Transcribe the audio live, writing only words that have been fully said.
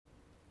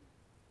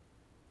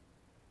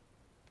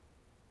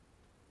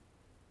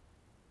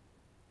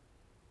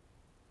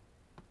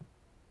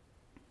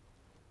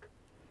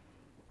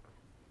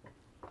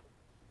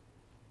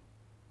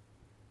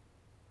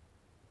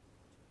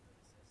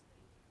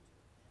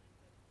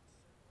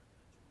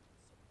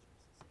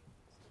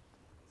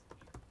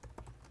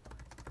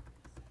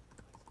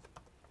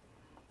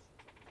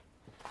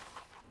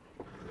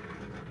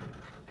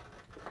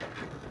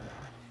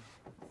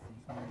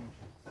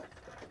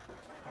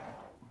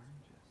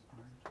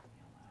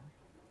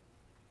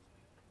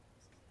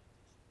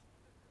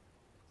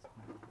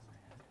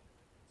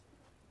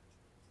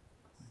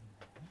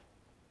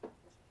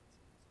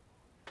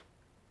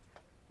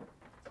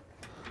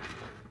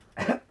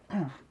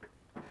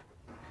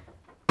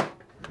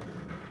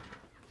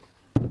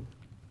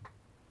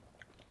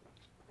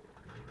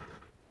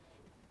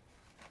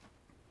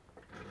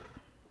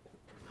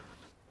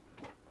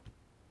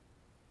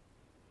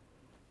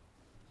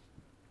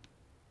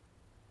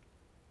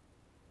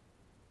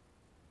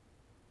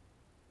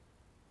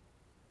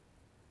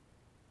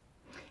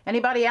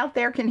Anybody out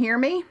there can hear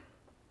me?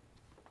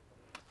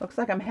 Looks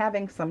like I'm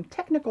having some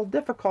technical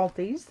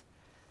difficulties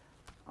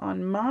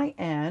on my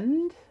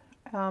end.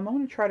 I'm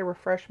going to try to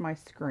refresh my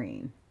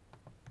screen.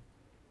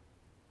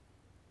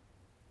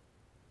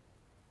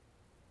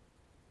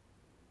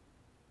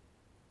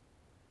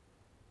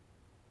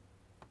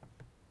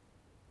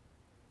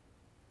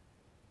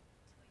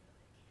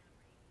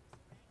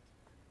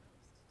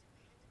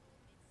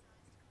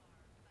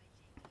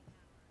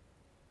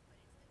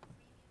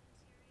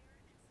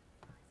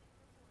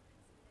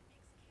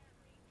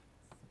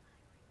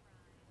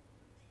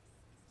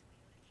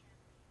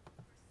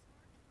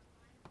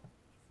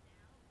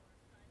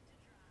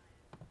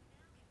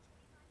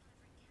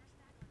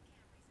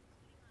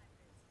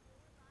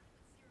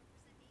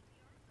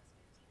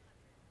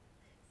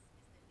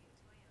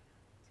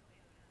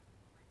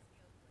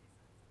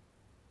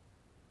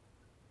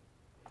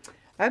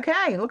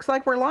 Okay, looks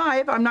like we're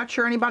live. I'm not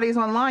sure anybody's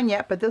online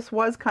yet, but this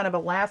was kind of a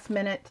last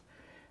minute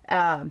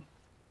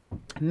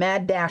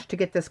mad dash to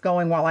get this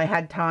going while I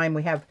had time.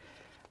 We have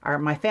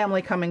my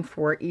family coming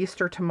for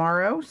Easter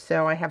tomorrow,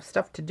 so I have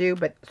stuff to do,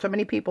 but so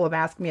many people have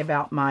asked me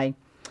about my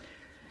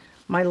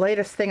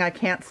latest thing I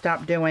can't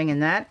stop doing,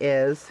 and that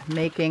is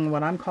making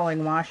what I'm calling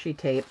washi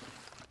tape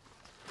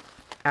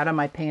out of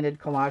my painted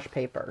collage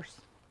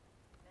papers.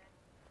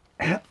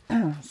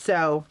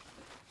 So,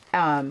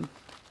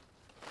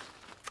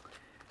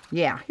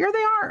 yeah, here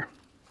they are.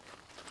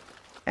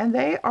 And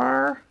they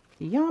are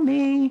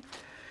yummy.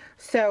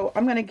 So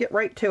I'm going to get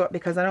right to it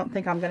because I don't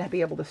think I'm going to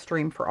be able to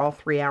stream for all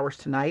 3 hours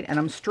tonight. And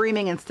I'm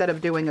streaming instead of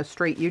doing a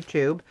straight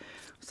YouTube,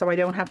 so I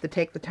don't have to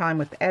take the time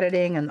with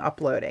editing and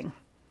uploading.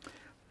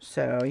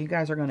 So you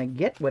guys are going to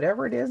get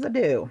whatever it is I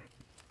do.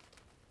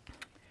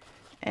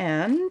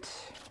 And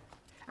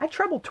I had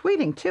trouble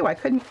tweeting too.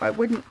 I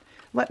wouldn't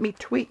let me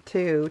tweet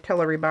to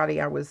tell everybody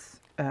I was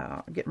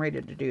getting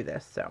ready to do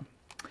this. So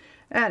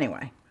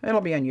anyway, it'll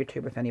be on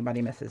YouTube if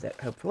anybody misses it,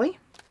 hopefully.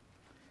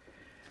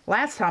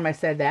 Last time I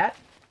said that.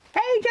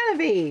 Hey,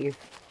 Genevieve!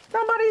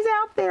 Somebody's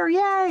out there,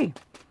 yay!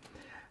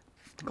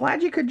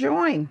 Glad you could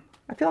join.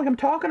 I feel like I'm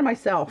talking to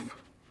myself.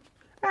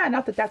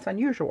 Not that that's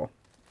unusual.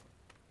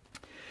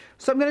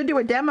 So I'm going to do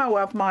a demo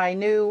of my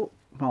new,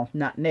 well,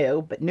 not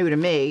new, but new to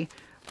me,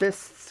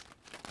 this,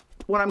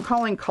 what I'm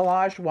calling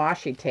collaged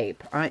washi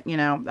tape. You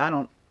know, I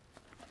don't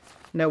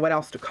know what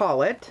else to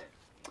call it.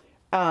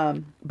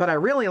 But I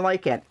really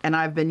like it, and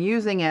I've been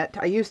using it.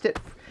 I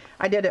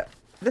did it,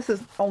 this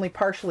is only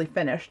partially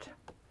finished.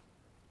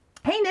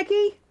 Hey,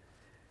 Nikki!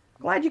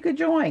 Glad you could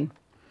join.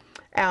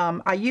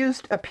 I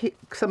used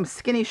some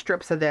skinny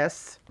strips of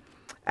this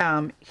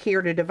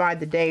here to divide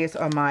the days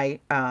on my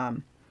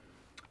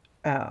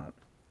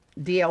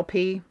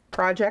DLP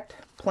project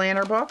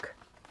planner book.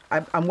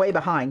 I'm way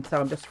behind, so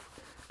I'm just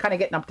kind of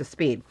getting up to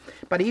speed.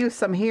 But I used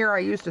some here, I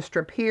used a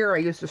strip here, I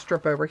used a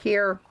strip over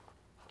here.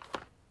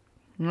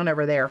 One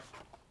over there.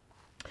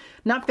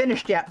 Not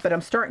finished yet, but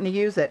I'm starting to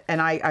use it,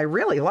 and I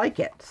really like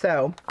it.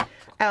 So,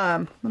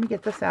 let me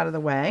get this out of the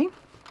way.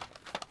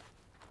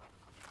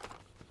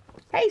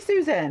 Hey,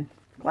 Susan.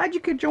 Glad you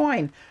could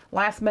join.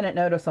 Last minute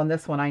notice on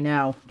this one, I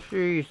know.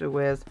 Jeez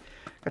whiz.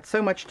 Got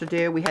so much to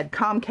do. We had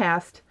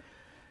Comcast.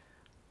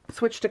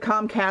 Switched to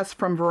Comcast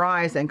from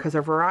Verizon because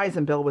our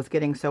Verizon bill was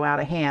getting so out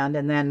of hand.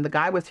 And then the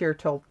guy was here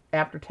till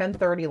after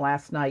 10:30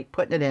 last night,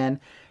 putting it in.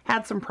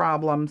 Had some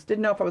problems.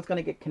 Didn't know if I was going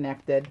to get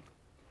connected.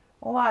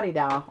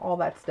 La-di-da, all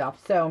that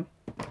stuff. So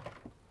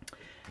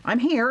I'm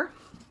here,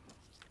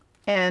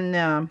 and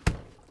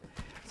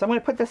so I'm going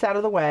to put this out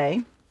of the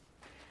way.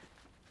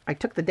 I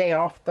took the day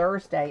off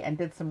Thursday and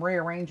did some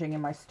rearranging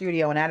in my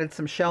studio and added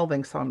some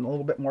shelving so I'm a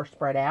little bit more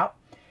spread out.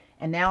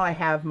 And now I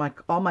have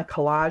all my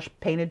collage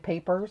painted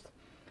papers.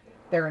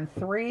 They're in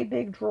 3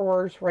 big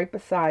drawers right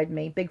beside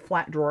me, big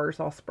flat drawers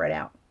all spread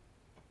out.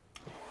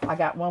 I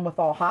got one with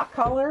all hot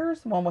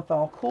colors, one with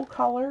all cool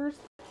colors,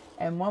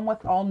 and one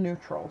with all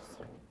neutrals.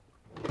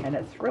 And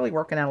it's really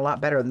working out a lot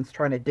better than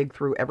trying to dig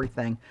through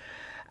everything.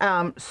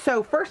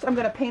 So first I'm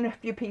going to paint a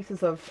few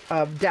pieces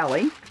of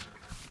Deli.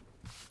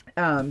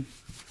 And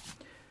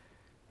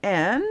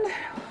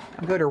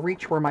I'm going to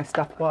reach where my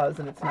stuff was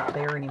and it's not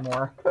there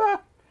anymore.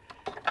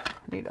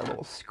 Need a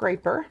little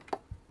scraper.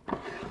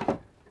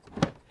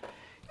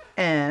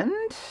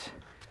 And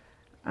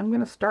I'm going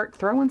to start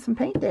throwing some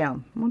paint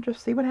down. We'll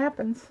just see what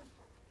happens.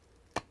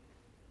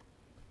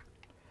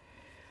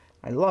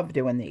 I love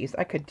doing these.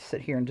 I could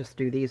sit here and just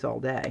do these all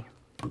day.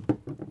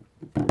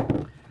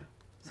 So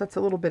that's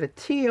a little bit of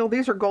teal.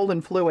 These are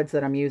golden fluids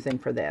that I'm using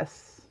for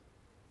this.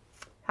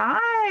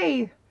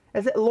 Hi!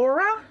 Is it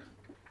Laura?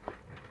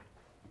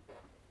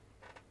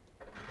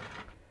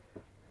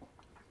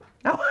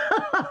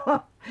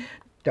 Oh.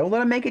 Don't let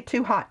them make it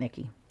too hot,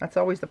 Nikki. That's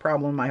always the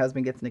problem when my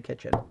husband gets in the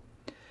kitchen.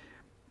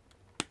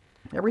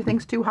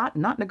 Everything's too hot,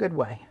 not in a good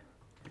way.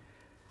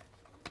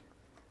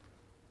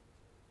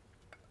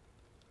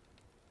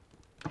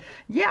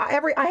 Yeah,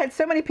 I had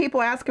so many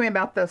people asking me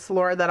about this,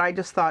 Laura, that I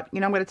just thought, you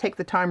know, I'm going to take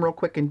the time real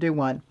quick and do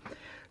one.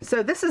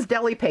 So this is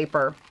deli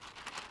paper,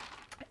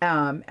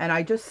 and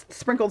I just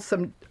sprinkled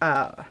some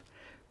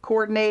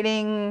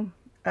coordinating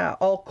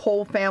all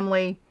Cole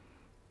family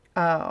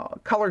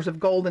colors of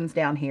Goldens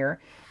down here.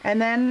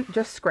 And then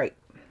just scrape.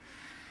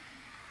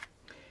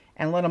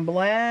 And let them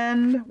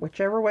blend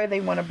whichever way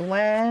they want to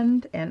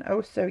blend. And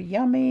oh, so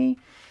yummy.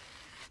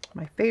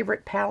 My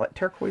favorite palette,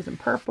 turquoise and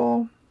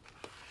purple.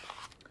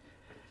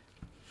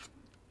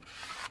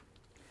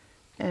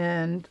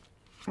 And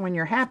when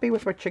you're happy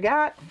with what you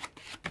got,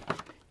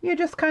 you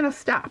just kind of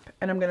stop.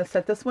 And I'm going to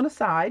set this one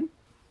aside.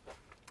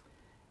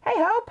 Hey,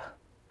 Hope.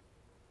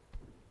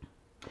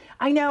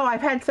 I know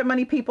I've had so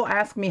many people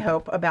ask me,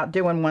 Hope, about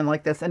doing one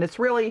like this. And it's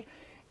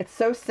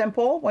so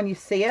simple when you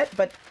see it.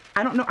 But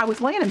I don't know. I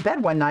was laying in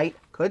bed one night.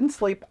 Couldn't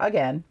sleep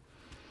again.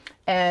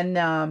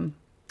 And,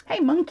 hey,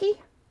 monkey.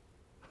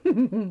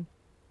 And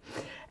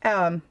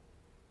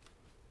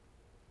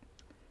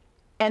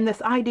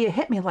this idea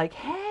hit me like,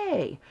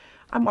 hey,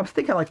 I was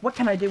thinking, like, what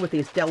can I do with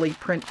these Deli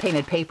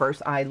painted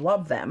papers? I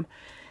love them.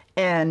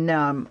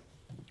 And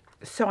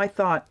so I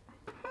thought,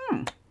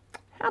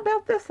 how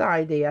about this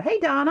idea? Hey,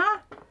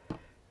 Donna.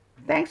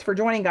 Thanks for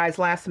joining, guys,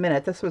 last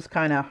minute. This was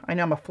kind of, I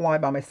know I'm a fly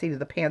by my seat of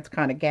the pants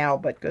kind of gal,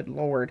 but good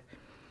Lord.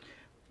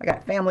 I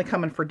got family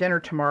coming for dinner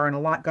tomorrow and a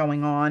lot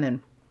going on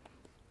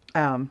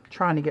and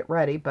trying to get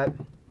ready, but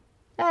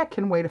I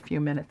can wait a few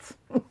minutes.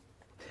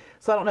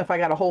 So I don't know if I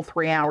got a whole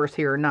 3 hours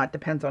here or not.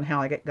 Depends on how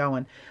I get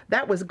going.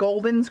 That was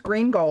Golden's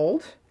Green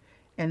Gold.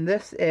 And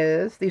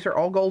these are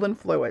all golden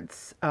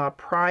fluids.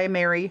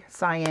 Primary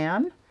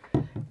cyan.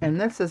 And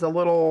this is a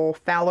little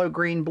phthalo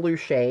green blue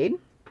shade.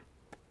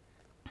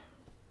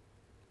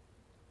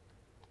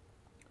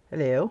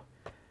 Hello.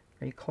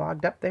 Are you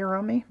clogged up there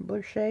on me?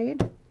 Blue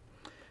shade.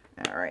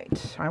 All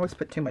right. I always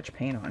put too much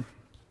paint on.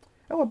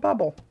 Oh, a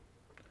bubble.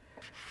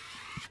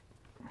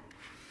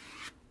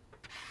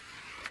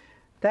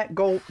 That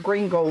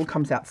green gold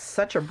comes out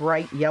such a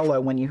bright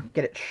yellow when you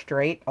get it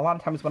straight. A lot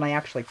of times when I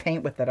actually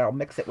paint with it, I'll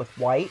mix it with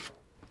white.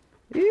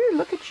 Ooh,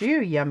 look at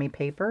you, yummy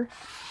paper.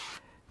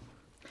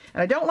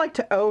 And I don't like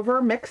to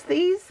over mix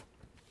these.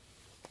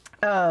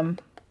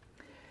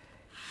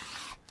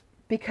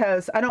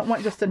 Because I don't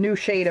want just a new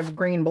shade of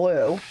green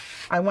blue.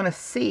 I want to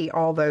see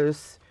all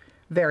those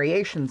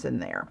variations in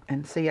there.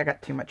 And see, I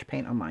got too much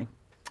paint on mine.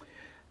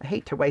 I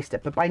hate to waste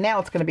it, but by now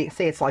it's going to be,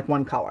 see, it's like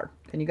one color.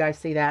 Can you guys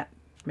see that?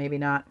 Maybe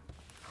not.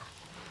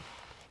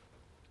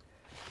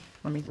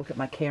 Let me look at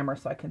my camera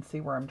so I can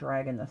see where I'm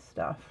dragging this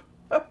stuff.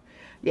 Oh,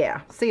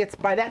 yeah, see, it's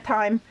by that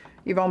time,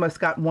 you've almost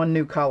got one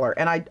new color.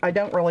 And I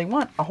don't really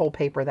want a whole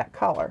paper that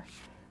color.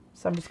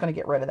 So I'm just going to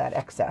get rid of that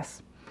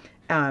excess.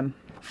 And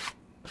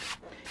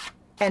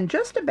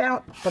just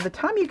about, by the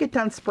time you get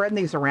done spreading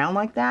these around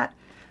like that,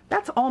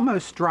 that's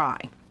almost dry.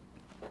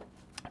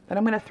 But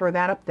I'm going to throw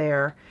that up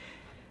there.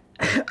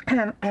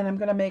 And I'm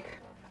going to make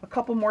a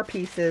couple more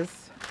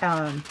pieces.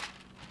 Hang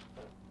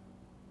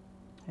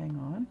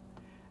on.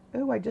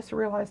 Oh, I just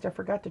realized I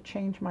forgot to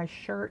change my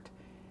shirt.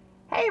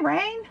 Hey,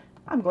 Rain.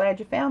 I'm glad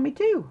you found me,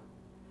 too.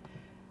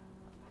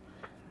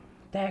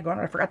 Daggone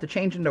it, I forgot to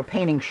change into a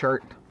painting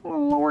shirt. Oh,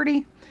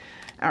 Lordy.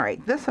 All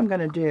right, this I'm going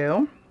to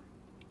do.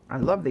 I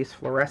love these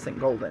fluorescent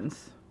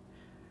Goldens.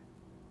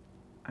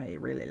 I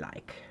really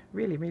like.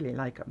 Really, really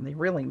like them. They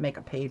really make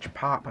a page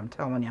pop, I'm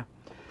telling you.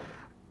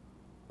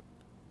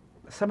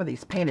 Some of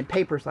these painted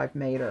papers I've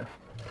made are...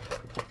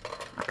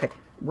 I could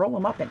roll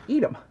them up and eat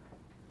them.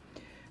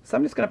 So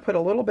I'm just going to put a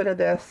little bit of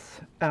this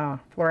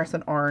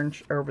fluorescent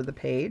orange over the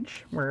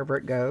page, wherever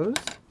it goes.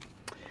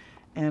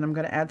 And I'm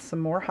going to add some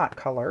more hot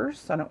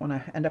colors. I don't want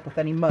to end up with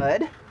any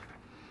mud.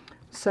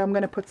 So I'm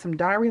going to put some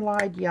Diary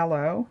Lied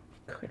Yellow.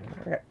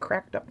 I got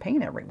cracked up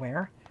paint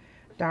everywhere.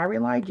 Diary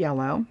Lied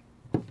Yellow.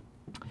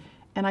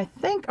 And I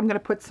think I'm going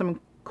to put some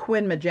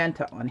Quin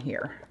Magenta on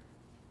here.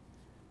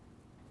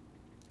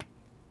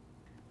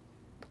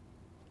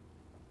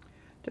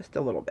 Just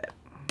a little bit.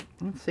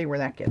 Let's see where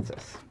that gets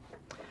us.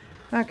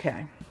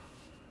 Okay.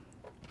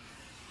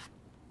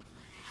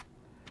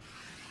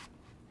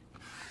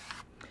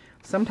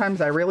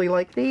 Sometimes I really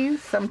like these.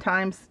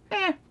 Sometimes,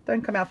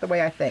 doesn't come out the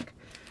way I think.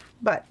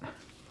 But,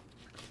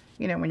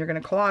 you know, when you're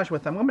going to collage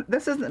with them.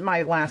 This isn't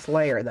my last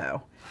layer,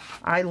 though.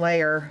 I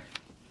layer,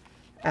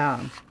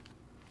 oh,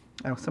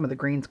 some of the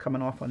green's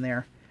coming off on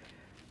there.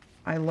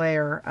 I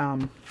layer,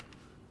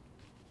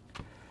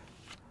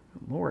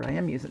 Lord, I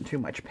am using too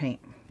much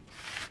paint.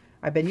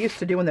 I've been used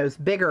to doing those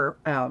bigger,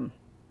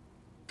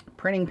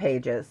 printing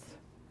pages.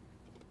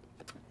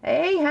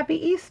 Hey, happy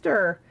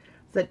Easter.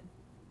 Is it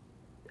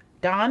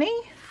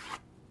Donnie?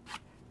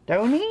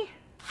 Donnie?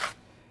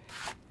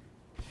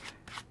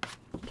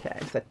 Okay,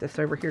 set this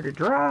over here to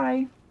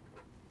dry.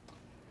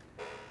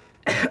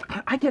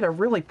 I did a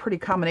really pretty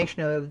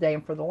combination the other day,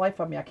 and for the life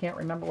of me, I can't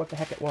remember what the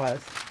heck it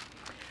was.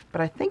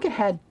 But I think it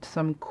had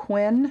some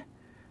Quin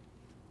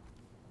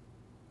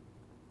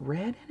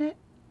red in it.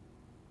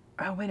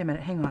 Oh, wait a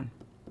minute, hang on.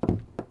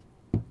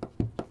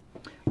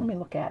 Let me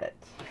look at it.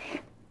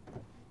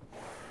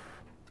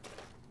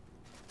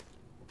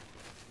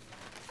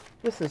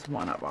 This is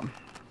one of them.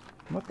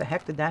 What the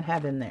heck did that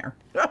have in there?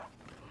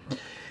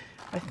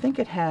 I think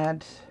it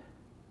had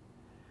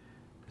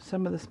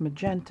some of this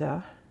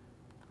magenta.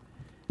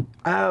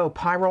 Oh,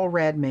 Pyrrole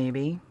Red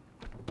maybe.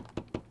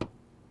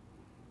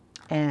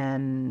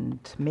 And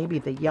maybe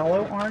the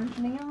yellow orange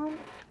neon.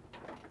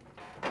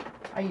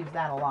 I use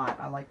that a lot.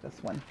 I like this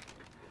one.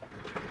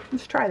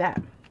 Let's try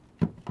that.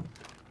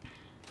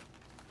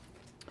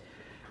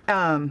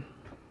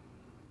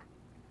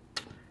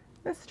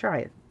 Let's try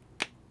it.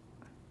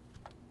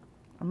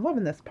 I'm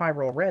loving this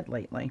Pyrrole Red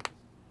lately.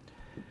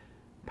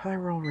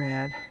 Pyrrole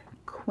Red,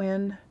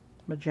 Quin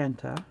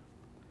Magenta.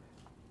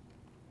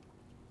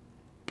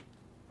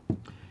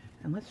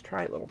 And let's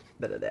try a little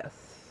bit of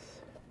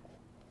this.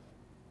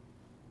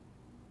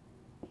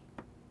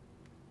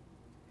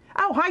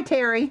 Oh, hi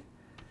Terry.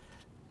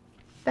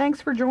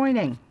 Thanks for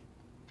joining.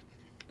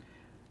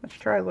 Let's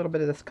try a little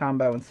bit of this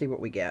combo and see what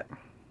we get.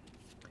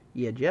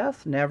 You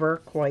just never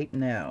quite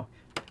know.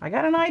 I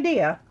got an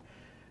idea,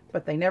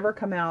 but they never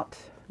come out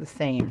the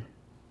same.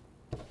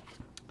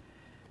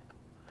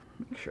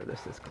 Make sure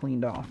this is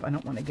cleaned off. I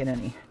don't want to get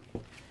any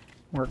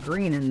more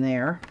green in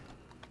there.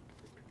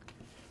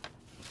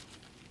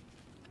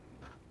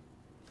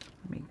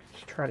 Let me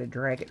just try to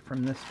drag it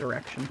from this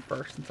direction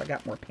first since I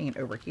got more paint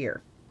over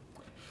here.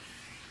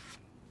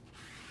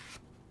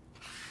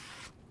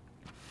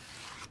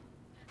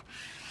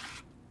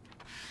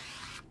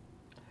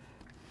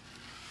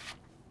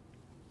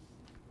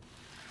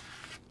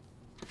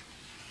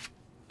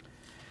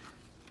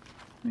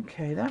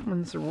 Okay, that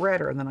one's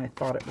redder than I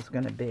thought it was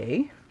going to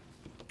be.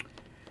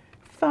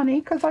 Funny,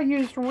 because I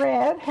used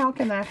red. How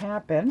can that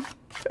happen?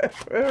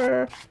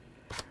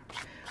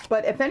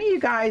 But if any of you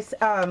guys,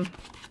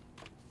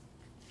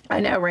 I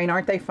know, Rain,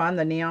 aren't they fun,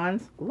 the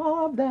neons?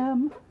 Love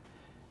them.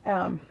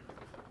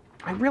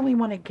 I really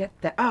want to get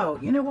that. Oh,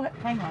 you know what?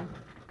 Hang on.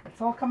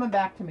 It's all coming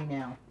back to me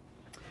now.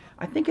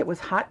 I think it was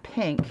hot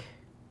pink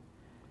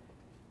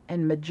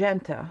and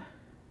magenta.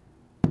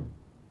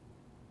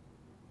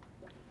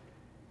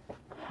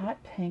 Hot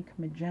pink,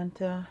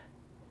 magenta,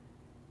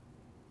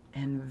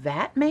 and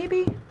that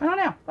maybe? I don't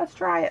know. Let's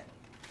try it.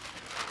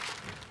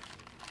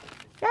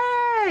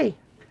 Yay!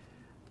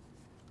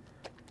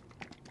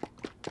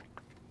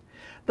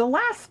 The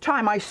last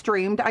time I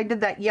streamed, I did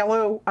that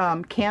yellow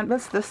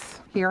canvas,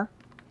 this here.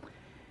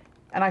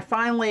 And I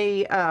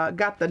finally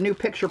got the new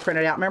picture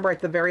printed out. Remember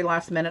at the very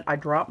last minute, I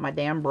dropped my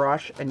damn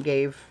brush and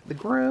gave the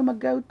groom a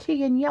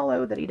goatee in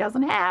yellow that he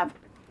doesn't have.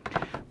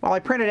 Well, I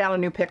printed out a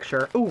new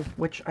picture. Ooh,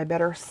 which I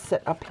better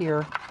sit up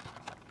here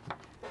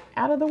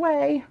out of the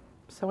way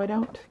so I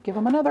don't give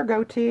him another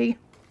goatee.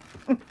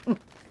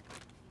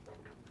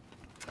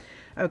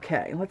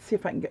 Okay, let's see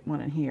if I can get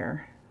one in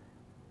here.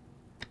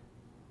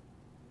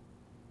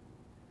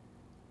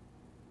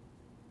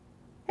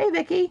 Hey,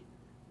 Vicky.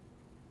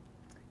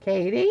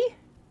 Katie.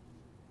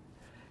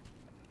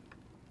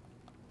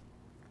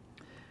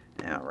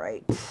 All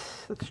right,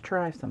 let's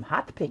try some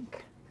hot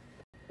pink.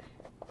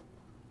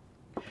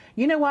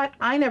 You know what?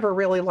 I never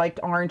really liked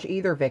orange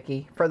either,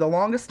 Vicky. For the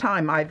longest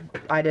time, I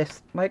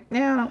just like,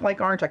 yeah, I don't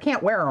like orange. I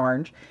can't wear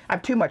orange. I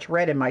have too much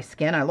red in my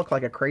skin. I look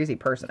like a crazy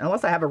person.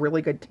 Unless I have a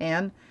really good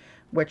tan,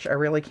 which I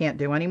really can't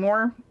do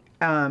anymore.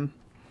 So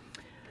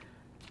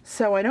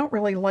I don't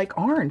really like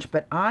orange,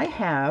 but I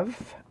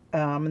have,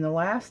 in the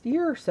last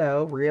year or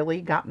so, really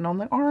gotten on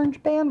the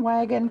orange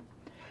bandwagon.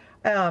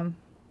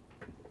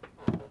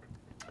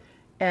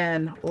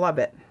 And love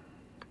it.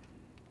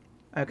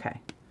 Okay.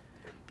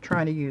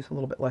 Trying to use a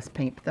little bit less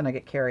paint, but then I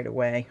get carried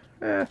away.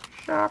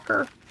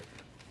 Shocker.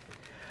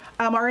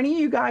 Are any of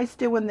you guys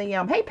doing the,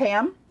 hey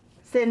Pam,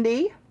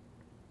 Cindy.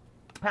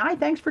 Hi,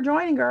 thanks for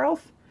joining,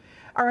 girls.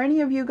 Are any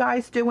of you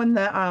guys doing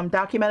the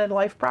Documented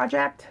Life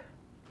project?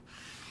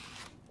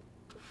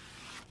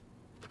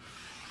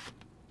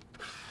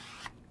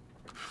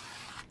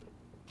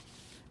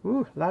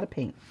 Ooh, a lot of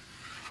paint.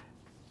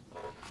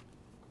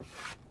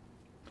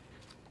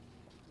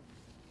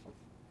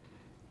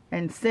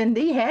 And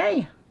Cindy,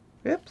 hey.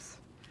 Oops.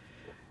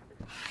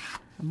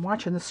 I'm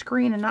watching the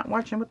screen and not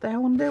watching what the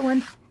hell I'm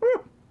doing.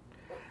 Woo.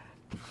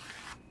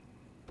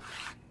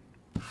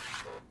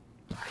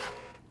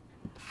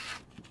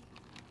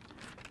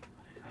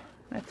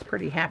 That's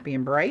pretty happy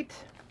and bright.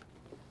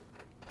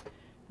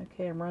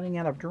 Okay, I'm running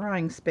out of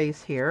drawing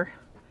space here.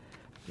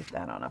 Get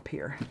that on up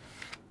here.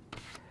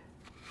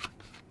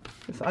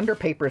 This under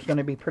paper is going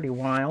to be pretty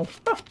wild.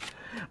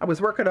 I was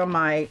working on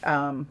my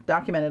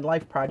Documented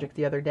Life project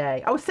the other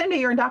day. Oh, Cindy,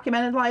 you're in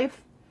Documented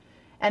Life?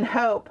 And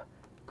Hope.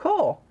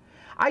 Cool.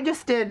 I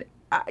just did,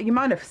 you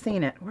might have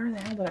seen it. Where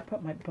the hell did I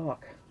put my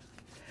book?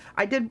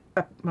 I did,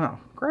 oh,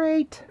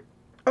 great.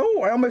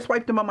 Oh, I almost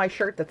wiped them on my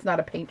shirt. That's not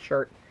a paint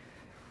shirt.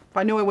 If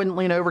I knew I wouldn't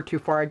lean over too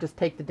far, I'd just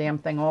take the damn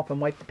thing off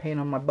and wipe the paint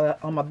on my butt,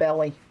 on my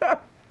belly.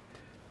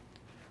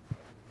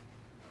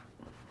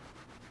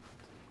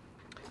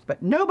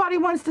 But nobody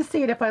wants to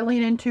see it if I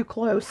lean in too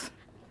close.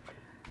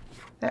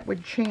 That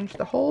would change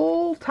the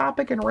whole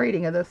topic and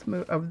rating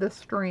of this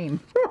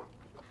stream.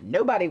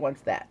 Nobody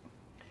wants that.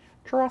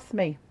 Trust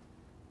me.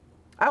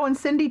 Oh, and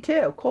Cindy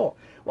too. Cool.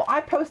 Well,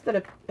 I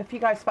posted, if you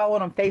guys follow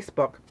it on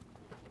Facebook,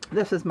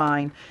 this is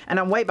mine. And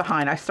I'm way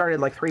behind. I started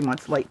like 3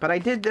 months late. But I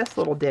did this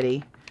little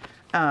ditty.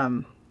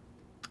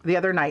 the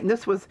other night. And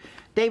this was,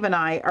 Dave and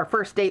I, our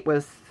first date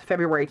was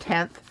February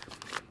 10th.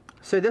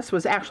 So this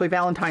was actually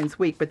Valentine's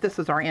week, but this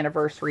is our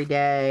anniversary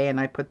day. And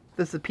I put,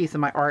 this is a piece of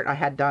my art I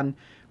had done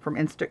from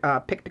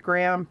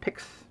Pictogram,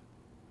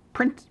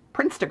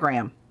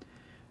 Printstagram,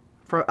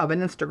 of an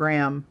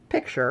Instagram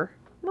picture.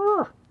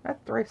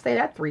 Say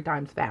that 3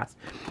 times fast.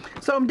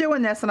 So I'm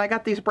doing this, and I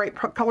got these bright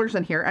colors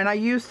in here, and I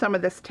used some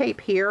of this tape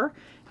here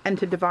and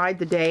to divide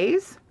the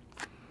days,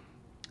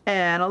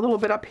 and a little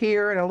bit up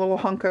here and a little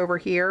hunk over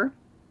here.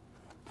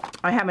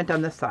 I haven't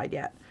done this side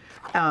yet,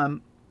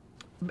 and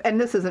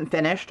this isn't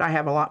finished. I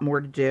have a lot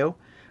more to do,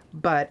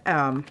 but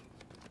I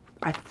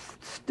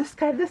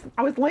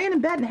was laying in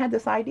bed and had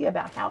this idea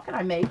about what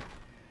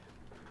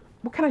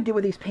can I do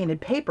with these painted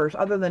papers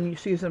other than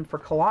just use them for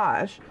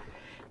collage.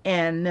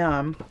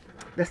 And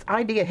this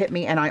idea hit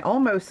me, and I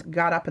almost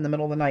got up in the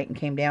middle of the night and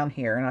came down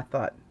here, and I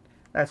thought,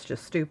 that's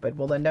just stupid.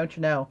 Well, then don't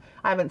you know,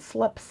 I haven't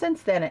slept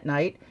since then at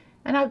night,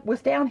 and I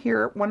was down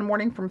here one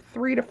morning from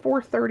 3 to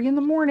 4:30 in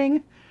the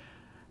morning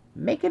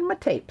making my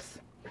tapes.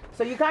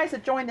 So you guys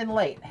that joined in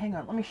late, hang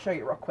on, let me show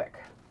you real quick.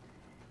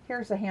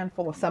 Here's a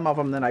handful of some of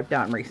them that I've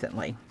done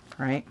recently,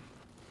 right?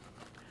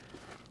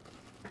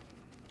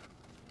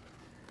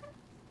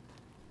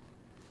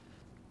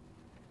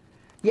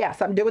 Yes,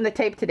 I'm doing the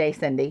tape today,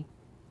 Cindy.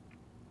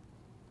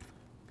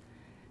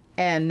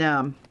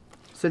 And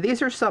so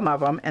these are some of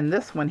them, and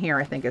this one here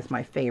I think is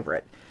my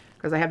favorite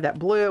because I have that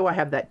blue, I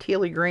have that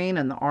tealy green,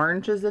 and the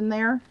oranges in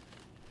there.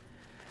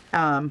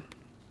 But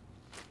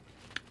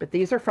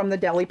these are from the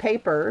Deli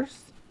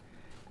papers.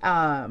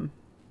 Oh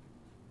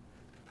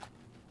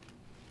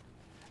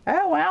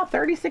wow,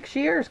 36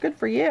 years, good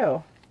for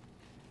you.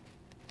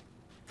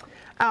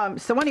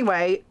 So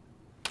anyway,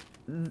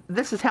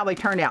 this is how they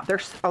turned out. They're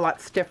a lot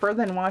stiffer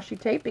than washi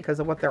tape because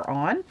of what they're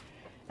on.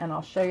 And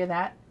I'll show you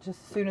that just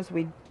as soon as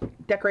we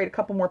decorate a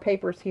couple more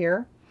papers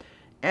here.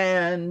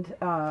 And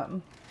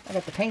I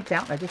got the paint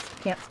out, and I just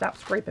can't stop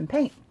scraping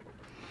paint.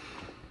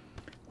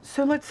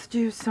 So let's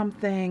do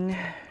something.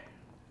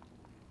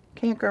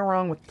 Can't go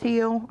wrong with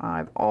teal.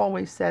 I've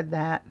always said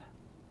that.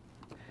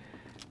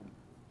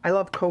 I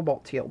love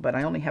cobalt teal, but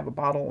I only have a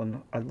bottle and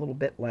a little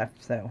bit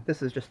left. So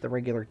this is just the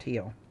regular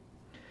teal.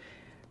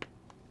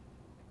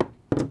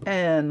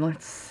 And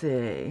let's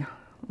see.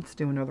 Let's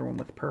do another one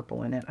with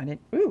purple in it. I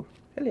didn't. Ooh,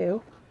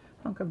 hello.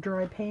 Hunk of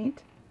dry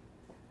paint.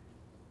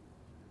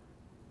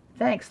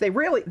 Thanks. They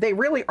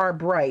really are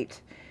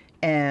bright,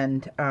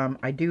 and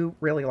I do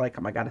really like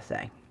them, I gotta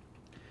say.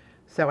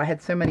 So I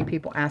had so many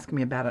people ask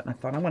me about it, and I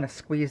thought I want to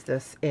squeeze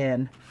this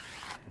in.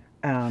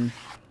 To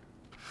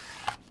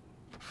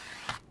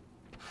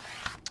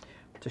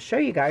show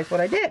you guys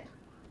what I did.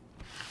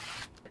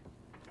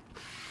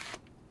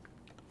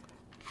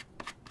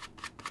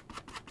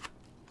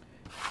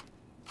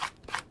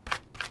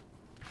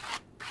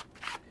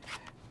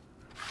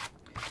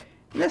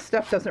 This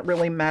stuff doesn't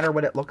really matter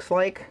what it looks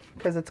like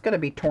because it's going to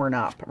be torn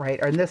up, right?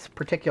 Or in this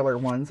particular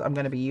ones, I'm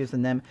going to be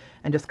using them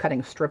and just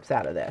cutting strips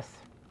out of this.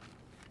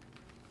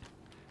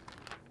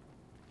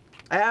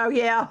 Oh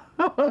yeah,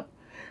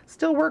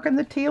 still working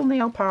the teal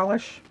nail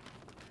polish.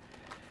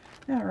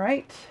 All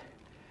right,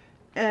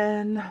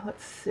 and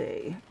let's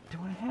see. Do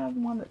I have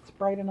one that's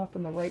bright enough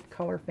in the right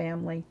color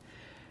family?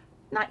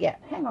 Not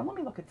yet. Hang on, let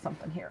me look at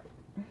something here.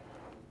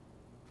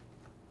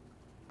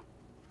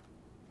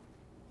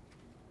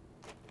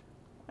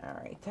 All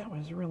right, that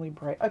was really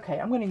bright. Okay,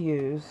 I'm going to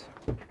use,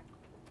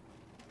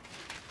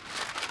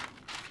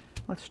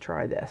 let's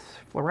try this,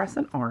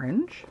 fluorescent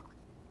orange.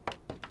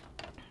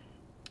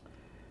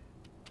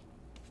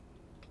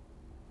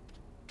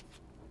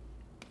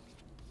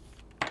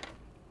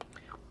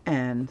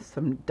 And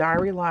some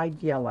Diary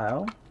Lied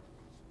yellow.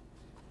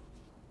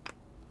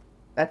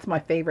 That's my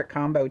favorite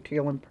combo,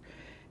 teal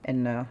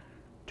and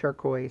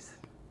turquoise.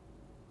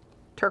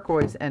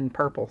 Turquoise and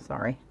purple,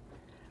 sorry.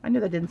 I knew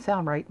that didn't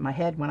sound right in my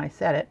head when I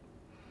said it.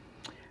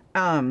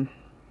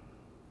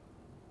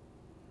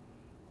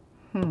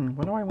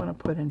 What do I want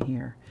to put in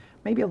here?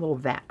 Maybe a little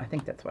of that. I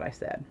think that's what I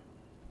said.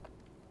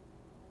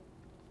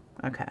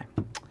 Okay.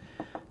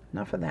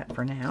 Enough of that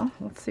for now.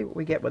 Let's see what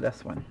we get with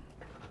this one.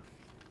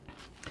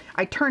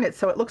 I turn it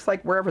so it looks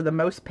like wherever the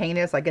most paint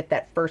is, I get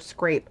that first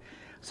scrape.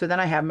 So then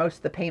I have most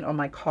of the paint on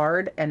my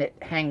card, and it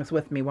hangs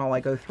with me while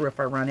I go through if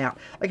I run out.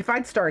 Like if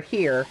I'd start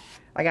here,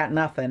 I got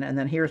nothing, and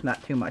then here's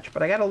not too much,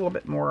 but I got a little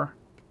bit more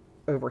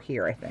over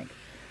here, I think.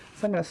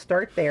 So I'm going to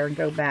start there and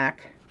go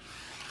back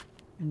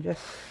and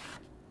just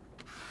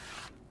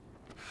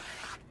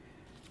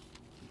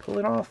pull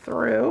it all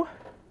through.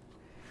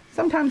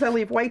 Sometimes I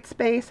leave white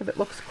space if it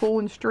looks cool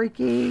and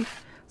streaky.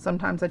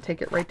 Sometimes I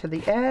take it right to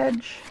the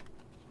edge.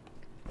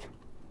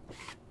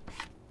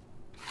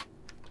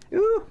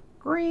 Ooh,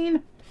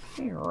 green.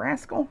 You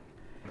rascal.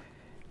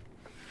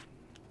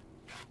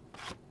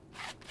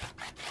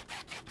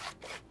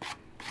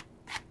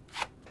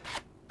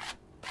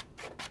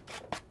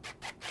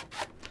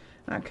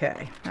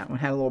 Okay, that one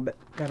had a little bit,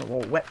 got a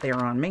little wet there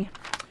on me.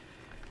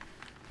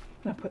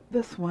 I'm gonna put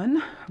this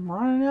one. I'm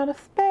running out of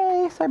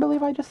space. I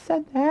believe I just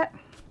said that.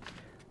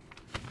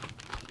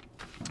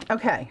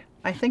 Okay,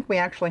 I think we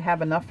actually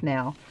have enough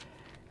now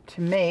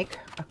to make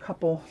a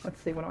couple. Let's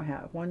see what I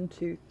have. 1,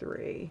 2,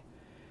 3,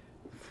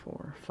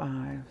 4,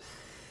 5,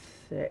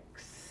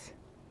 6.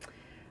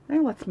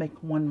 Now let's make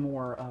one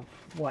more of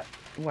what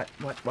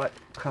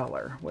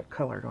color? What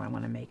color do I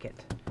want to make it?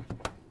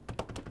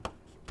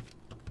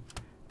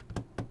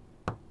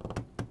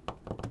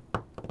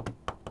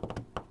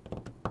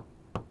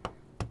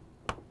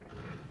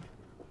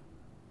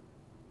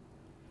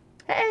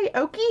 Hey,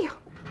 Okie.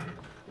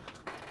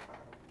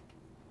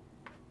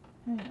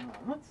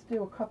 Let's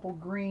do a couple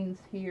greens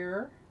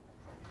here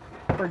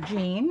for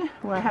Jean,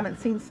 who I haven't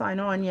seen sign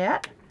on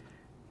yet.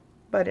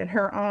 But in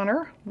her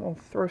honor, we'll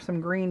throw some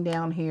green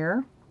down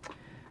here.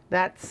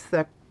 That's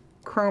the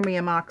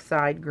chromium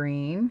oxide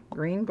green,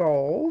 green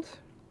gold.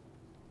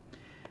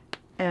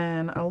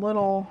 And a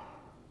little,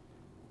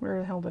 where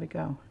the hell did it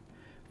go?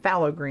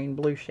 Phthalo green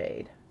blue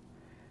shade.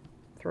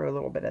 Throw a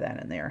little bit of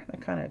that in there.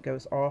 That kind of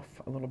goes off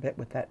a little bit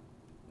with that.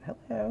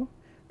 Hello.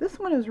 This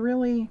one is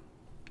really,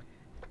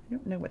 I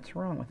don't know what's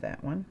wrong with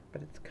that one,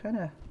 but it's kind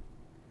of,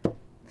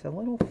 it's a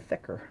little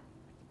thicker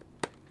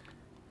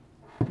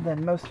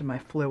than most of my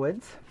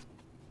fluids.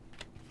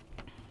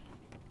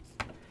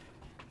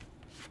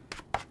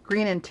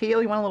 Green and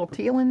teal. You want a little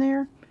teal in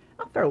there?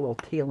 I'll throw a little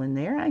teal in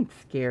there. I ain't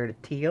scared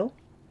of teal.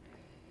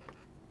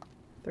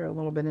 Throw a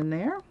little bit in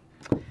there.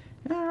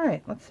 All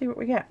right, let's see what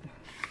we get.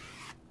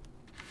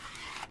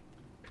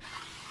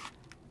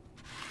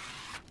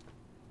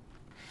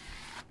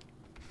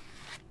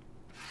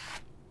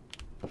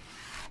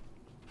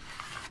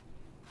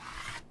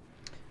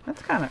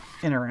 That's kind of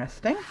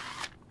interesting.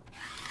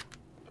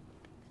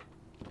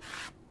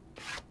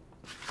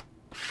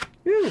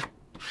 Ooh,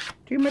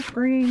 too much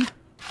green.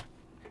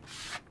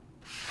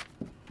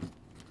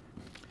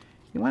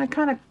 You want to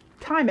kind of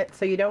time it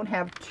so you don't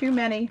have too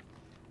many.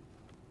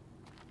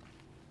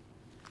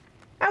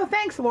 Oh,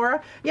 thanks,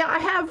 Laura. Yeah, I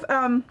have,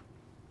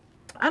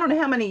 I don't know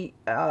how many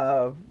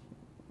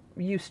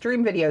you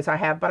stream videos I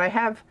have, but I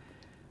have,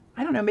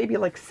 I don't know, maybe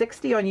like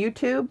 60 on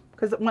YouTube.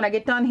 Because when I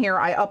get done here,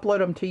 I upload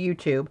them to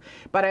YouTube.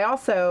 But I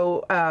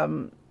also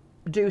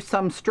do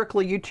some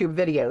strictly YouTube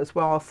videos.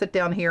 Well, I'll sit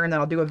down here and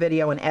then I'll do a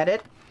video and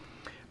edit.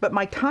 But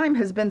my time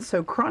has been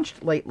so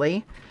crunched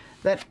lately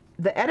that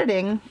the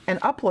editing and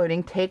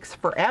uploading takes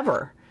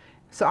forever.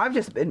 So I've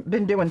just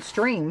been doing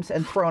streams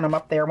and throwing them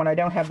up there when I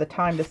don't have the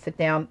time to sit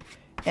down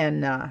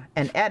and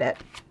edit.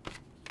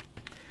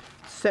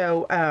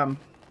 So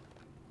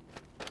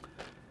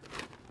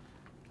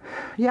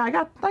yeah, I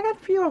got a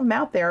few of them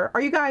out there.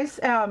 Are you guys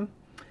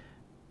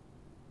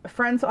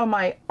friends on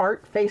my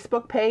art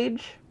Facebook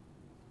page?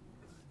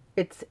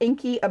 It's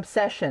Inky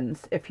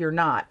Obsessions if you're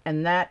not,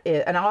 and that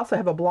is, and I also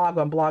have a blog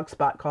on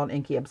Blogspot called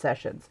Inky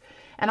Obsessions,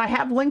 and I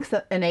have links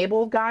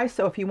enabled, guys.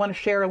 So if you want to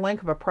share a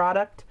link of a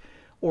product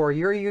or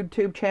your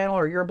YouTube channel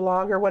or your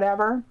blog or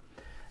whatever,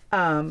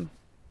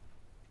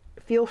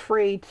 feel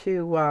free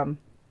to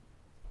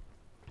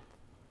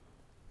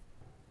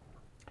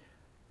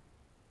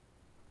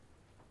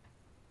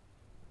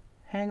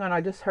hang on.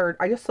 I just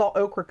saw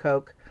Okra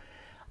Coke.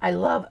 I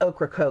love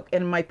Okra Coke.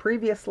 In my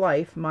previous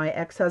life, my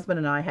ex-husband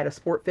and I had a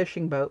sport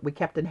fishing boat we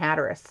kept in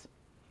Hatteras.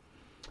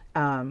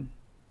 And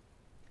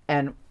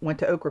went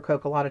to Okra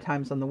Coke a lot of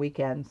times on the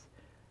weekends.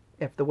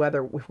 If we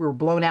were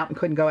blown out and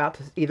couldn't go out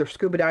to either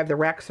scuba dive the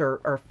wrecks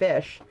or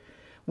fish,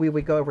 we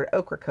would go over to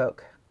Okra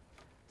Coke.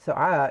 So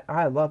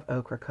I love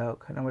Okra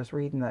Coke. And I was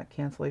reading that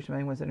cancellation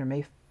meeting was in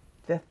May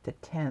 5th to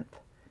 10th.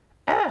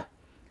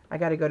 I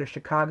got to go to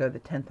Chicago the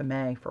 10th of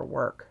May for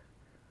work,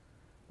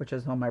 which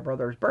is on my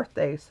brother's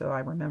birthday, so I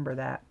remember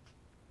that.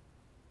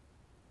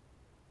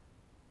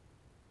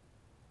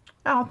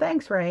 Oh,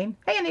 thanks, Rain.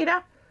 Hey,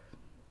 Anita.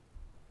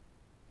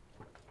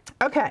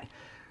 Okay,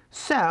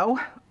 so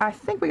I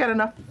think we got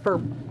enough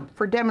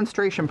for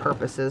demonstration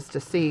purposes to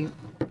see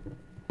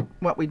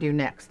what we do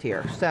next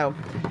here. So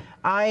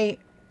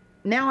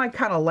now I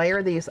kind of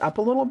layer these up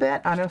a little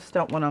bit. I just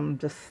don't want them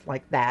just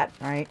like that,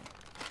 right?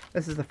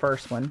 This is the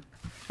first one.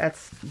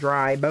 That's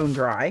dry, bone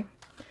dry.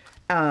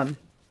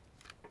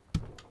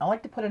 I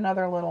like to put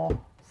another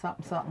little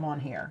something on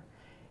here.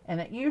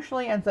 And it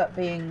usually ends up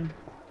being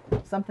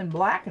something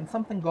black and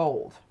something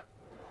gold.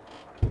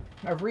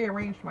 I've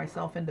rearranged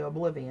myself into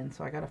oblivion,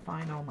 so I got to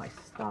find all my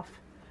stuff.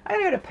 I got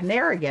to go to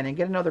Panera again and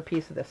get another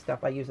piece of this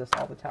stuff. I use this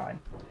all the time,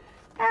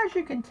 as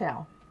you can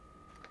tell.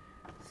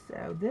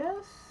 So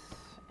this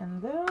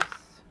and this.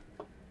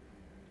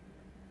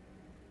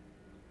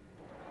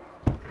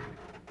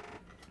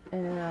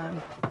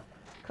 And a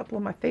couple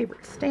of my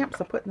favorite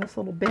stamps I put in this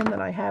little bin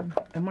that I have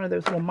in one of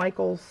those little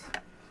Michaels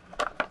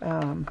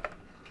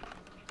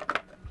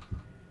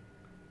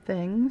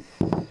things,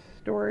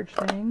 storage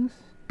things.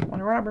 One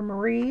of Robert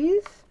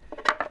Marie's.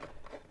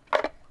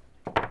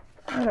 That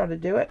ought to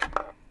do it.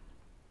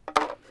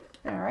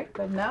 Alright,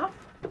 good enough.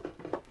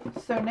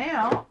 So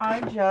now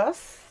I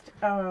just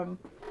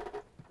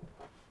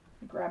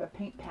grab a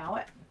paint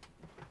palette.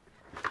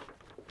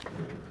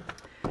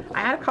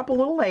 I add a couple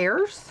little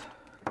layers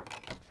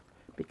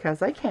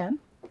because I can.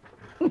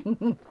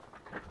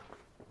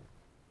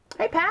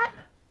 Hey, Pat.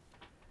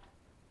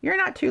 You're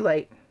not too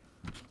late.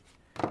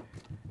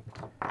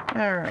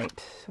 All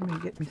right, let me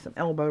get me some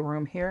elbow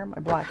room here. My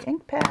black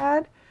ink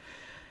pad.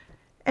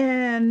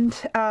 And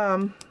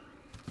I'm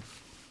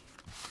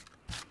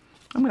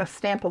going to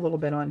stamp a little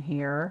bit on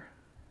here.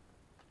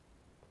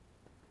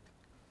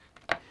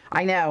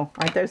 I know,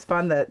 aren't those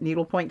fun, the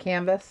needlepoint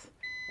canvas?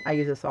 I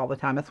use this all the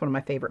time. That's one of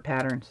my favorite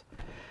patterns.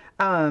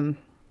 You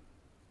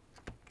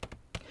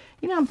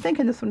know, I'm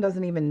thinking this one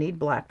doesn't even need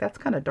black. That's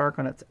kind of dark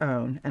on its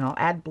own. And I'll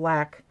add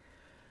black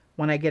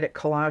when I get it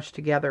collaged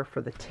together for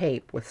the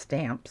tape with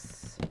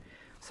stamps.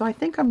 So I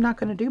think I'm not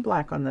going to do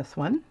black on this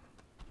one.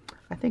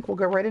 I think we'll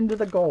go right into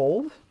the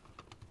gold.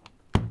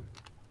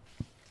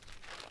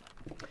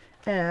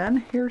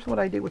 And here's what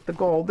I do with the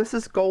gold. This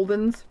is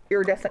Golden's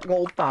Iridescent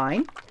Gold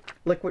Fine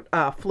liquid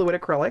fluid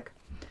acrylic.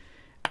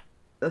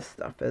 This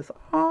stuff is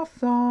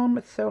awesome.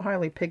 It's so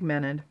highly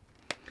pigmented.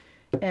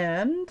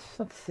 And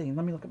let's see,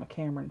 let me look at my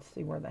camera and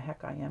see where the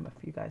heck I am,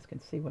 if you guys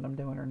can see what I'm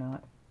doing or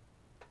not.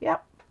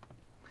 Yep.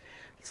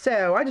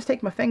 So I just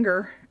take my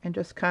finger and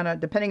just kind of,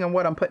 depending on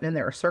what I'm putting in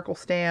there, a circle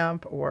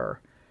stamp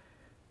or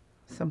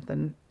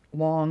something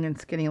long and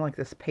skinny like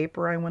this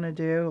paper I want to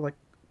do, like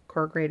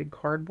corrugated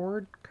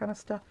cardboard kind of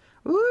stuff.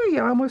 Ooh,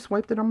 yeah, I almost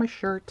wiped it on my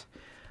shirt.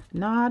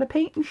 Not a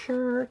painting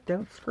shirt.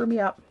 Don't screw me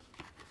up.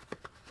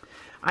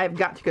 I've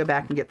got to go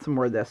back and get some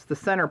more of this. The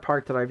center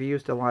part that I've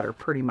used a lot are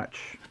pretty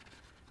much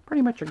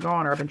a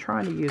goner. I've been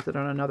trying to use it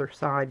on another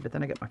side, but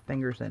then I get my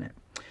fingers in it.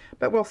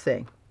 But we'll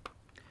see.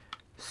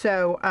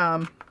 So,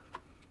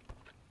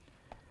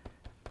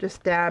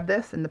 just dab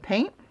this in the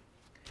paint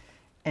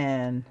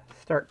and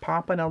start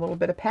popping a little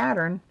bit of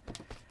pattern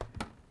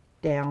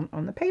down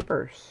on the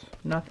papers.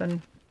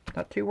 Nothing,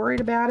 not too worried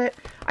about it.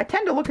 I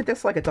tend to look at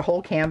this like it's a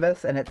whole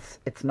canvas, and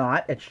it's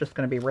not. It's just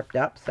going to be ripped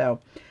up. So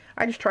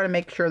I just try to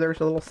make sure there's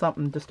a little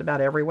something just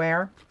about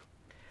everywhere.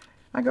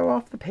 I go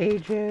off the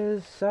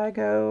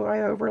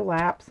I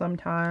overlap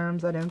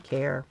sometimes. I don't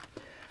care.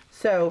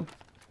 So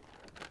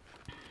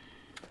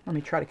let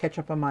me try to catch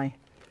up on my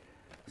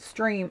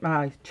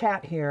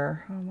chat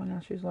here. Oh, why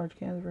not choose large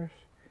canvas?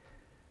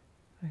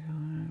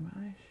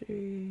 I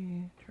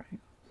see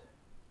triangles.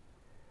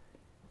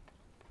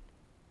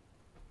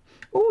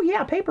 Oh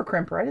yeah, paper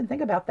crimper. I didn't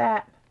think about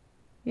that.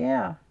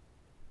 Yeah.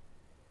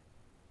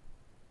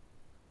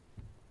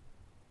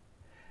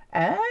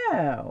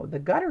 Oh, the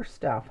gutter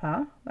stuff,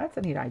 huh? That's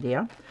a neat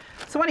idea.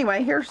 So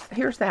anyway, here's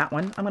that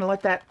one. I'm going to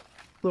let that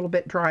little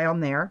bit dry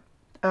on there.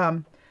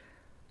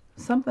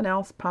 Something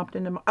else popped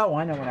into my... Oh,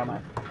 I know what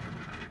I'm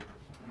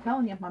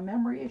telling you, my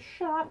memory is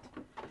shot.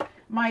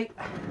 My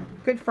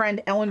good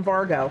friend Ellen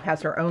Vargo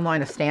has her own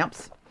line of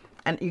stamps.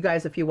 And you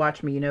guys, if you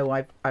watch me, you know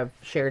I've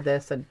shared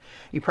this, and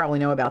you probably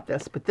know about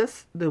this. But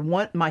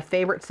my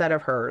favorite set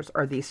of hers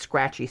are these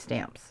scratchy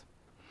stamps.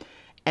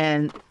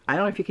 And I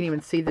don't know if you can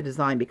even see the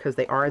design because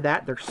they are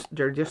that. They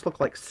just look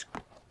like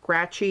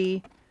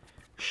scratchy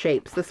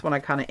shapes. This one I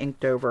kind of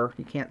inked over.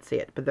 You can't see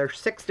it. But there's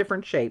 6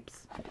 different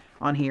shapes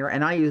on here.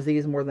 And I use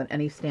these more than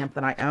any stamp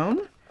that I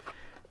own.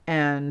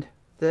 And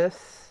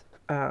this,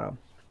 the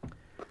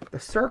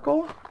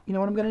circle, you know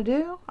what I'm going to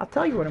do? I'll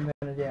tell you what I'm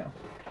going to do.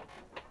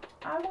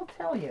 I will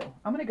tell you.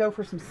 I'm going to go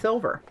for some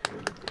silver.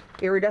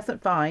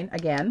 Iridescent Fine,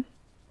 again,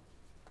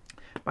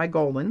 by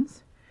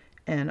Golden's.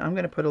 And I'm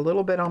going to put a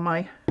little bit on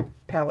my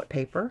palette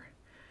paper.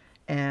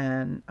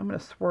 And I'm going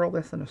to swirl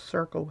this in a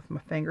circle with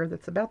my finger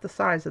that's about the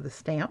size of the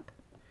stamp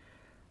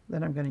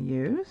that I'm going to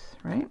use,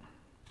 right?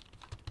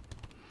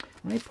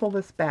 Let me pull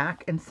this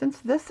back. And since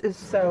this is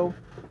so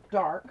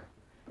dark,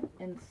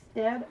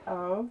 instead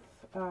of...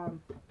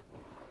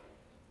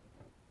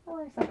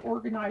 I've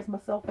organized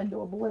myself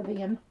into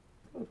oblivion.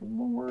 Good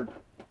Lord,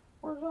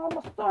 where's all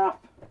my stuff?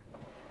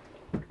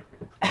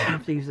 I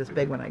have to use this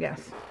big one, I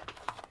guess.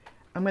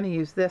 I'm going to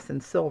use this in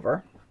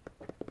silver.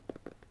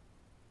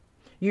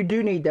 You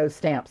do need those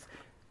stamps.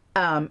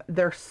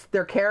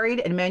 They're carried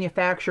and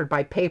manufactured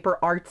by Paper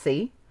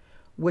Artsy,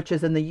 which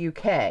is in the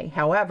UK.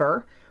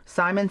 However,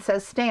 Simon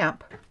Says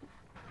Stamp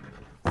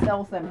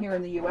sells them here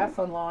in the US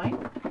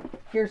online.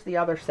 Here's the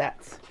other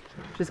sets.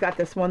 She's got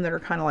this one that are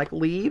kind of like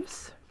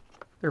leaves.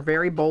 They're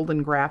very bold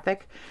and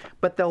graphic,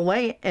 but they'll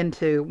lay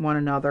into one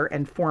another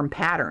and form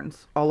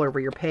patterns all over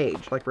your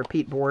page, like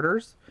repeat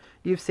borders.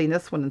 You've seen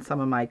this one in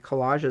some of my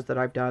collages that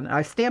I've done.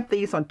 I stamp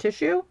these on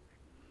tissue,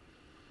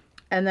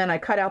 and then I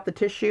cut out the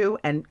tissue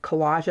and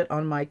collage it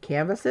on my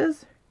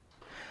canvases.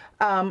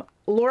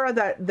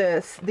 Laura,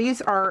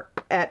 these are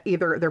at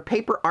either, they're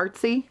Paper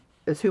Artsy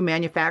is who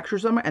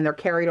manufactures them, and they're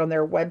carried on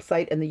their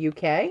website in the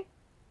UK.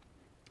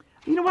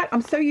 You know what?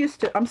 I'm so used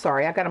to, I'm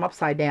sorry, I got them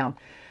upside down.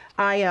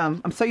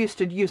 I'm so used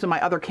to using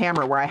my other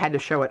camera where I had to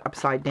show it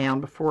upside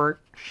down before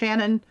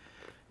Shannon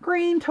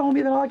Green told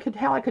me that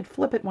how I could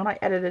flip it when I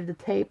edited the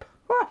tape.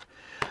 Ah.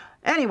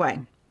 Anyway,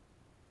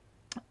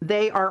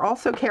 they are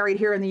also carried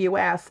here in the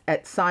US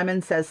at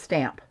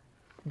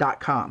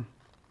simonsaysstamp.com.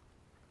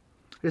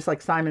 Just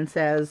like Simon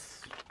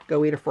Says,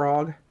 go eat a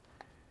frog.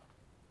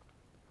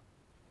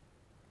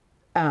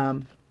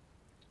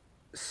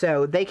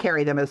 So they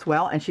carry them as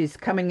well, and she's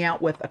coming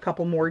out with a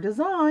couple more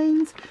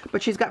designs,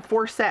 but she's got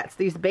 4 sets.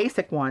 These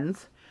basic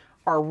ones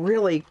are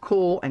really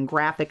cool and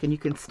graphic, and you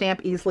can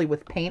stamp easily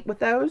with paint with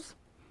those,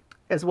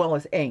 as well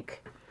as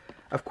ink,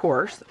 of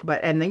course.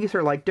 And these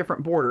are like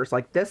different borders.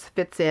 Like this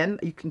fits in,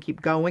 you can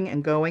keep going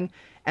and going,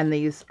 and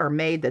these are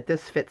made that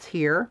this fits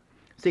here.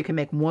 So you can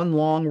make one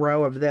long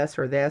row of this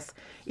or this.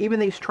 Even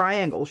these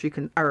triangles, you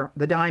can, or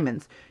the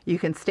diamonds, you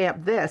can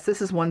stamp this.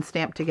 This is one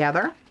stamped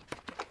together.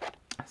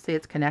 See,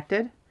 it's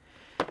connected.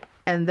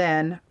 And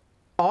then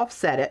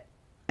offset it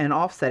and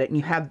offset it,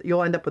 and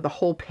you'll end up with a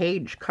whole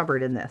page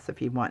covered in this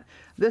if you want.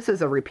 This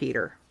is a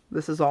repeater.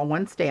 This is all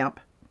one stamp.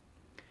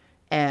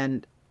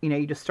 And you know,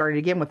 you just start it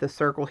again with a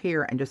circle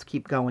here and just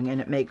keep going,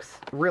 and it makes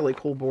really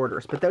cool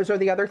borders. But those are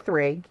the other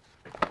 3.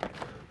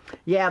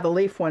 Yeah, the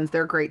leaf ones,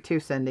 they're great too,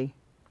 Cindy.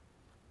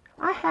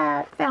 I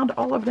had found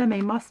all of them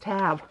a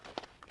must-have.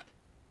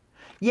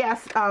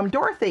 Yes,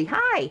 Dorothy,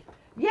 hi.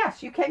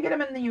 Yes, you can get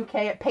them in the UK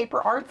at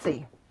Paper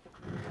Artsy.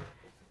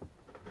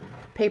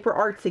 Paper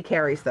Artsy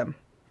carries them.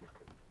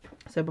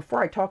 So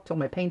before I talk till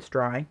my paint's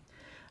dry,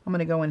 I'm going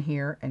to go in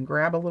here and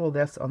grab a little of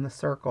this on the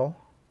circle.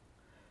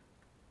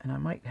 And I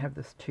might have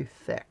this too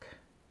thick.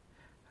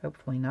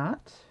 Hopefully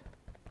not.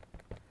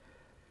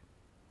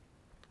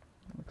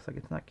 Looks like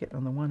it's not getting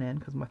on the one end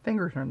because my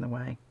fingers are in the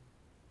way.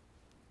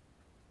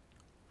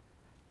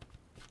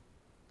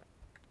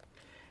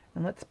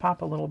 And let's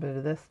pop a little bit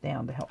of this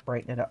down to help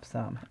brighten it up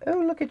some. Oh,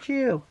 look at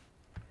you.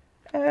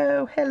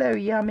 Oh, hello,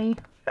 yummy.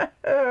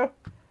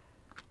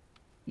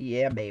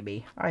 Yeah,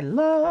 baby. I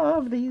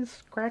love these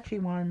scratchy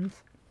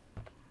ones.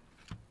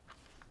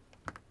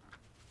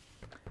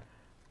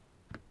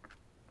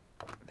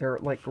 They're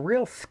like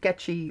real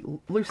sketchy,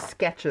 loose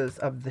sketches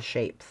of the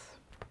shapes.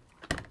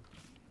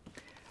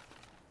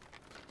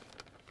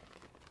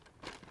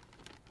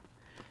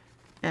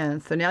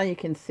 And so now you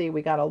can see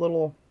we got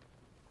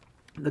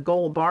the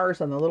gold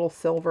bars and the little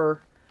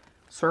silver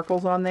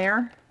circles on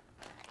there.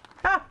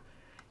 Ha!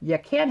 You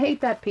can't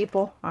hate that,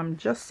 people. I'm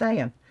just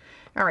saying.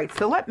 All right,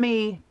 so let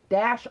me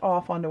dash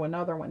off onto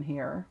another one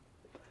here.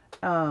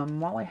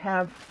 While I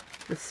have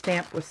the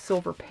stamp with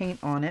silver paint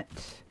on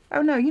it.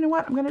 Oh, no, you know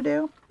what I'm going to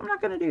do? I'm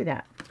not going to do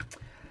that.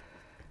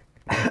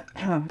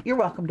 You're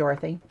welcome,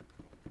 Dorothy.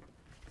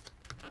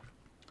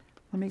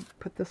 Let me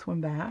put this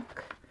one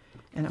back.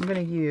 And I'm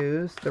going to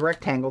use the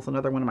rectangles,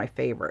 another one of my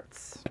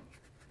favorites.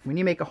 When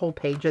you make a whole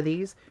page of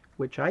these,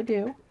 which I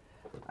do,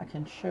 I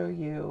can show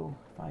you,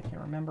 if I can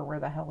remember where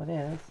the hell it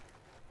is.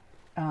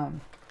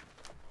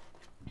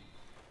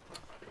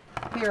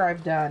 Here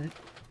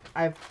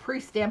I've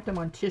pre-stamped them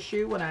on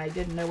tissue when I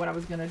didn't know what I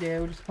was going to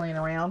do, just playing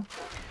around.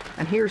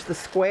 And here's the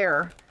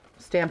square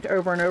stamped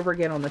over and over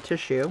again on the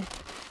tissue.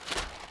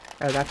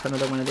 Oh, that's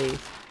another one of these.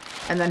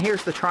 And then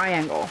here's the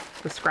triangle,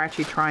 the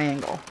scratchy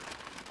triangle.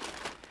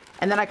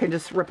 And then I can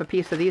just rip a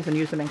piece of these and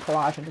use them in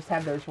collage and just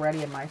have those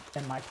ready in my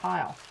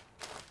pile.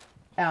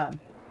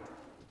 Time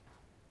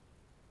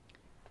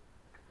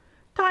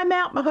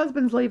out. My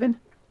husband's leaving.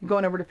 You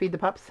going over to feed the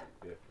pups?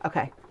 Yeah.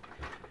 Okay.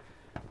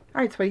 All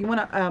right, sweetie. You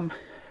want to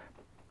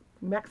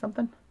back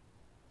something?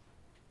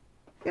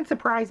 You can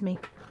surprise me.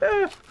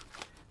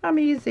 I'm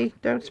easy.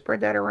 Don't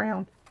spread that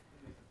around.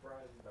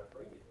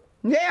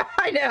 Yeah,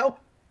 I know.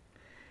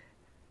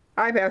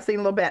 I've seen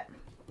a little bit.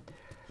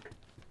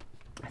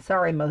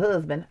 Sorry, my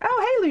husband.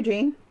 Oh, hey,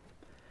 Eugene.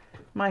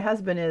 My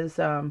husband is,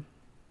 I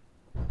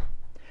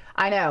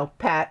know,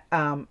 Pat,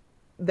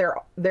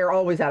 they're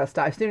always out of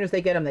stock. As soon as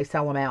they get them, they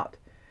sell them out.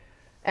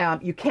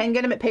 You can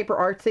get them at Paper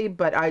Artsy,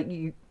 but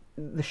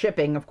the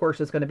shipping, of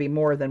course, is going to be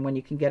more than when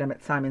you can get them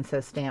at Simon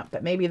Says Stamp.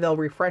 But maybe they'll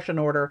refresh an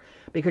order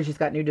because she's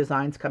got new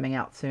designs coming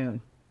out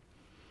soon.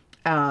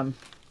 Hey,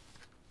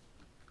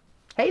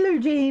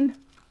 Eugene.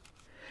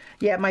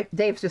 Yeah,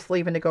 Dave's just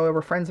leaving to go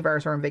over. Friends of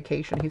ours are on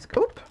vacation. He's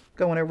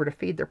going over to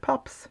feed their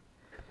pups.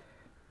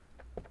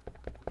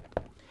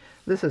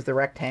 This is the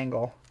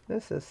rectangle.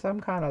 This is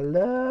some kind of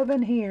love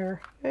in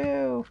here.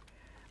 Oh,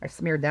 I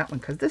smeared that one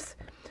because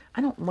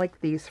I don't like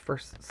these for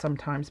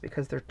sometimes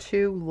because they're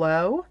too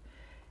low.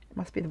 It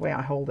must be the way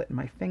I hold it and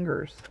my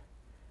fingers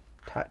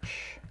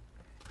touch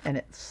and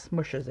it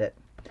smushes it.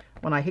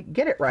 When I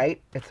get it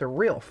right, it's a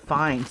real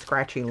fine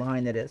scratchy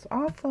line that is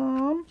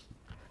awesome.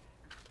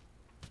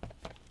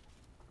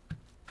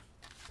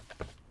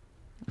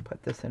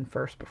 Put this in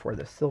first before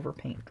the silver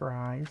paint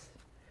dries.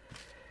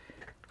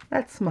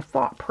 That's my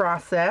thought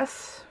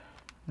process.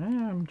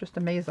 I'm just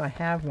amazed I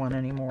have one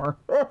anymore.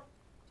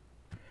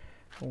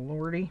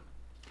 Lordy.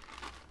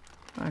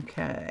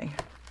 Okay.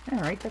 All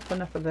right, that's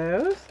enough of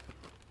those.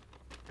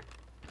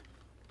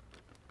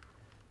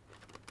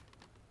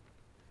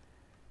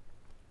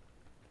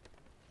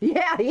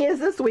 Yeah, he is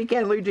this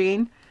weekend,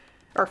 Eugene.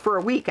 Or for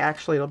a week,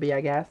 actually, it'll be,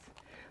 I guess.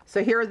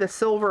 So here are the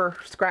silver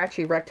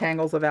scratchy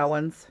rectangles of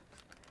Ellen's.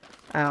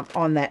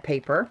 On that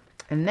paper.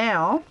 And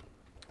now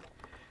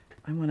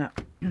I want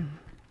to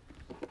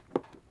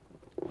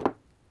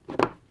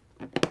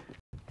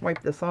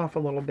wipe this off a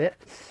little bit.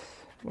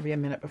 It'll be a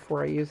minute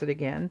before I use it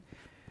again.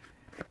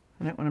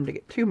 I don't want them to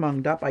get too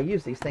munged up. I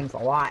use these things a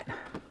lot.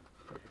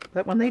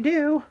 But when they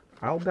do,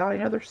 I'll buy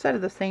another set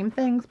of the same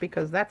things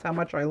because that's how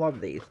much I love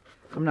these.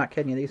 I'm not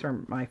kidding you. These are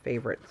my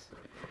favorites.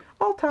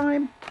 All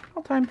time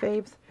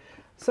faves.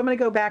 So I'm going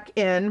to go back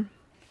in.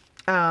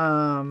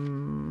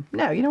 No,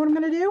 you know what I'm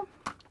going to do?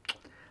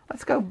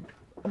 Let's go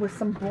with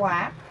some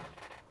black.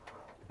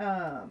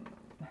 Here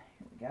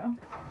we go.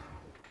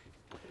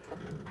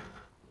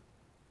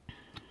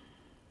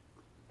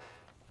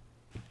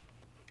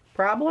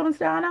 Problems,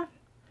 Donna?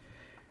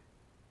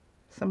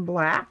 Some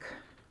black.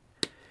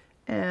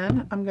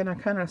 And I'm going to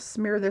kind of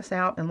smear this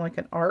out in like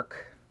an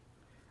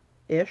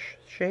arc-ish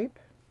shape.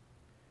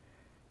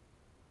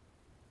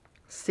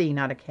 C,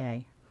 not a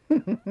K.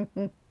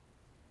 Alright,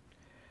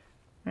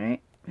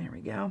 there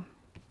we go.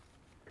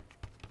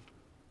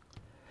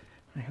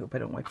 I hope I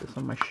don't wipe this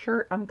on my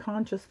shirt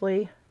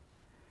unconsciously.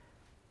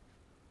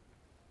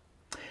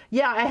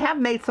 Yeah, I have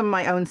made some of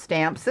my own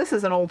stamps. This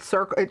is an old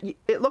circle.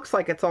 It looks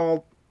like it's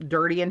all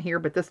dirty in here,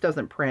 but this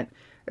doesn't print.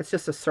 It's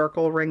just a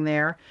circle ring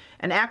there.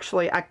 And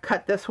actually, I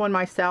cut this one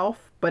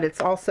myself, but it's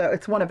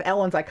one of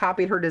Ellen's. I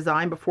copied her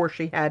design before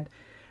she had,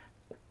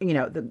 you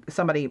know,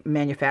 somebody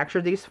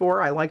manufactured these for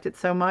her. I liked it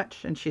so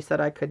much, and she said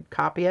I could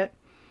copy it.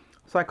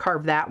 So I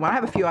carved that one. I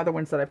have a few other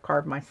ones that I've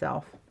carved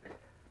myself.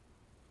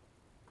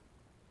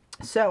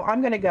 So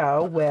I'm going to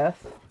go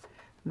with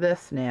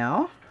this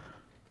now.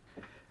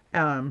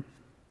 And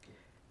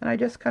I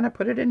just kind of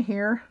put it in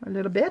here a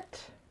little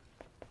bit.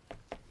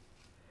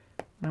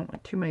 I don't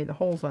want too many of the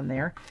holes on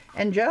there.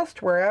 And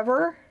just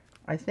wherever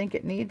I think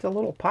it needs a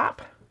little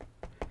pop,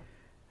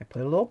 I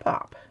put a little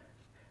pop.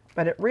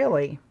 But it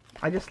really,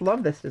 I just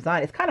love this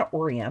design. It's kind of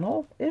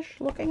oriental-ish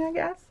looking, I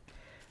guess.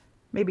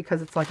 Maybe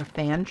because it's like a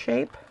fan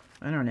shape.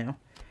 I don't know.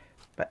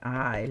 But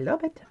I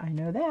love it. I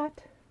know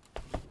that.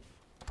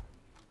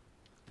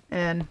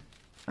 And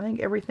I think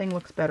everything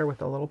looks better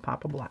with a little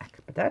pop of black.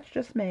 But that's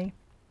just me.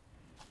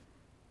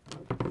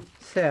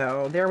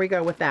 So there we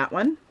go with that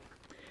one.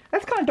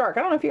 That's kind of dark.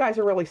 I don't know if you guys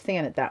are really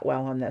seeing it that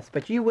well on this,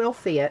 but you will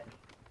see it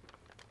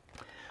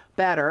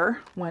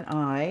better when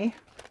I'm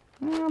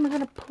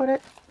going to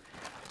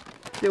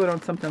do it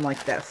on something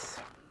like this.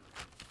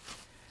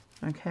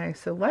 Okay,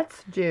 so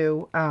let's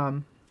do,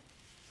 you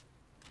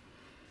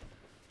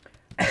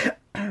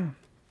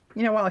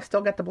know, while I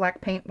still got the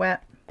black paint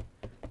wet,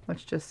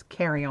 let's just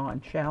carry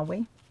on, shall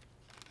we?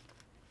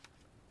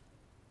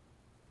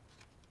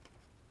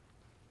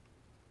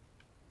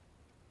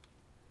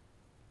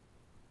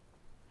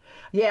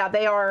 Yeah,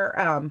 they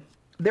are,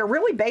 they're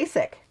really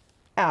basic,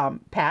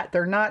 Pat.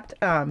 They're not,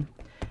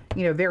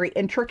 you know, very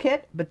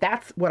intricate, but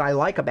that's what I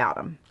like about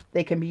them.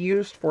 They can be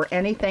used for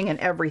anything and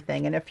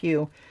everything. And if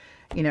you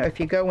know, if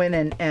you go in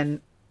and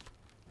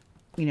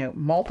you know,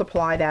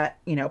 multiply that,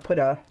 you know, put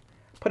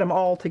them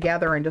all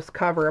together and just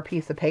cover a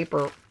piece of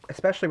paper,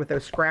 especially with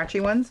those scratchy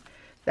ones,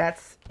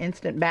 that's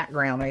instant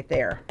background right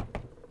there.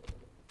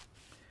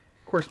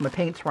 Of course, my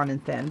paint's running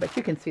thin, but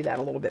you can see that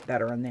a little bit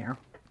better in there.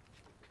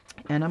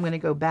 And I'm going to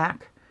go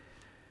back.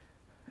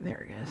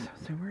 There it is.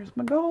 So where's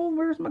my gold?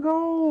 Where's my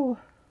gold?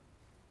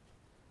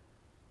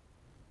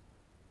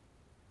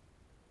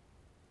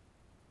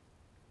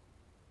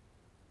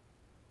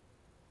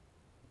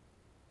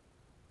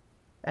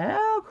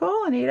 Oh,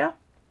 cool, Anita.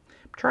 I'm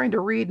trying to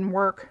read and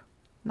work.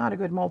 Not a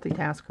good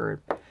multitasker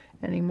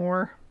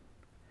anymore.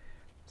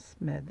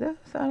 Smooth this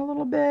out a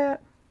little bit.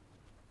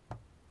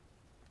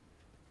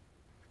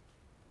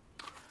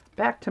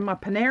 Back to my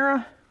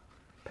Panera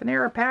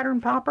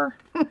pattern popper.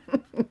 A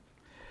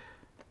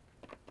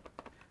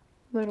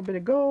little bit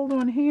of gold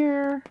on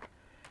here.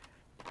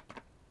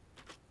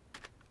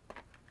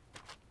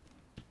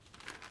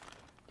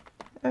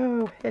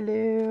 Oh,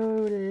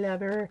 hello,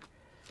 lover.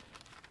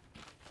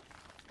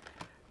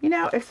 You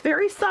know, it's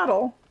very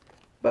subtle,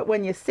 but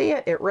when you see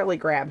it, it really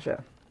grabs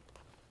you.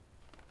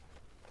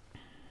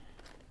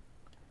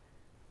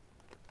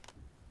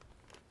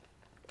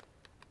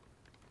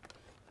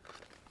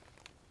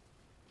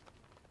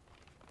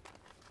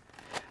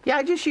 Yeah,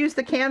 I just use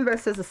the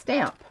canvas as a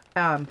stamp,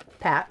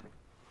 Pat.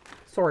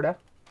 Sorta.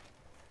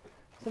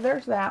 So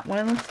there's that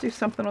one. Let's do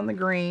something on the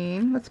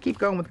green. Let's keep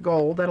going with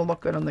gold. That'll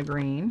look good on the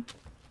green,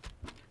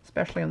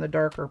 especially on the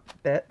darker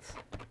bits.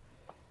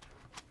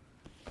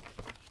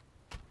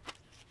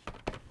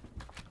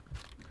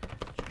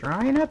 It's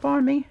drying up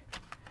on me.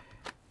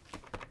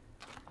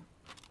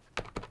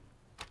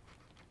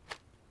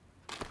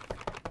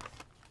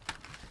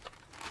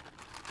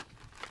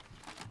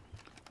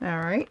 All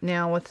right,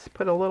 now let's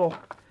put a little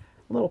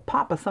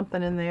pop of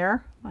something in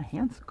there. My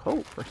hand's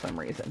cold for some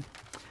reason.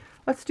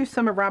 Let's do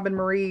some of Robin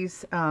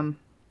Marie's,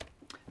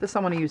 this I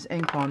want to use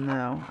ink on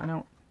though. I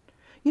don't,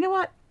 you know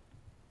what?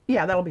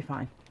 Yeah, that'll be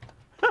fine.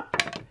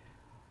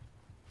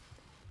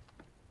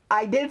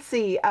 I did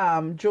see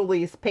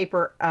Julie's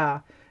paper,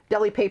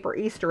 deli paper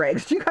Easter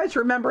eggs. Do you guys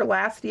remember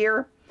last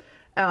year,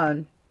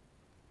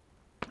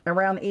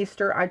 around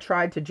Easter, I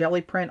tried to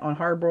jelly print on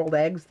hard-boiled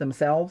eggs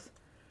themselves.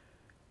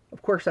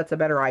 Of course, that's a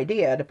better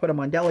idea to put them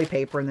on deli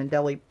paper and then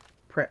deli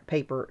print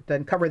paper,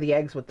 then cover the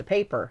eggs with the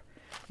paper.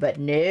 But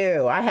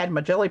no, I had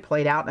my jelly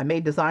plate out and I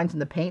made designs in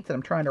the paints and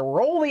I'm trying to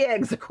roll the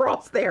eggs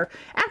across there.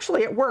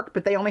 Actually, it worked,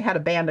 but they only had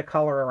a band of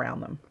color around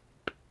them.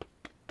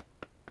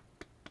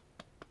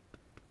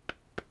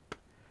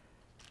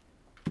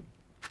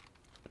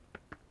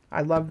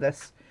 I love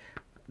this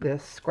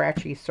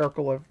scratchy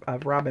circle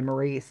of Robin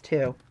Marie's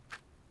too.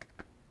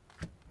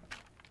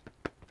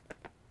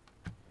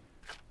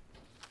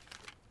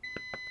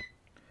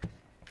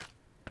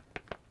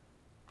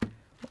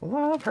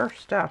 Love her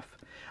stuff.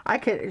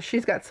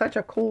 She's got such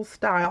a cool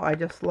style. I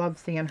just love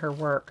seeing her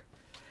work.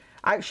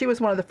 She was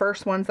one of the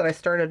first ones that I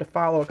started to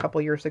follow a couple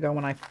years ago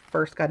when I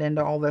first got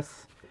into all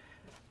this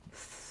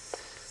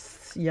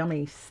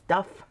yummy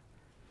stuff.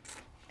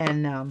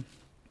 And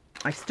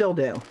I still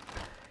do.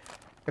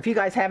 If you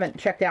guys haven't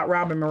checked out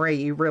Robin Marie,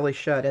 you really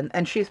should.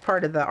 And she's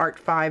part of the Art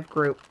 5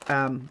 group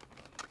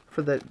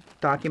for the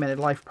Documented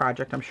Life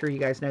Project. I'm sure you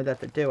guys know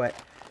that do it.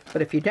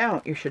 But if you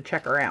don't, you should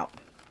check her out.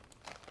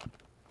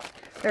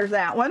 There's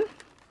that one.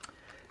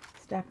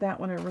 Stack that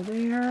one over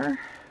there.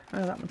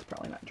 Oh, that one's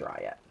probably not dry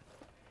yet.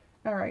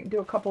 All right, do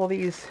a couple of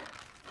these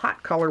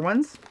hot color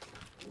ones.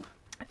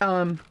 Get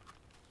some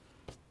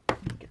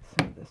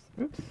of this,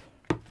 oops,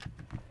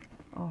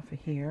 off of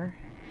here.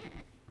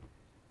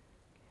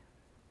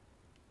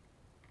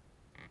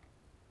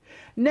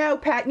 No,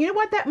 Pat, you know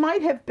what? That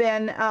might have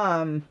been,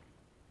 her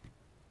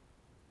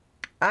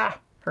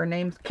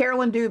name's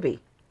Carolyn Doobie.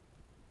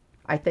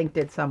 I think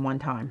did some one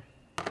time.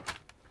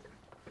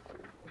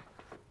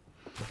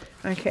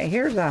 Okay,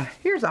 here's a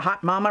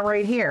hot mama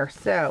right here.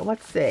 So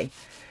let's see.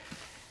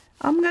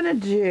 I'm gonna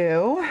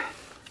do.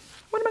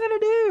 What am I gonna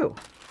do?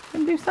 I'm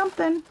gonna do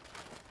something.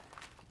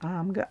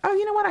 Oh,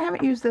 you know what? I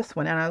haven't used this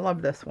one, and I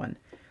love this one.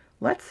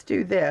 Let's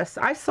do this.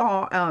 I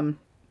saw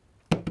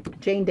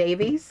Jane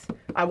Davies.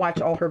 I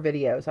watch all her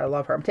videos. I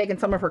love her. I'm taking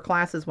some of her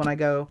classes when I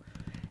go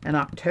in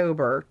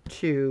October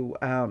to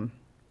Art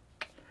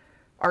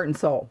and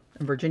Soul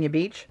in Virginia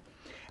Beach.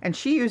 And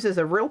she uses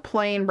a real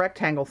plain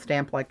rectangle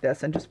stamp like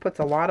this and just puts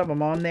a lot of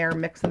them on there,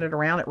 mixing it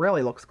around. It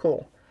really looks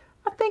cool.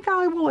 I think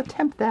I will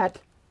attempt that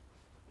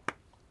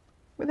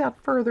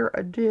without further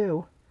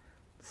ado.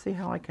 Let's see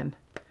how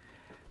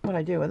what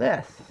I do with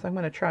this. So I'm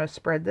going to try to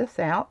spread this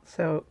out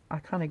so I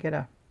kind of get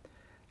a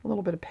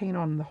little bit of paint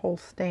on the whole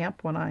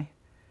stamp when I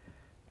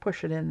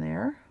push it in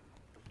there.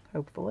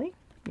 Hopefully.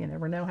 You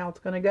never know how it's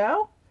going to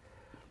go.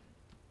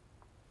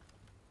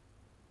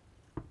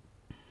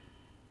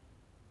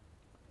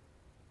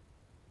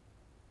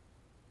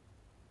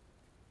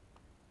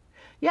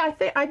 Yeah,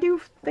 I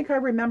do think I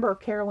remember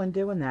Carolyn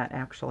doing that,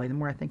 actually, the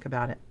more I think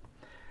about it.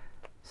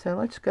 So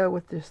let's go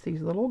with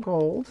these little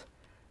gold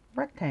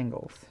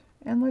rectangles,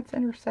 and let's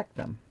intersect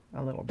them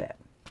a little bit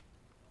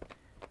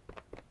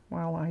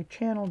while I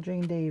channel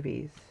Jane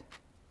Davies.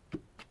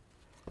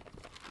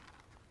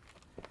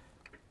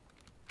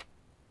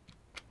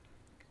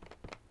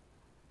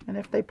 And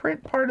if they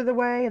print part of the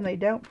way and they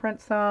don't print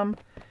some,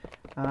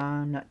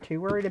 I'm not too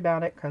worried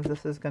about it because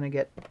this is going to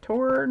get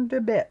torn to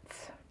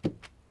bits.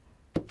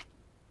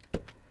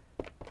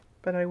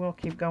 But I will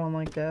keep going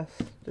like this,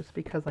 just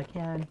because I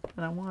can,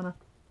 and I want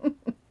to.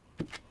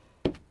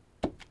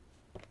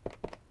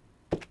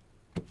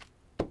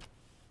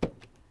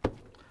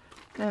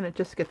 And it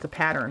just gets a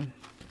pattern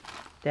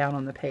down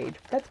on the page.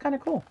 That's kind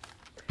of cool.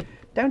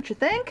 Don't you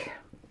think?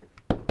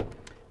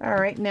 All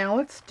right, now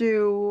let's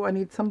do, I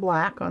need some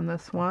black on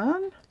this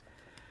one.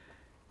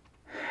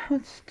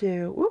 Let's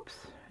do, oops,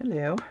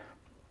 hello.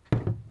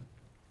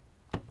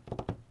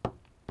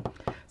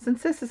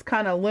 Since this is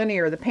kind of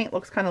linear, the paint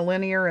looks kind of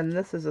linear, and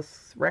this is a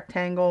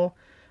rectangle,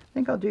 I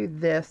think I'll do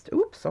this.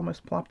 Oops,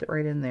 almost plopped it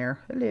right in there.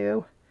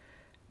 Hello.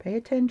 Pay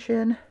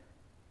attention.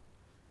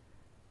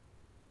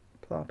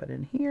 Plop it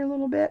in here a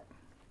little bit.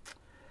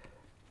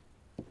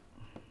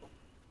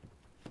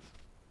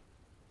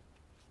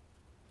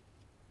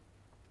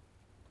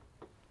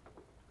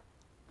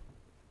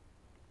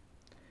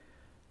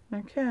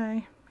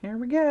 Okay, here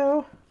we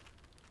go.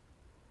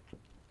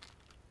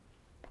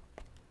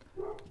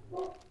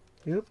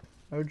 Oop,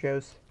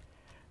 Ojo's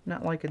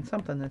not liking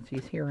something that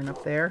he's hearing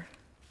up there.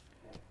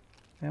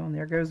 Well, and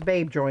there goes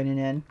Babe joining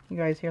in. You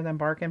guys hear them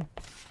barking?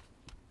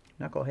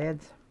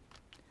 Knuckleheads.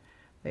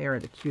 They are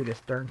the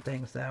cutest darn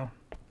things, though.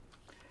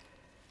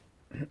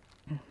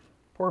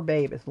 Poor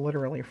Babe is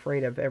literally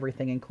afraid of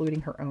everything,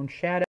 including her own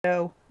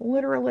shadow.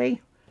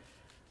 Literally.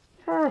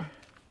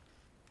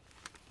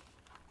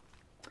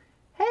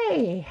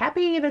 Hey,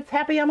 happy that's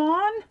happy I'm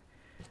on?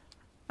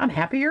 I'm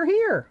happy you're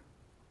here.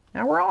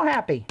 Now we're all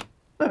happy.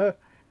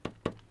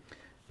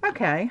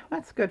 Okay,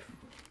 that's good.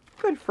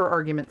 Good for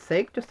argument's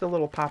sake. Just a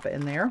little pop it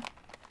in there.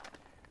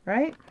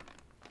 Right?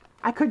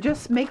 I could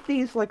just make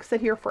these like sit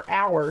here for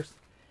hours.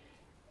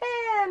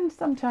 And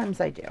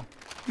sometimes I do.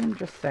 I'm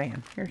just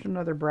saying. Here's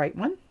another bright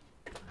one.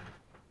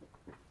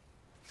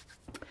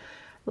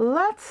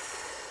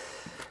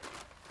 Let's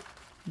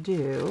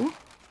do...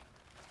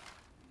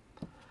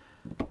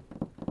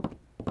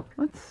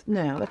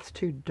 No, that's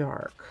too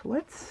dark.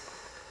 Let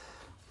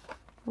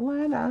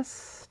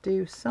us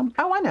do some...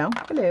 Oh, I know.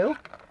 Hello.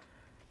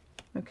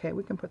 Okay,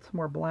 we can put some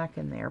more black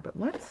in there, but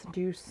let's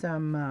do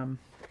some,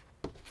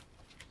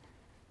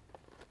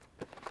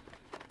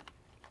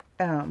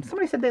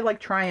 somebody said they like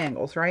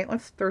triangles, right?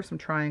 Let's throw some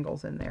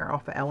triangles in there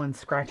off of Ellen's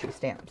scratchy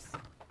stamps.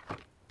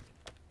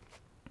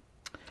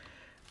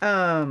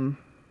 I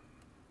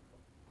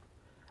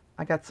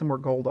got some more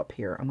gold up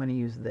here. I'm going to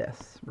use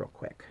this real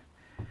quick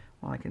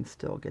while I can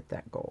still get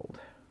that gold.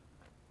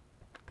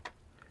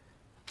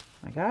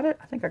 I got it?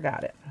 I think I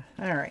got it.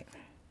 All right.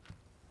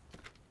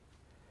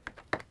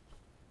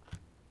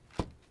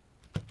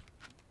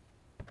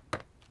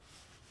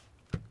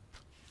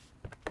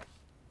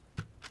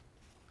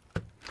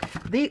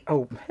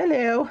 Oh,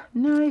 hello.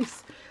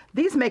 Nice.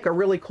 These make a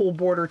really cool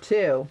border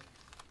too.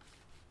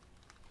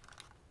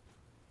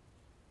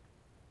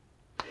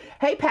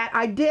 Hey, Pat,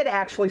 I did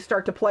actually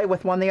start to play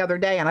with one the other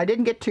day, and I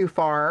didn't get too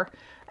far.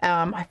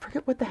 I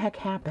forget what the heck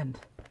happened.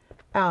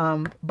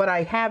 But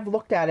I have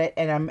looked at it,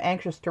 and I'm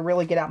anxious to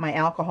really get out my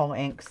alcohol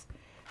inks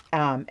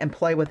and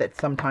play with it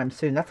sometime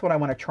soon. That's what I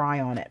want to try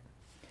on it.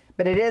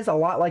 But it is a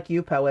lot like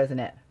Yupo, isn't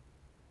it?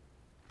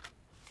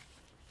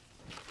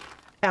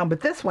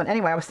 But this one,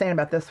 anyway, I was saying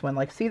about this one.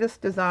 Like, see this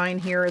design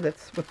here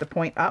that's with the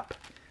point up?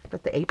 Is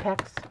that the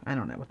apex? I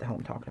don't know what the hell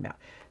I'm talking about.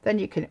 Then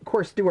you can, of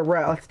course, do a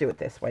row. Let's do it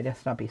this way.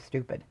 Let's not be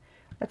stupid.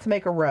 Let's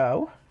make a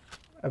row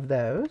of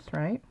those,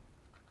 right?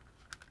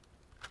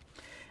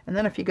 And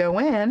then if you go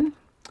in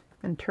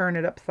and turn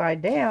it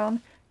upside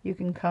down, you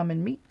can come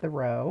and meet the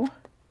row.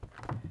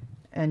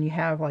 And you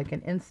have like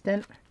an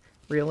instant,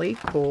 really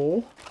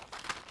cool,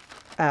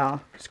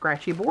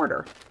 scratchy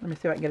border. Let me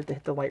see if I can get it to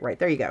hit the light right.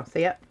 There you go.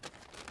 See it?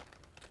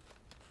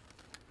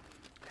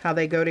 How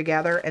they go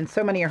together, and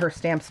so many of her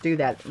stamps do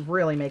that. It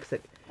really makes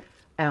it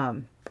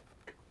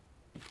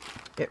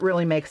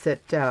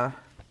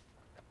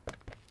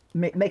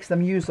makes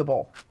them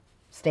usable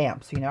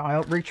stamps. You know, I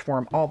reach for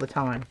them all the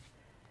time.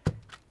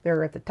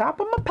 They're at the top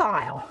of my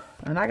pile,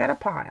 and I got a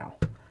pile.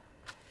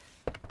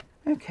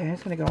 Okay, I'm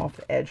just going to go off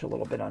the edge a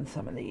little bit on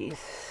some of these.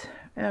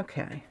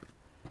 Okay.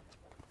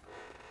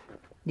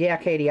 Yeah,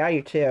 Katie, I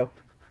do too.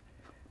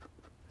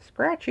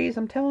 Scratchies,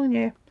 I'm telling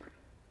you,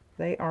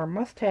 they are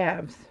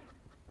must-haves.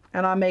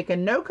 And I'm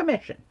making no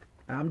commission.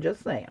 I'm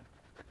just saying.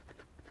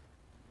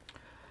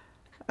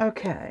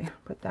 Okay,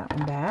 put that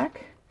one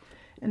back.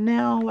 And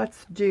now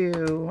let's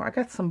do, I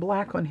got some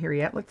black on here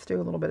yet. Let's do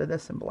a little bit of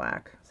this in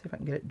black. See if I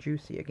can get it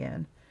juicy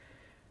again.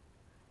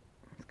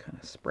 It's kind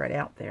of spread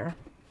out there.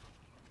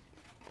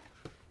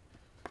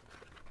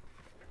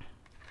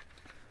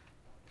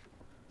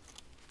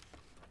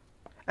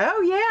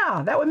 Oh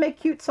yeah, that would make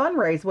cute sun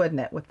rays,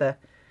 wouldn't it? With the,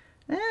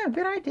 yeah,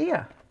 good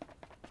idea.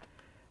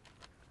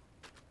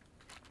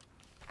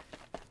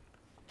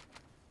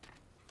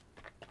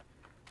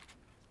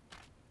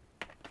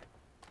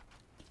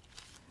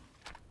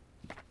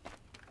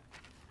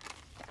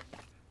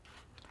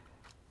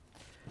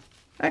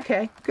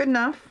 Okay, good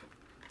enough.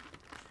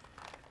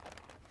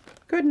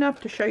 Good enough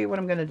to show you what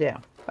I'm going to do.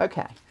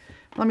 Okay,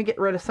 let me get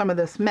rid of some of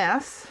this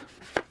mess.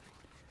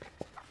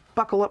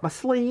 Buckle up my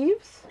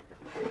sleeves.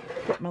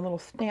 Get my little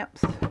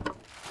stamps.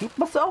 Keep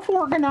myself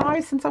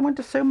organized since I went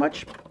to so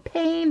much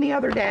pain the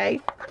other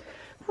day.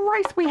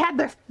 Christ, we had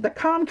the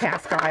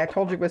Comcast guy I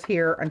told you was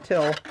here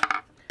until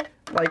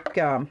like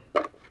oh,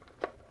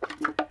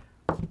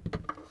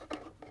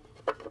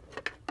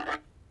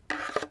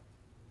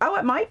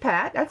 it might,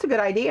 Pat. That's a good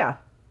idea.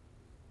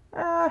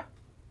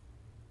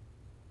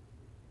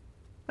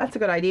 That's a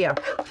good idea.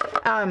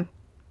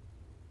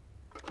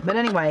 But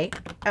anyway,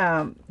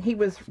 he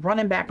was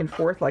running back and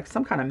forth like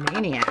some kind of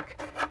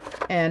maniac.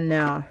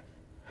 And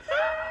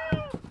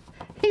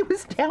he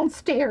was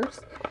downstairs.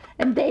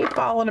 And Dave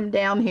followed him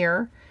down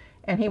here.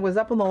 And he was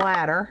up on the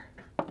ladder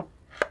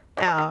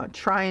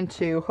trying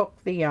to hook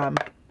the...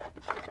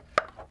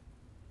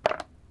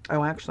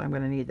 oh, actually, I'm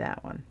going to need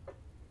that one.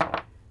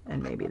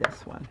 And maybe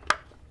this one.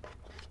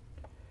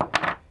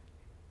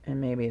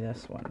 And maybe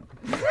this one.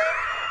 What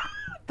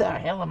the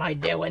hell am I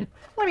doing?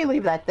 Let me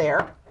leave that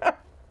there.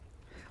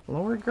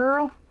 Lord,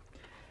 girl.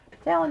 I'm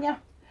telling you.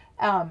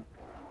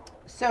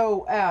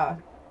 So,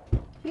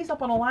 he's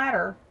up on a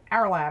ladder,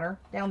 our ladder,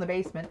 down the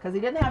basement, because he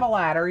didn't have a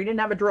ladder, he didn't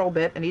have a drill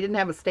bit, and he didn't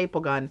have a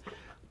staple gun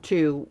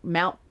to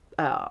mount,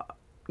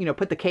 you know,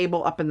 put the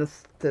cable up in the,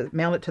 to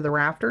mount it to the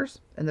rafters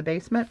in the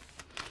basement.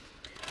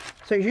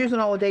 So he's using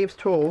all of Dave's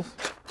tools.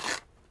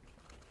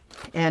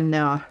 And,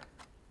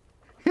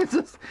 he's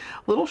this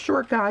little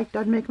short guy.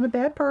 Doesn't make him a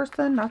bad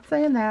person. Not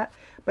saying that.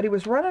 But he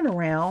was running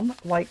around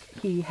like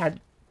he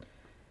had,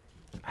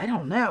 I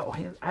don't know.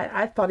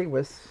 I thought he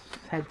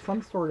had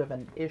some sort of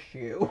an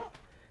issue.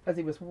 Because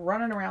he was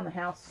running around the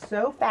house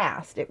so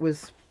fast. It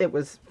was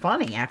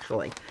funny,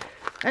 actually.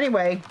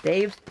 Anyway,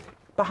 Dave's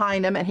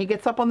behind him. And he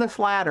gets up on this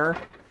ladder.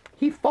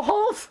 He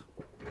falls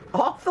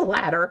off the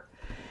ladder.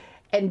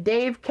 And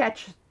Dave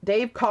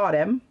caught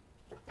him.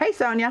 Hey,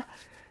 Sonia.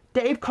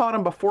 Dave caught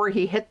him before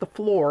he hit the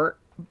floor,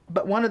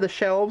 but one of the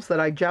shelves that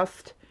I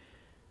just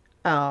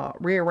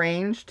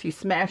rearranged. He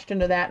smashed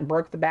into that and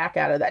broke the back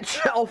out of that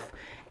shelf.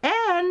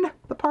 And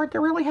the part that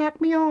really hacked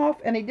me off,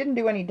 and he didn't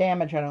do any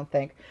damage, I don't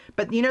think.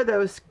 But you know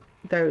those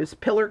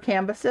pillar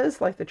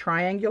canvases, like the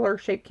triangular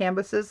shaped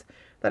canvases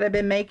that I've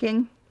been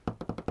making?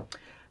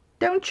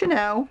 Don't you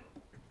know?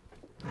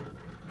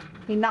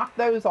 He knocked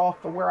those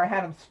off of where I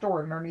had them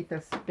stored underneath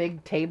this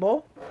big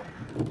table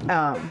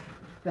that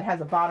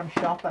has a bottom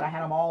shelf that I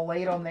had them all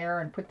laid on there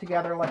and put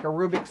together like a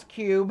Rubik's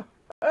Cube.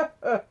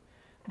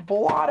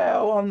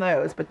 Blotto on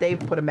those, but Dave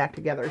put them back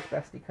together as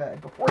best he could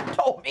before he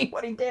told me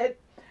what he did.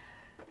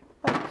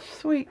 Like,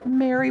 sweet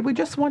Mary, we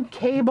just want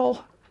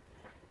cable.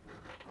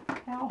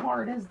 How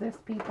hard is this,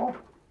 people?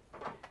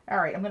 All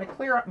right, I'm going to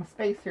clear up my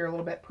space here a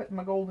little bit, putting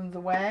my Goldens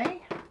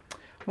away.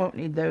 Won't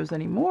need those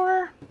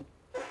anymore.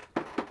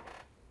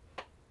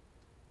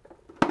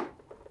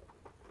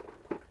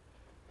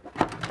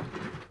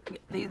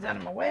 Get these out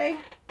of my way.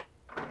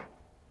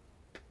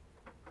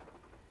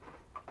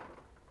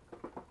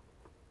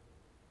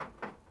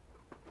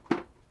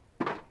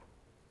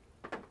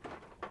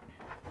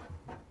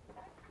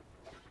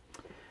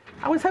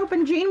 I was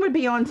hoping Jean would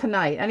be on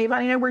tonight.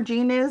 Anybody know where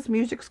Jean is?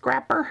 Music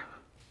Scrapper?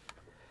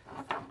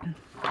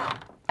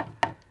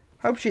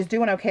 Hope she's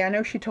doing okay. I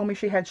know she told me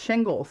she had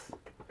shingles.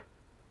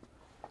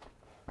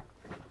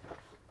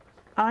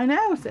 I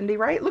know, Cindy,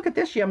 right? Look at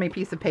this yummy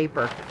piece of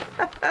paper.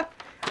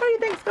 What do you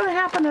think's going to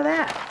happen to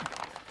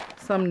that?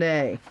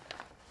 Someday.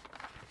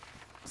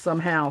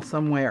 Somehow,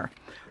 somewhere.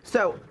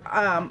 So,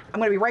 I'm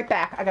going to be right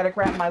back. I got to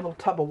grab my little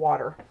tub of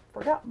water.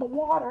 Forgot the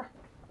water.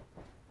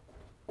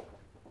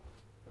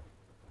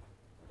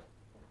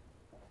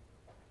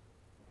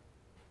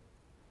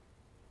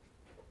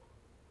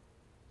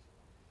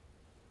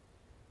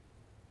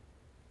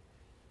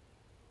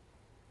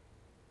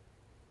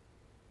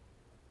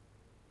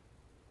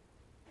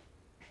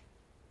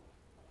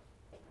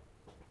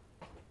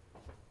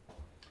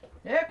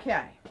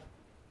 Okay,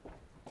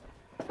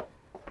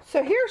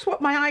 so here's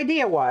what my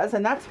idea was,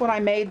 and that's what I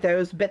made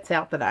those bits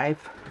out that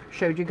I've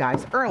showed you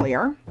guys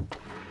earlier.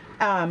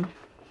 I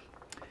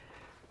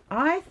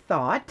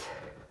thought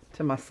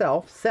to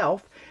myself,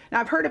 now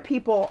I've heard of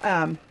people,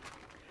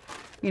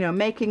 you know,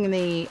 making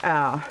the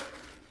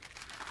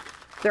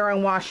their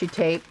own washi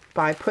tape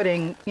by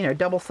putting, you know,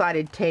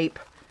 double-sided tape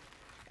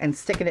and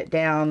sticking it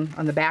down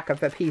on the back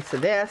of a piece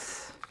of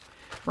this,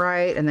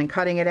 right, and then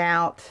cutting it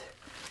out.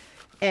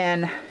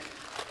 And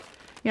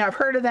you know, I've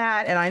heard of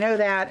that, and I know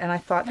that, and I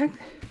thought,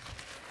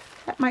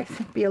 that might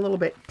be a little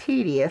bit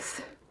tedious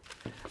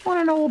on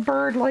an old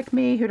bird like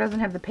me who doesn't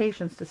have the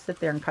patience to sit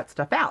there and cut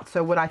stuff out.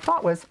 So what I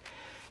thought was,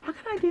 how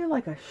can I do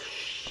like a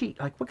sheet?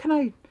 Like, what can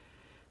I,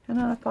 and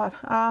then I thought,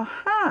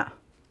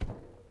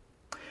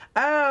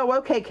 oh,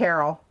 okay,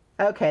 Carol.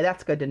 Okay,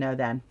 that's good to know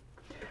then.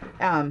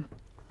 So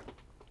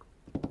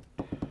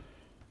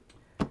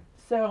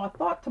I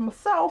thought to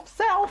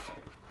myself,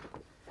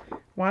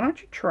 why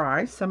don't you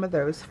try some of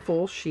those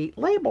full sheet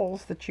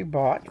labels that you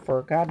bought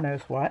for God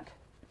knows what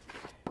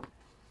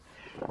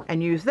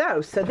and use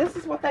those. So this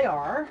is what they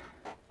are.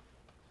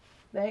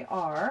 They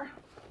are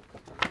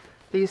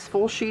these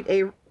full sheet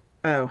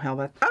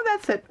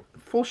that's it.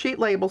 Full sheet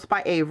labels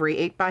by Avery,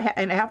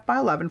 8.5 by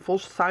 11, full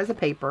size of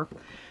paper,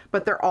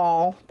 but they're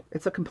all,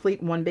 it's a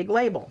complete one big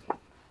label.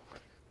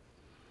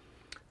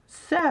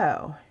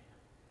 So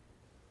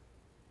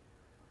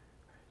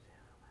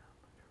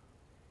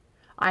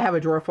I have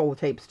a drawer full of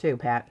tapes too,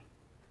 Pat.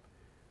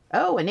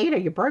 Oh, Anita,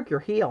 you broke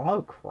your heel.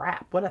 Oh,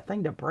 crap. What a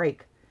thing to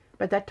break.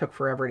 But that took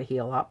forever to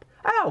heal up.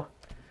 Oh,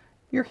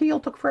 your heel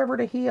took forever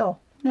to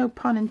heal. No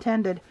pun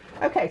intended.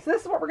 Okay, so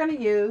this is what we're going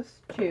to use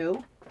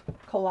to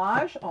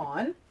collage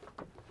on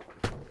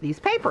these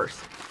papers.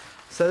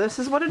 So this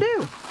is what I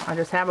do. I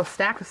just have a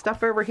stack of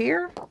stuff over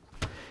here.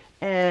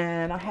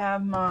 And I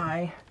have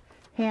my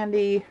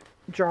handy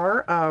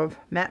jar of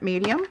matte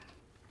medium.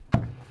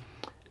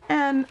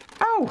 And,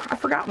 oh, I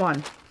forgot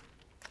one.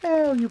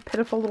 Oh, you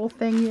pitiful little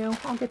thing, you.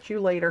 I'll get you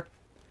later.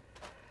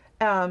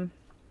 Oh,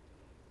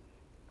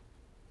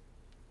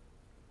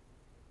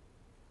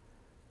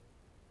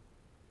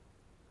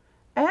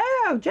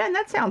 Jen,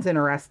 that sounds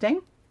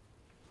interesting.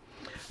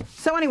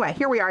 So anyway,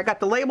 here we are. I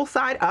got the label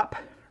side up,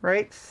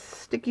 right?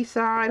 Sticky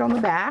side on the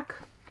back.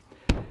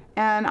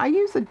 And I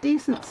use a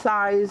decent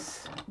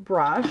size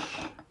brush.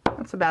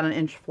 That's about 1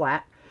 inch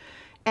flat.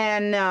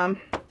 And,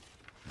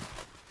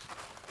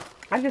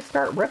 I just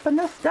start ripping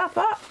this stuff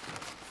up.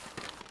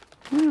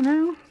 I don't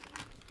know.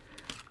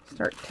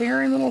 Start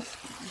tearing little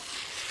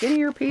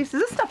skinnier pieces.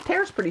 This stuff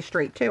tears pretty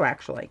straight too,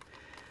 actually.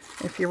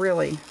 If you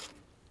really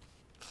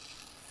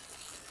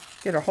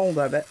get a hold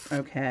of it,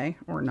 okay,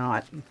 or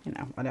not, you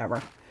know,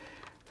 whatever.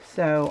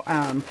 So,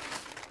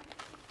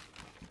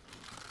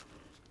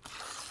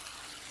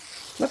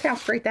 look how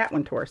straight that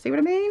one tore. See what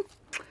I mean?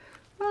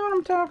 Know what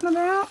I'm talking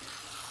about?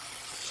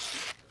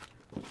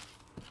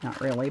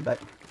 Not really, but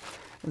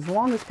as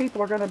long as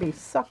people are going to be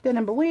sucked in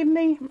and believe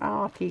me,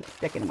 I'll keep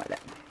sticking with it.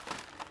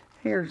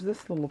 Here's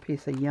this little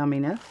piece of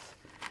yumminess.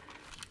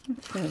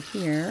 Let's go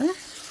here.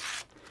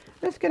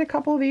 Let's get a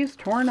couple of these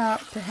torn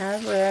up to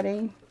have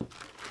ready.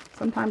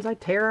 Sometimes I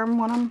tear them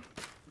when I'm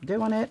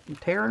doing it, and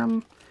tearing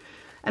them.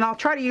 And I'll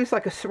try to use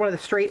like one of the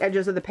straight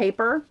edges of the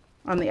paper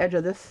on the edge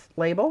of this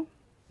label.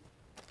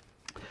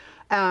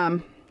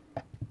 And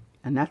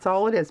that's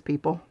all it is,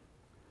 people.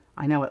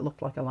 I know it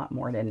looked like a lot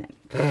more, didn't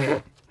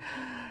it?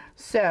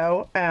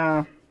 So,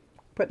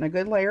 putting a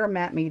good layer of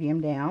matte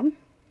medium down.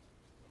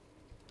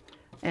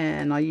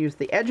 And I'll use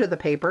the edge of the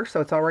paper,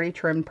 so it's already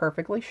trimmed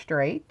perfectly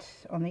straight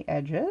on the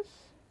edges.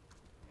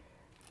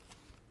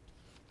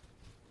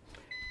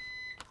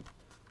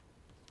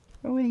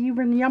 Oh,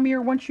 even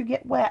yummier once you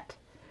get wet,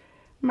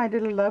 my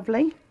little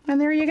lovely.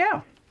 And there you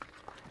go.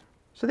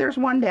 So there's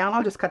one down.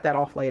 I'll just cut that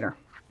off later.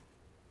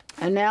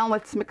 And now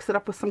let's mix it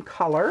up with some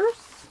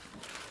colors.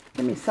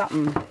 Give me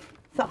something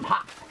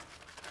hot.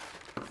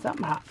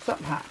 Something hot,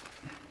 something hot.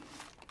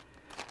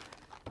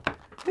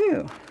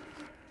 Ooh.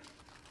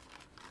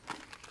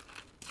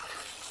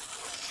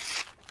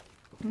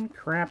 Oh,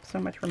 crap,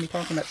 so much for me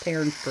talking about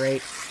tearing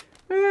straight.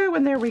 Ooh,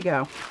 and there we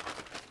go.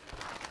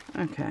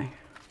 Okay.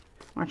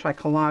 I'll try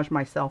collage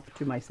myself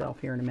to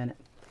myself here in a minute.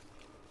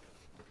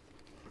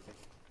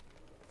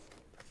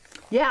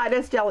 Yeah, it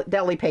is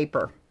Deli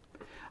paper.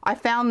 I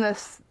found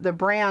this, the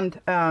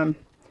brand, I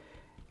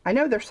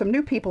know there's some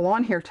new people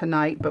on here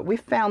tonight, but we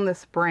found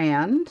this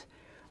brand.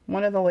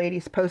 One of the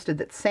ladies posted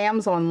that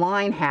Sam's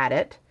Online had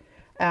it.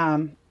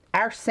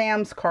 Our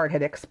Sam's card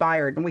had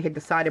expired and we had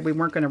decided we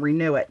weren't going to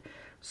renew it.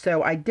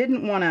 So I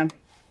didn't want to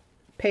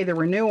pay the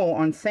renewal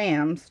on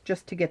Sam's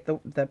just to get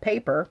the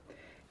paper.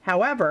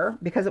 However,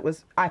 because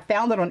I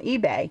found it on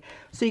eBay.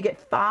 So you get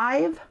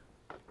 5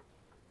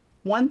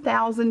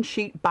 1,000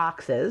 sheet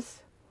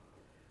boxes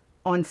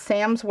on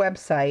Sam's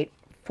website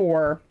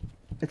for,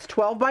 it's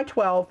 12 by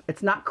 12.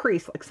 It's not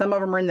creased, like some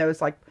of them are in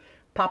those like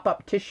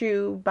pop-up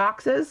tissue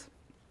boxes.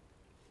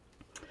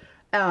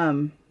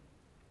 It's,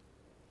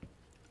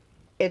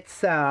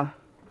 ooh,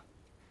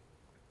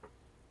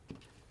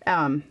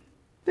 I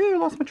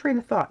lost my train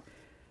of thought.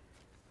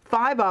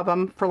 5 of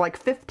them for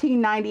like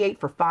 $15.98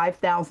 for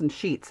 5,000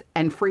 sheets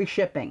and free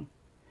shipping.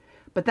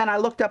 But then I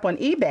looked up on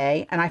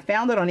eBay and I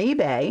found it on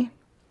eBay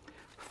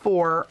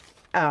for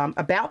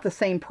about the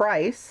same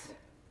price.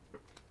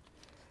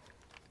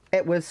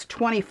 It was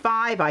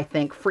 $25, I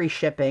think, free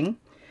shipping,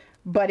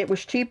 but it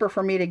was cheaper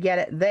for me to get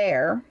it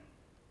there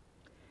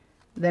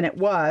than it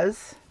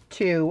was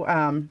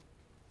to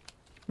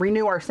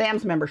renew our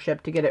Sam's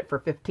membership to get it for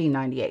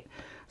 $15.98.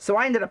 So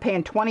I ended up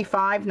paying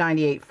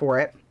 $25.98 for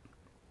it,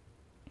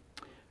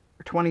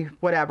 or $20,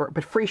 whatever,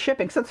 but free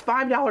shipping. So it's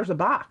 $5 a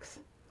box.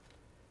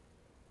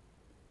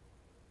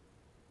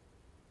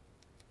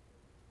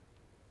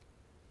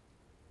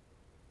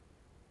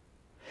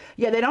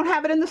 Yeah, they don't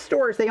have it in the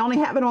stores. They only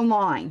have it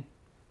online.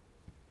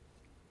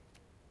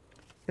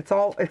 It's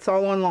all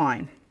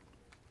online.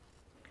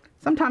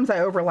 Sometimes I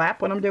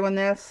overlap when I'm doing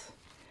this,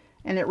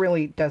 and it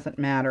really doesn't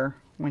matter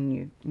when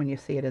you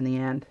see it in the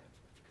end.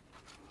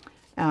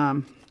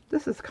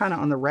 This is kind of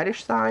on the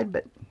reddish side,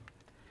 but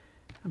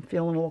I'm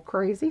feeling a little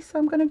crazy, so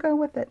I'm going to go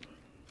with it.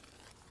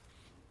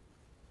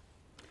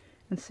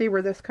 And see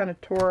where this kind of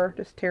tore.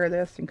 Just tear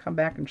this and come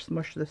back and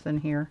smush this in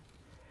here.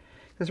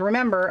 Because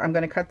remember, I'm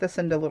going to cut this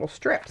into little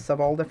strips of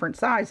all different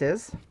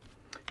sizes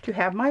to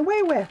have my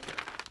way with.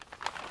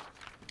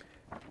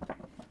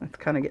 It's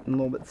kind of getting a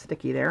little bit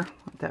sticky there.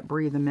 Let that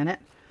breathe a minute.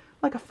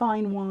 Like a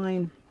fine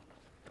wine.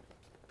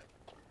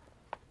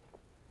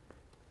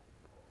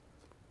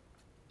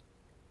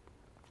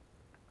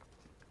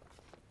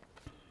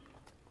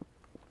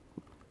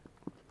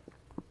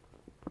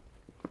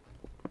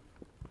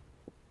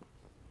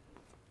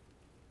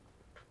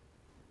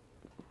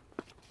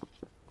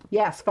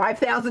 Yes,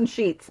 5,000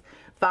 sheets.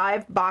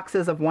 5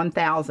 boxes of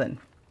 1,000.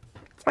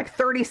 It's like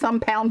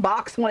 30-some pound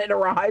box when it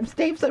arrives.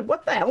 Dave said,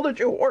 what the hell did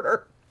you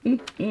order?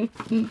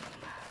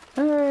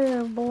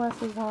 Oh, bless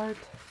his heart.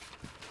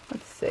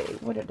 Let's see.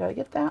 What did I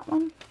get that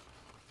one?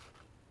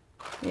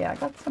 Yeah, I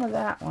got some of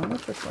that one.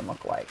 What's this one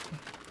look like?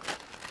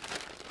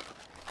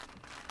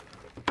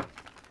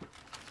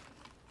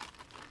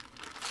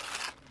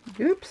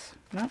 Oops,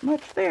 not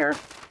much there.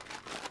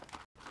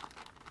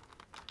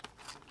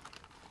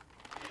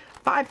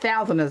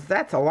 5,000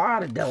 that's a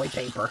lot of deli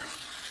paper.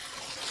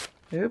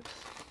 Oops.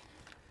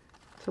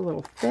 It's a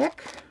little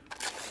thick.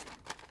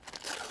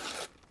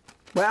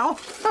 Well,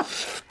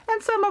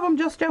 and some of them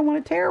just don't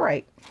want to tear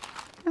right.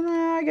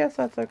 I guess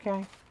that's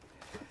okay.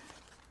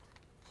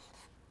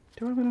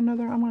 Do I want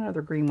another? I want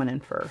another green one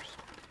in first.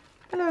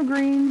 Hello,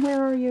 green.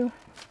 Where are you?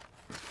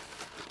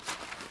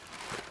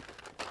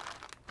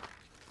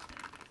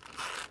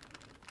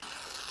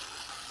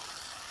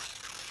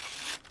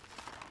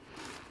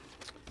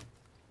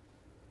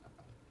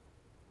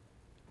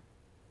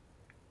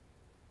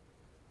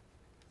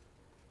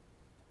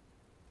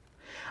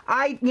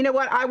 You know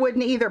what, I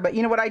wouldn't either, but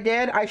you know what I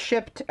did? I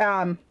shipped,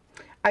 when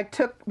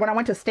I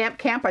went to Stamp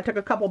Camp, I took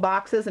a couple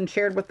boxes and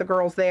shared with the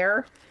girls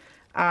there.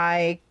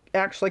 I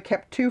actually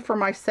kept 2 for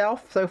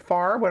myself so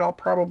far, but I'll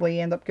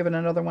probably end up giving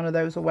another one of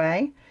those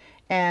away.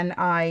 And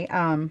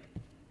I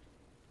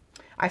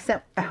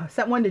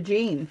sent one to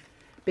Jean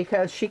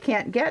because she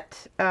can't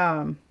get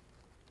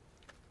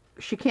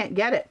she can't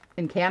get it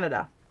in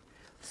Canada.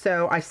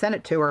 So I sent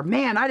it to her.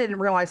 Man, I didn't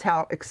realize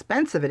how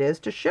expensive it is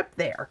to ship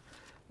there.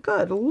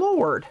 Good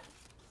Lord.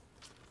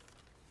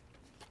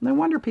 No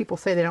wonder people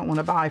say they don't want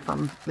to buy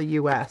from the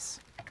U.S.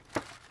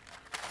 I'm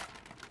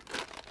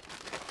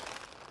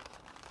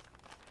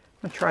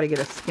going to try to get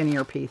a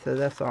skinnier piece of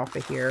this off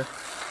of here.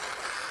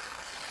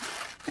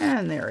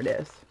 And there it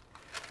is.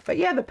 But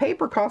yeah, the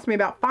paper cost me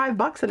about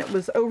 $5 and it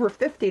was over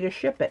 $50 to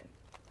ship it.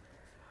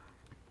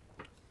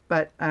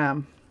 But,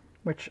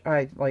 which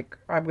I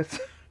was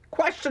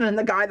questioning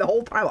the guy the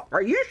whole time.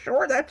 Are you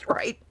sure that's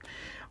right?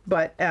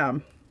 But,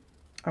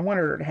 I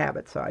wanted her to have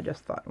it, so I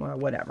just thought, well,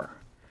 whatever.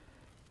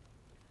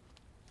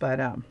 But,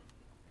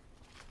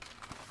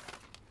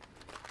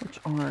 which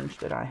orange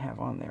did I have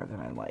on there that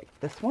I like?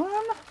 This one?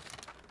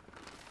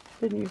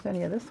 Didn't use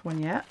any of this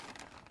one yet.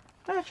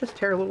 Let's just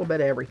tear a little bit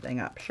of everything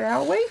up,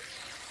 shall we?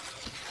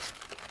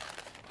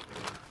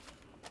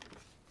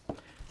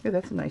 Ooh,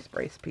 that's a nice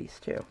brace piece,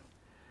 too.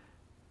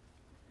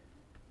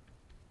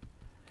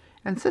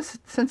 And since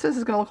this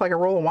is going to look like a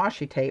roll of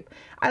washi tape,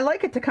 I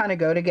like it to kind of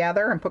go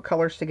together and put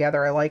colors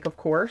together. I like, of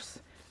course.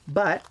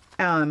 But,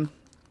 I'm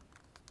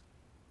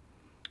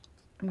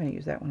going to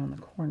use that one on the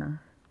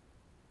corner.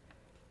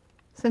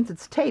 Since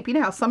it's tape, you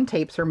know how some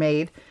tapes are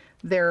made,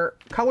 they're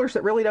colors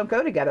that really don't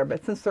go together,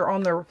 but since they're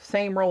on the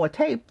same roll of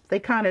tape, they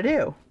kind of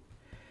do.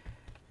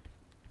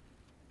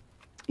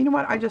 You know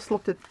what? I just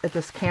looked at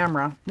this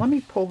camera. Let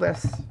me pull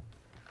this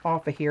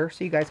off of here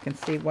so you guys can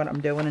see what I'm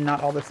doing and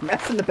not all this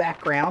mess in the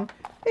background.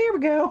 There we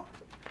go.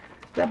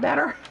 Is that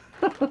better?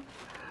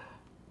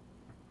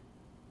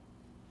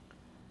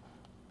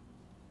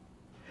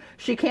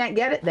 She can't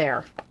get it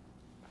there.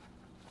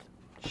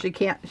 She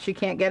can't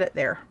get it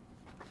there.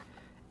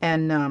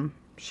 And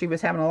she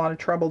was having a lot of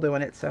trouble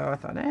doing it, so I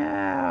thought,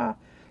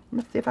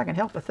 let's see if I can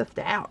help assist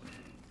out.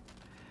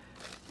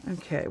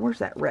 Okay, where's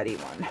that ready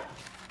one?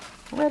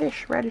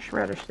 Reddish, reddish,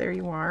 reddish. There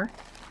you are.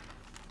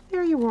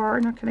 There you are.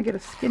 Not going to get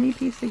a skinny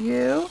piece of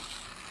you.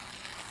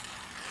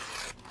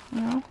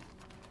 No.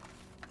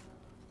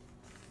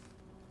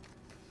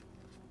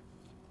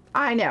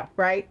 I know,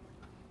 right?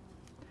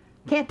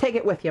 Can't take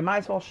it with you. Might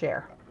as well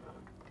share.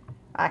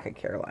 I could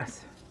care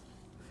less.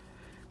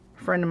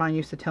 A friend of mine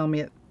used to tell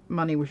me that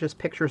money was just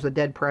pictures of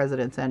dead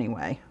presidents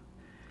anyway.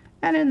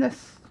 And in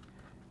this,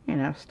 you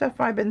know, stuff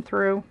I've been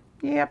through,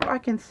 yeah, but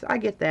I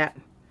get that.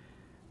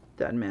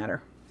 Doesn't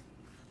matter.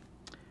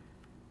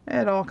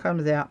 It all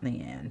comes out in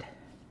the end.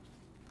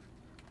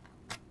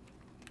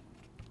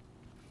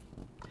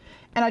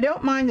 And I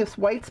don't mind this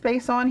white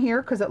space on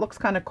here because it looks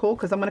kind of cool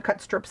because I'm going to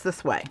cut strips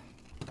this way.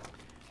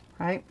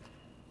 Right?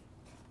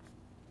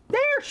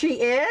 There she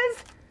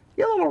is!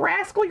 You little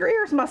rascal, your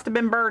ears must have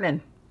been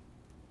burning.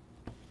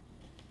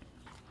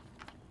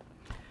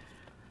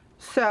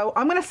 So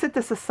I'm going to sit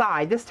this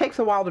aside. This takes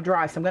a while to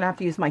dry, so I'm going to have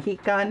to use my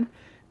heat gun.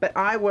 But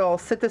I will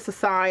sit this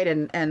aside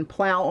and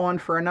plow on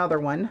for another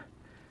one.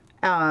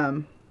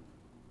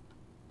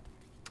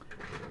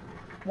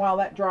 While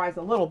that dries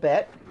a little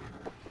bit.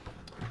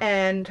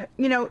 And,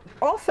 you know,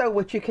 also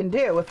what you can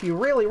do if you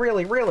really,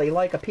 really, really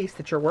like a piece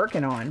that you're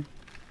working on.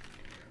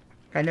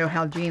 I know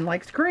how Jean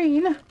likes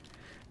green.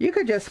 You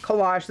could just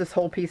collage this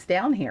whole piece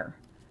down here.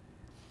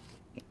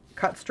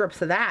 Cut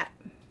strips of that,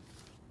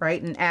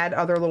 right? And add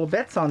other little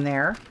bits on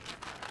there.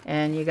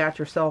 And you got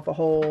yourself a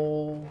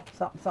whole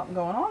something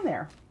going on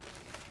there.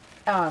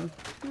 Let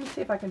me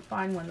see if I can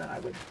find one that I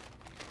would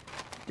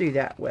do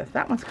that with.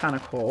 That one's kind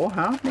of cool,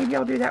 huh? Maybe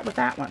I'll do that with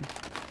that one.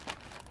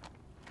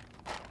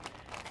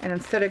 And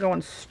instead of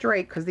going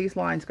straight, because these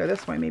lines go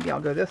this way, maybe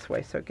I'll go this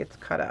way so it gets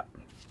cut up.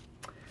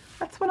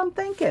 That's what I'm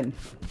thinking.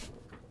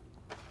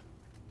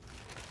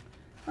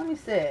 Let me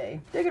see.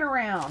 Digging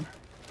around.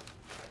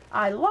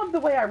 I love the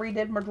way I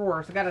redid my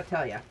drawers, I gotta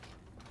tell you.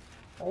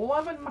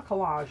 Loving my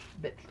collage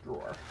bitch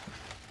drawer.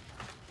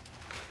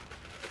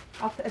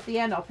 At the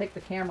end, I'll take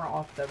the camera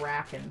off the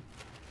rack and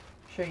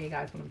show you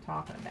guys what I'm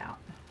talking about.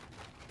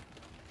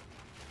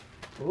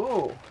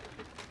 Ooh.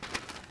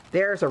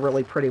 There's a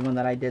really pretty one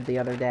that I did the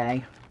other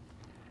day.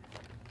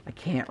 I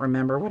can't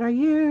remember what I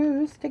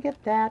used to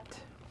get that.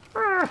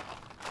 Ah.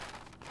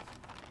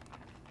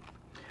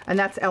 And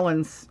that's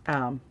Ellen's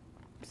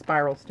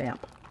spiral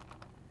stamp.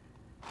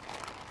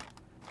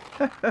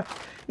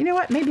 You know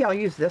what? Maybe I'll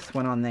use this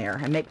one on there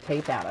and make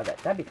tape out of it.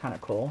 That'd be kind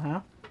of cool, huh?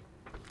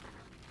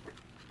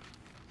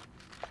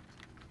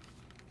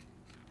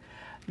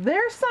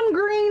 There's some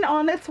green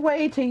on its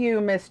way to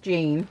you, Miss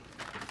Jean.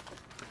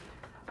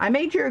 I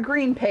made you a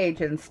green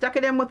page and stuck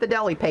it in with the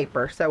deli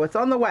paper, so it's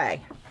on the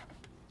way.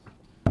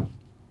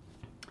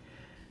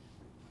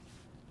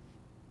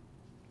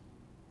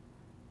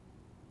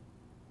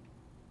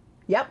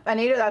 Yep,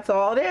 Anita, that's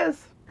all it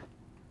is.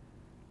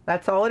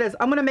 That's all it is.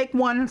 I'm going to make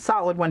one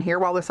solid one here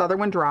while this other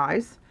one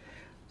dries.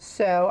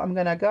 So I'm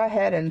going to go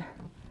ahead and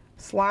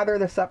slather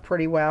this up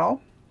pretty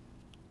well.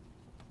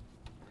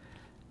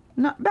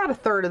 Not about a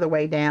third of the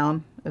way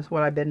down is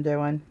what I've been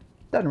doing.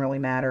 Doesn't really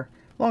matter.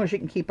 As long as you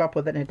can keep up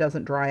with it and it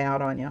doesn't dry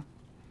out on you.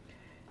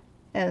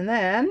 And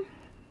then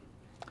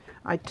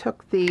I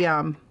took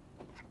the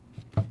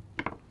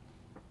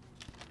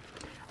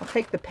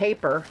take the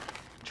paper,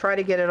 try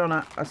to get it on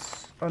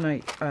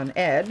an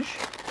edge,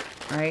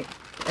 right,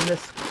 in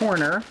this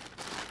corner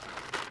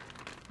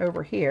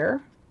over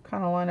here.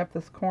 Kind of line up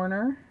this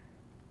corner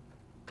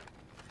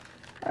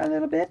a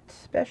little bit,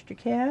 best you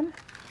can.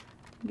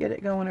 Get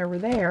it going over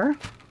there,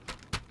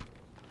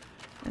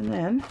 and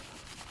then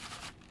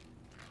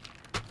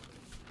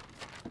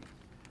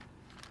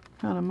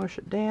kind of mush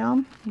it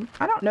down.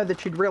 I don't know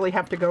that you'd really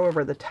have to go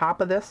over the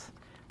top of this,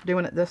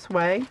 doing it this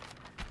way.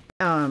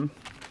 You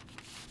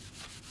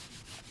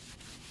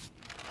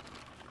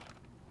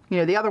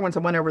know, the other ones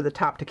I went over the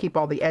top to keep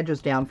all the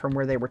edges down from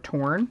where they were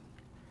torn.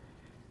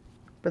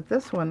 But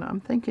this one, I'm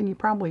thinking you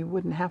probably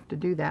wouldn't have to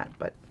do that,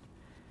 but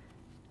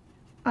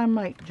I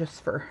might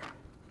just for,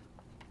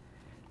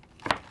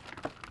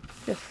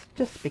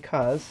 just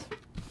because.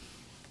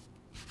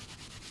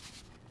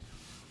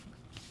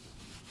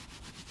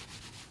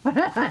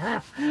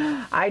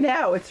 I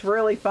know, it's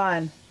really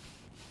fun.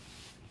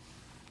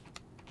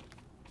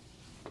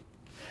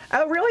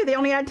 Oh, really? They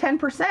only had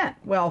 10%.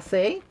 Well,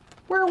 see?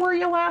 Where were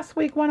you last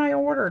week when I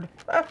ordered?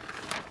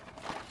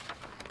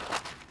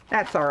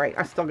 That's all right.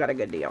 I still got a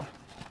good deal.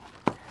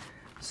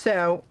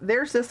 So,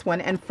 there's this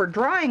one. And for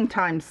drying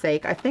time's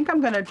sake, I think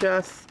I'm going to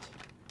just...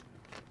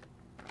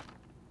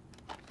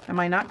 Am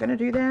I not going to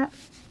do that?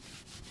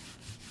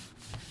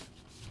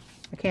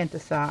 I can't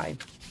decide.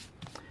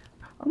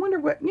 I wonder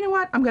what... You know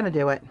what? I'm going to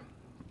do it.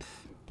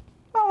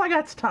 All I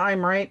got's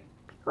time, right?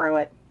 Screw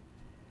it.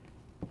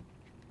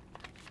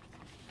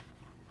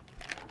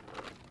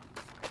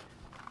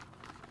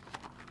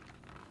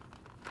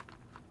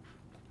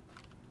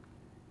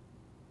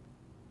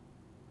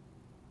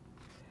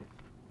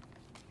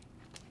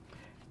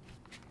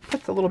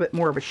 Puts a little bit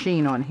more of a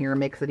sheen on here,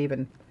 makes it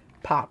even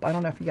pop. I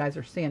don't know if you guys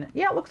are seeing it.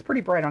 Yeah, it looks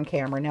pretty bright on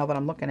camera now that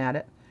I'm looking at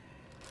it.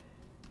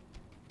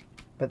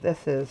 But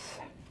this is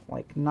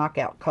like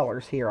knockout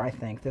colors here, I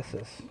think. This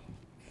is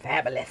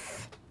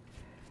fabulous.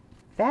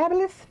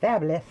 Fabulous,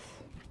 fabulous.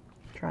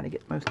 Try to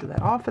get most of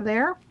that off of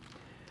there.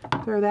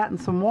 Throw that in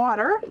some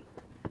water.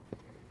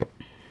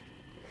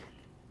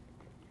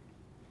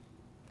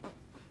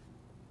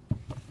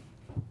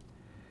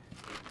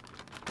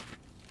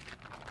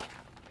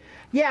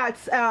 Yeah,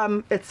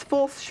 it's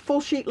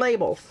full sheet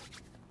labels.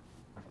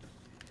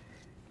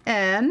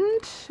 And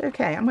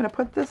okay, I'm going to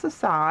put this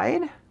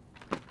aside.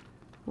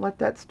 Let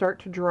that start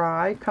to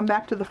dry. Come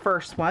back to the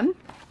first one.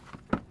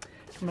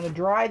 I'm going to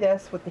dry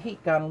this with the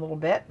heat gun a little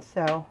bit.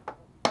 So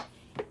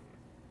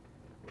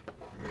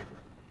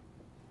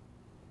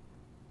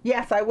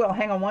yes, I will.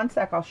 Hang on one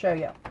sec. I'll show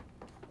you.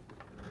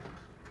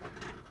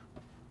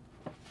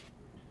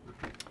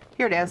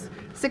 Here it is.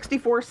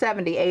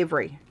 6470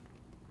 Avery.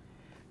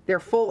 They're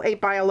full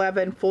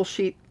 8x11 full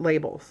sheet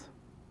labels.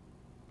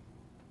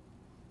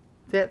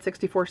 See that,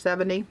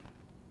 6470?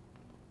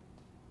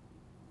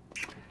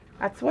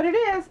 That's what it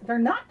is. They're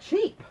not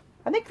cheap.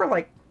 I think for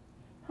like,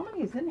 how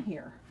many is in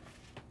here?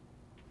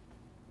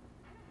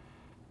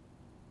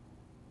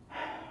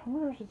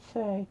 What does it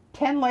say?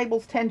 10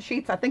 labels, 10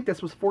 sheets. I think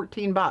this was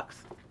 14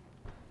 bucks.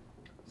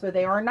 So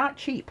they are not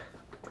cheap.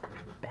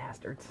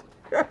 Bastards.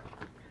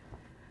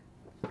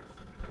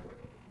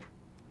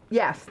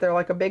 Yes, they're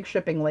like a big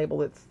shipping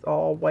label. It's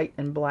all white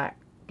and black,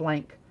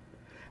 blank.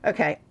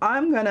 Okay,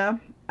 I'm gonna,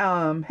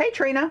 hey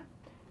Trina.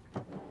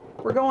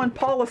 We're going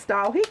Paula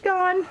style. Heat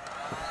gun.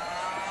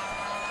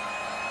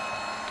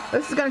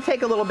 This is gonna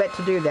take a little bit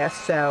to do this,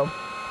 so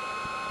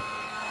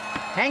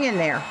hang in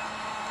there.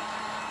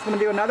 I'm gonna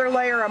do another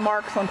layer of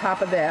marks on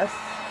top of this.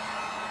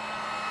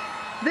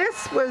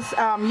 This was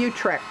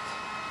Utrecht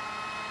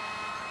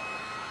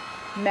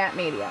matte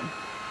medium.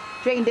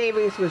 Jane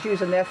Davies was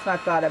using this, and I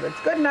thought if it's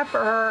good enough for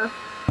her,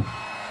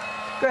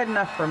 it's good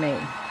enough for me.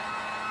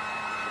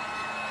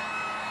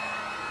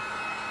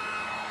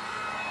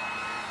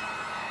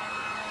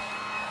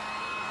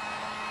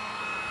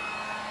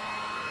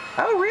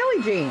 Oh,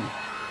 really, Jean?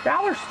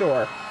 Dollar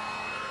store.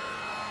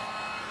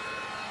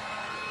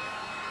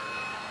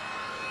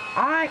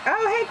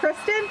 Oh, hey,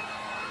 Kristen.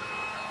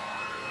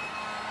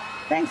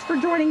 Thanks for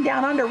joining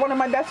Down Under. One of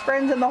my best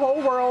friends in the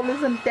whole world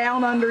is in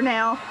Down Under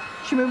now.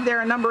 She moved there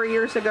a number of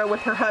years ago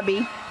with her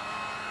hubby.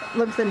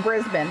 Lives in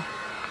Brisbane.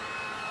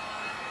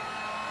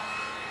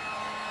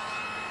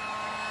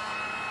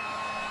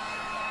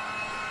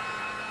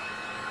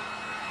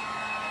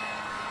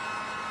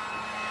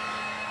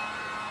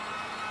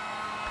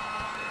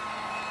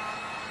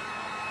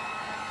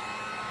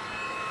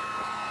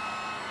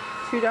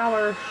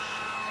 $2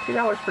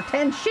 for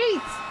 10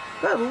 sheets.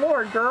 Good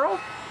Lord, girl.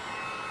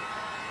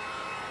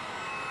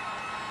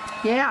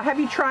 Yeah, have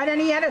you tried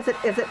any yet? Is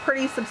it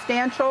pretty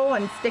substantial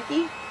and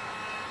sticky?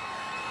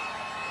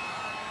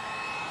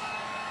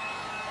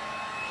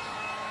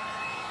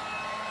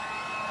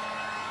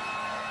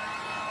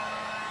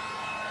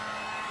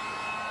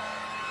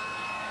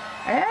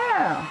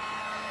 Yeah.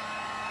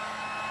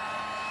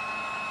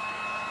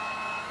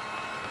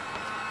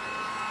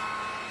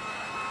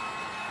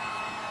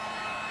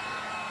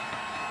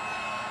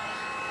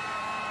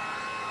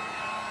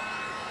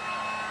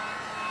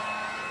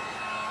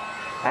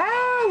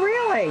 Oh,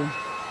 really?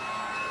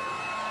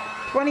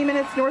 20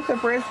 minutes north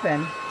of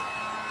Brisbane.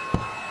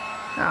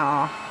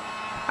 Oh,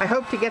 I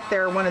hope to get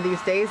there one of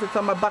these days. It's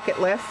on my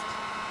bucket list.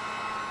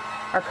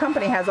 Our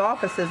company has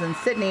offices in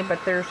Sydney,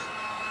 but there's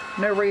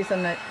no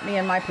reason that me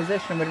in my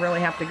position would really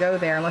have to go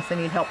there unless they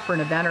need help for an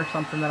event or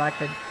something that I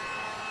could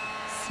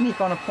sneak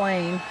on a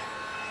plane.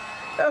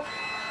 Oh.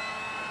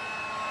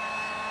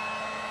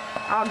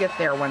 I'll get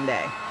there one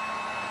day.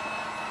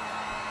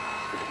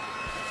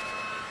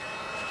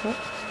 Oh.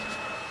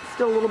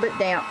 Still a little bit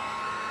damp.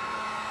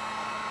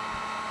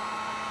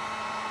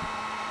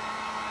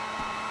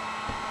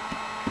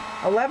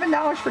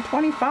 $11 for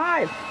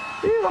 25.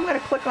 Ooh, I'm going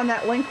to click on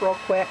that link real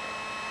quick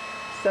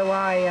so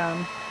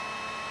I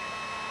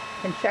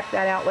can check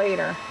that out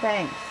later.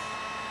 Thanks.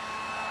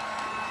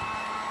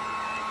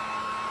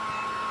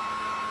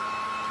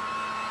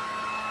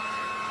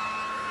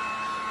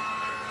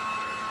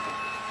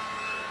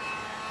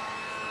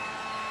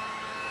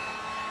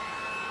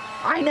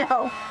 I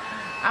know.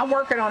 I'm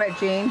working on it,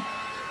 Jean.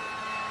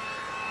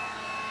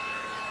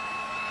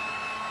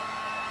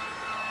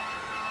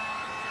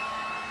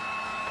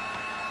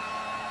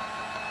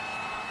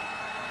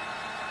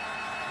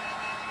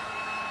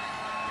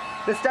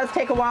 This does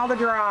take a while to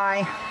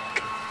dry.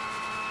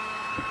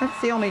 That's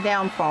the only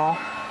downfall.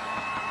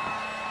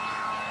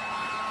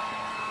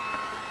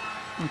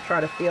 I'm try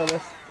to feel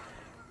this.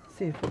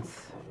 See if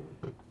it's,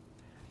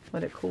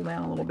 let it cool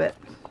down a little bit.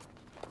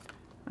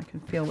 I can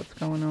feel what's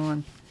going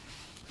on.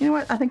 You know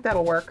what? I think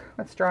that'll work.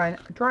 That's dry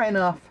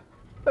enough.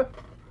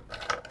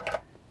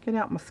 Get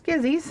out my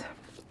skizzies.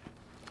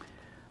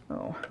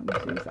 Oh,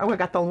 I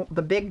got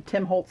the big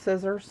Tim Holtz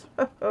scissors.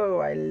 Oh,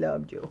 I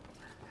loved you.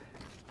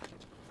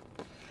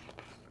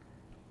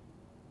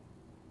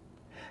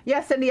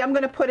 Yes, Cindy, I'm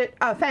going to put it,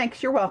 oh,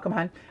 thanks, you're welcome,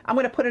 hon. I'm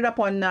going to put it up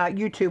on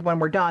YouTube when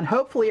we're done.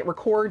 Hopefully it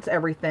records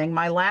everything.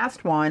 My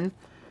last one,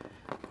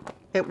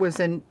 it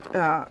was in,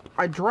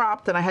 I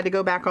dropped and I had to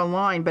go back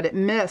online, but it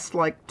missed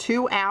like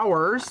 2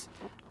 hours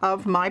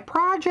of my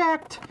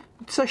project.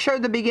 So it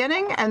showed the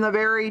beginning and the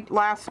very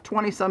last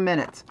 20-some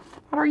minutes.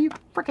 What, are you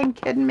freaking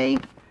kidding me?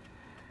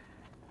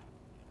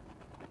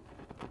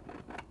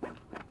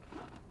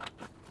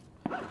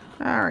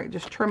 All right,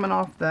 just trimming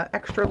off the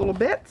extra little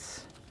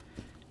bits.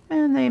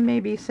 And they may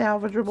be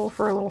salvageable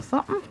for a little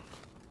something.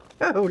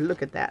 Oh,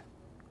 look at that.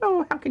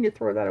 Oh, how can you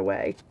throw that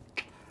away?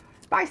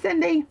 Bye,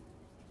 Cindy.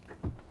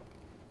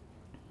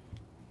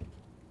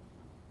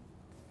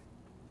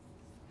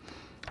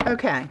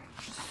 Okay,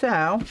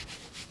 so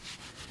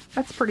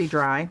that's pretty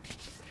dry.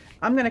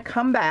 I'm going to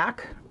come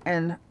back,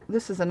 and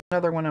this is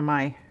another one of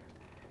my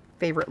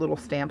favorite little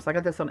stamps. I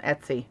got this on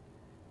Etsy.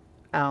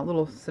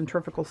 Little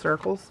centrifugal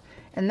circles.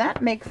 And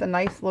that makes a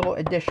nice little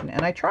addition.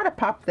 And I try to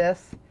pop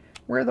this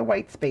where the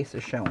white space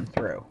is showing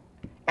through,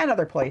 and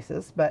other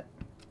places, but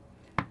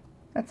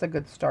that's a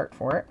good start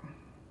for it.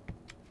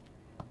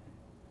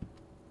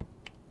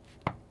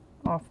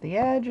 Off the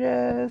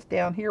edges,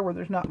 down here where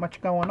there's not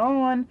much going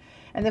on,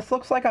 and this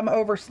looks like I'm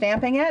over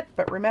stamping it,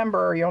 but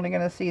remember, you're only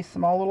going to see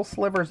small little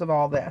slivers of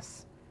all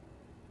this,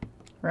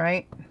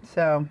 right?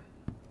 So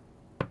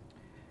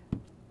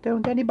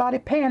don't anybody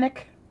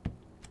panic.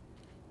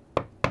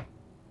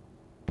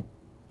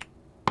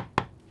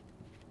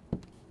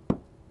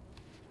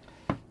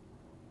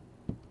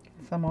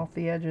 Some off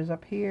the edges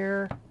up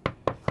here.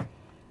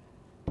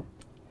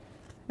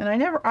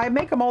 And I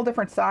make them all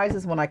different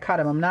sizes when I cut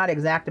them. I'm not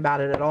exact about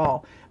it at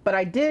all. But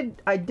I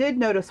did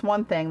notice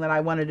one thing that I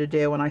wanted to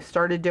do when I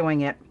started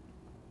doing it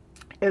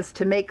is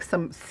to make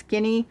some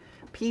skinny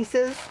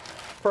pieces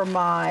for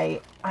my,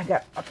 I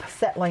got a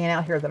set laying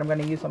out here that I'm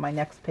going to use on my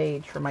next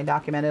page for my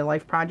documented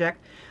life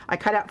project. I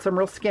cut out some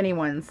real skinny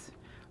ones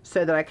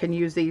so that I can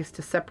use these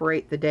to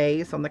separate the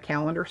days on the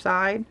calendar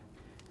side.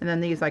 And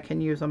then these I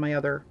can use on my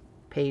other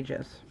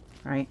pages,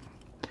 right?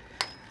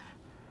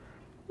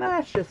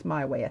 That's just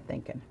my way of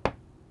thinking.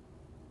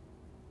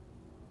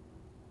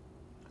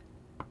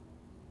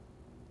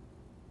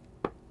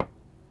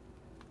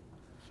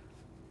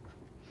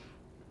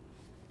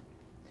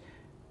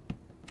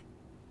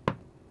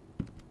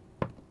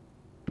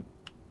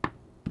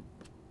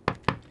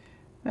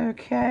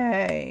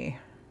 Okay.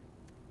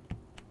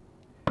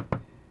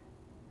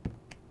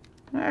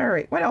 All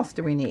right, what else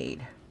do we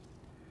need?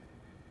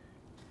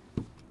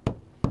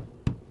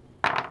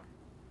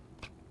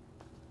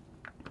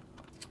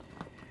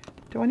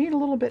 Do I need a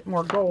little bit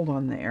more gold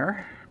on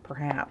there?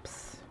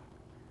 Perhaps.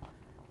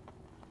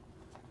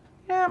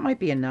 Yeah, it might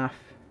be enough.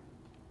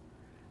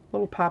 A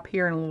little pop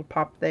here and a little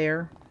pop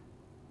there.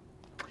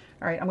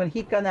 All right, I'm going to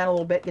heat gun that a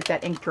little bit, get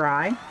that ink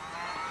dry.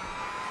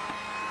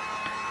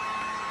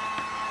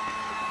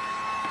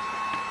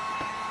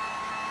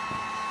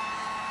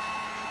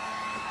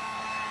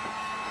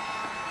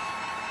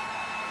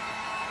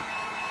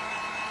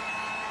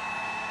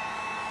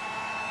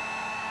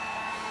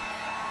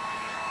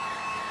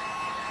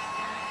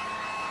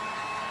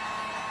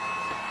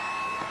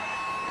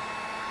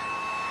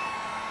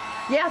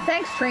 Yeah,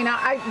 thanks, Trina.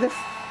 I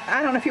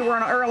don't know if you were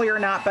on earlier or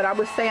not, but I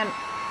was saying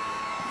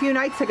few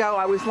nights ago,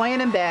 I was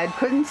laying in bed,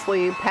 couldn't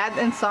sleep, had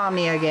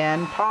insomnia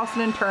again,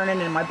 tossing and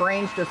turning, and my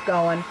brain's just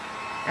going.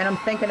 And I'm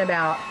thinking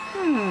about,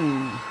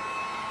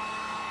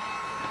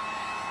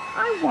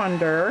 I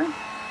wonder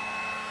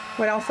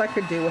what else I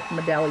could do with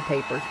my deli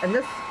papers. And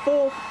this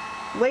full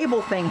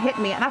label thing hit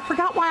me, and I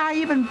forgot why I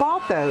even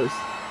bought those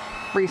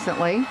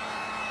recently.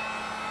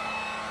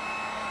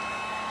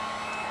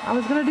 I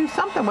was going to do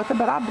something with it,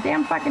 but I'll be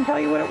damned if I can tell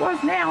you what it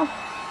was now.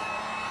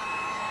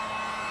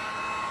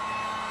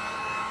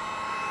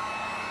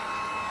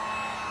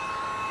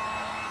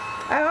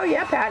 Oh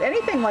yeah, Pat,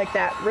 anything like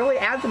that really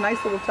adds a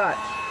nice little touch.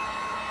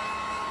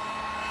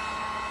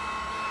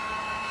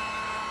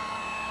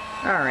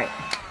 All right,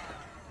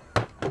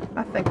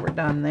 I think we're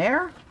done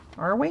there,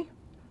 are we?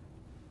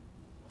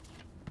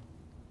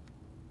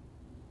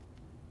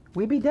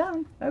 We be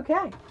done,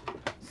 okay.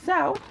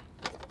 So,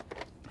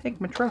 take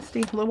my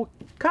trusty little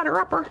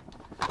cutter-upper.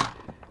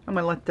 I'm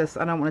gonna let this,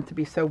 I don't want it to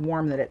be so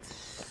warm that it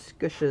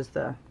squishes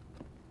the,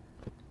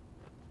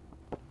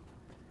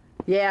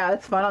 yeah,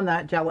 it's fun on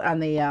that jelly, on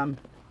the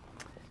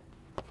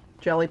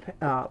jelly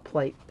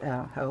plate,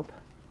 Hope.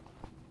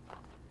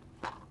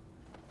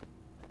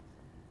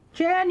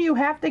 Jen, you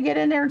have to get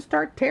in there and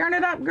start tearing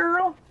it up,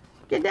 girl.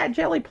 Get that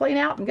jelly plate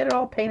out and get it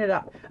all painted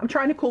up. I'm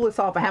trying to cool this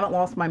off. I haven't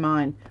lost my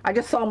mind. I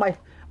just saw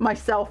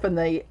myself in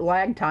the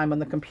lag time on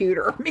the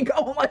computer. Me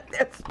going like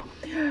this.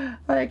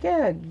 Like,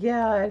 yeah,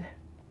 God.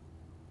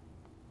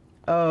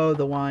 Oh,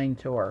 the wine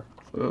tour.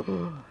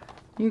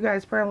 You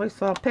guys probably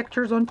saw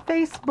pictures on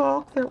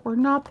Facebook that were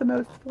not the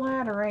most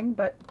flattering,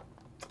 but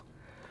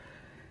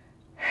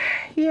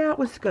yeah, it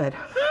was good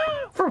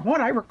from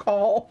what I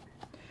recall.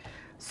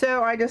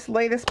 So I just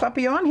lay this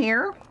puppy on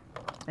here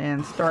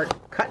and start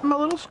cutting my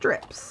little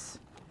strips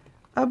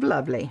of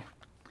lovely.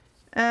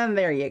 And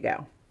there you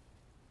go.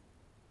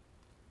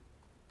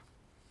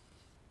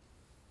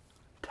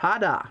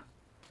 Ta-da!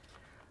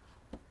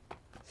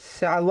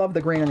 So I love the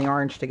green and the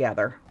orange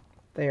together.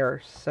 They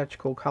are such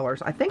cool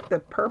colors. I think the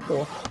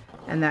purple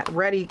and that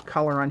reddy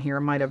color on here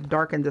might have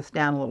darkened this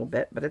down a little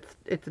bit, but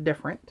it's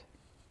different.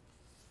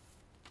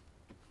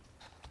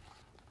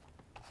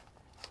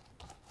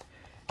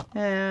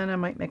 And I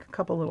might make a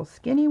couple little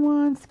skinny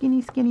ones,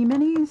 skinny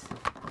minis.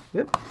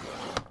 Whoop.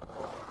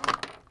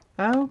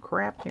 Oh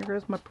crap, here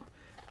goes my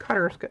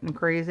cutter's getting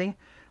crazy.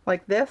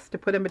 Like this to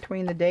put in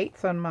between the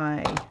dates on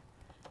my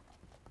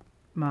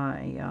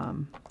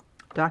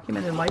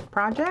documented life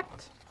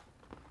project.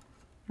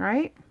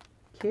 Right?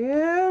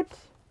 Cute.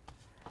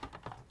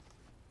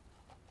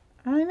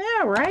 I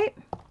know, right?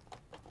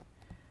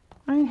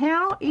 I mean,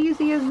 how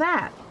easy is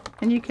that?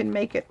 And you can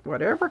make it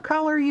whatever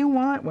color you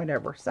want,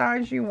 whatever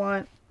size you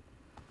want.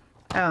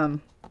 Now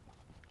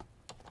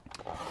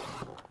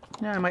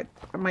I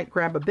might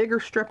grab a bigger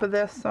strip of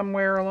this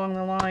somewhere along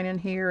the line in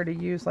here to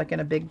use like in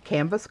a big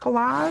canvas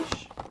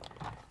collage,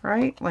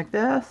 right? Like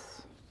this.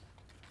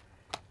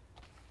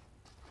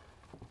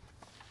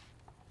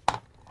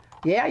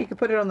 Yeah, you can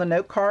put it on the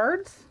note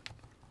cards.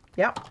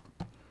 Yep.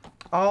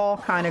 All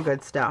kind of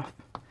good stuff.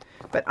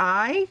 But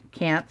I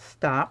can't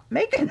stop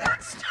making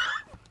that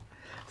stuff.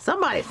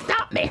 Somebody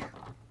stop me.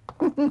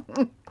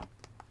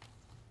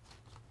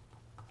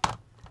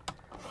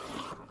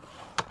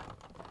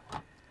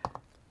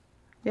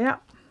 Yeah.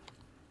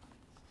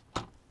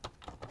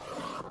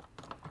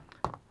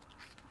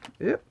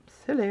 Oops,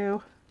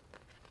 hello.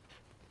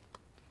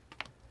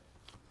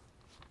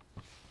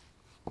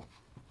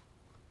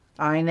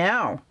 I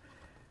know.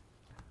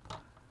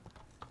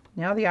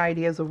 Now the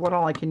ideas of what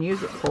all I can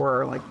use it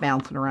for are like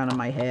bouncing around in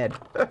my head.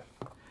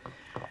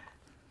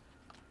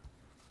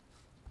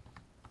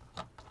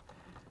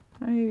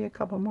 Maybe a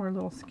couple more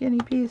little skinny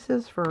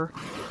pieces for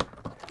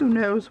who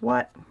knows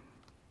what.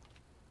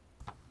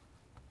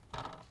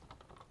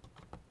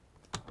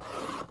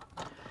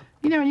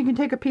 You know, you can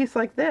take a piece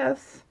like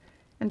this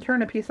and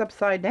turn a piece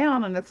upside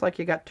down and it's like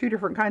you got two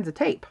different kinds of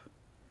tape.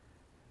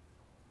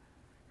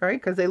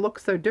 Right? Because they look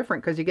so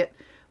different, because you get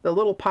the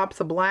little pops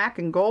of black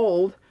and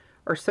gold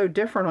are so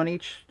different on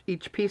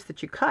each piece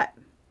that you cut.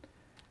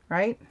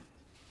 Right?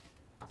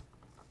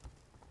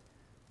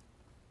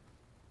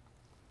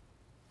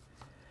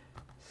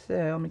 So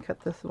let me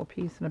cut this little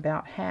piece in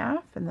about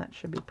half, and that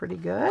should be pretty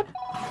good.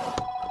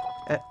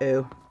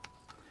 Uh-oh.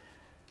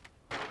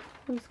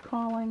 Who's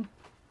calling?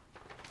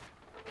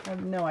 I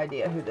have no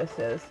idea who this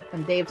is.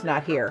 And Dave's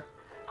not here.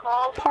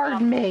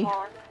 Pardon me.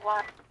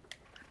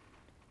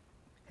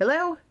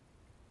 Hello?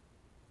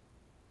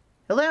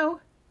 Hello?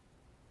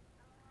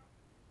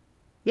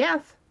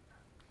 Yes.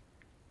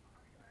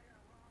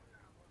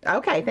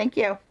 Okay, thank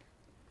you.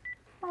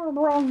 Oh,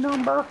 wrong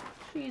number.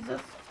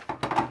 Jesus.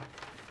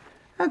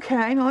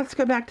 Okay, now let's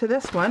go back to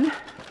this one.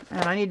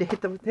 And I need to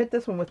hit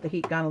this one with the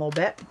heat gun a little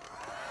bit.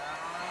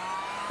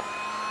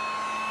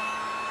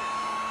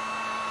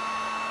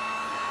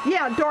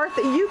 Yeah,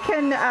 Dorothy, you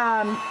can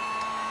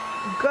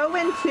go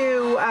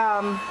into,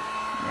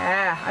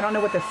 I don't know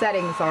what the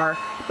settings are,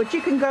 but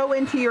you can go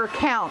into your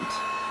account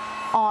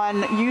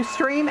on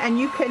Ustream and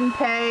you can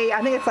pay,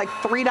 I think it's like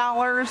 $3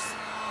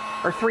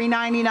 or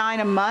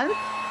 $3.99 a month,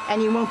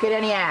 and you won't get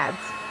any ads.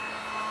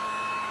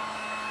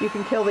 You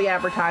can kill the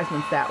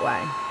advertisements that way.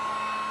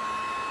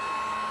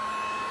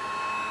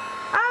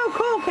 Oh,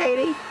 cool,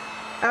 Katie.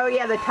 Oh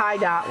yeah, the tie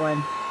dot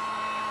one.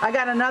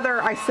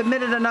 I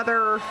submitted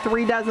another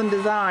 3 dozen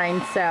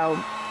designs,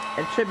 so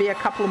it should be a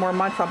couple more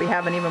months. I'll be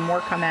having even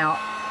more come out.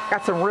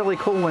 Got some really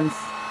cool ones.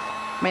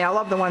 I mean, I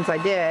love the ones I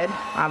did,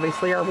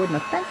 obviously, or I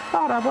wouldn't have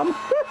thought of them.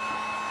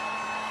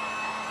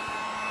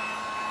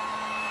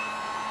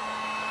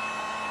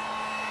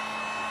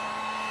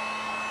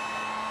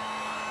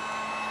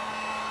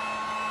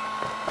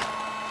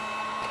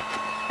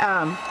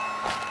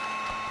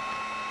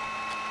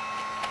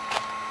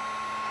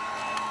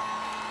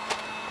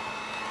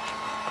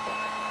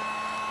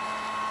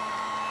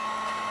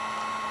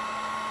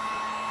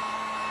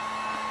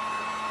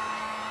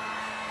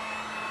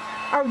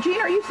 Oh,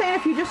 Gene, are you saying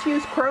if you just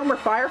use Chrome or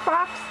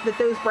Firefox, that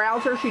those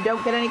browsers, you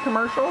don't get any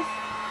commercials?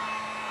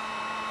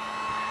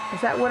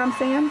 Is that what I'm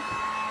saying?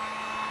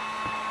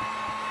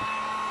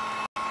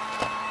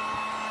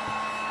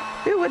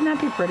 Ooh, wouldn't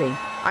that be pretty?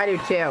 I do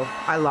too.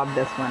 I love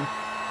this one.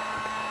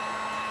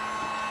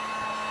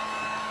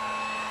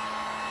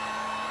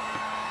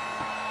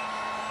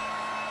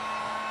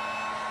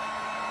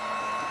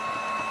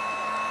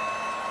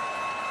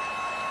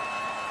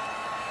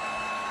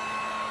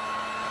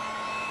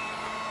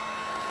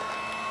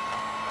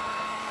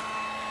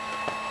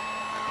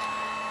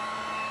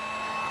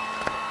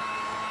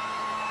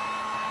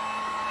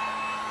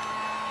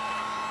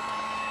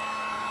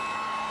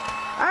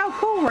 Oh,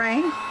 cool,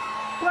 Rain.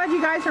 Glad you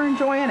guys are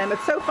enjoying them.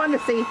 It's so fun to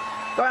see,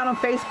 go out on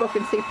Facebook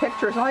and see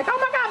pictures. I'm like, oh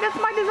my God, that's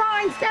my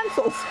design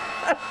stencils.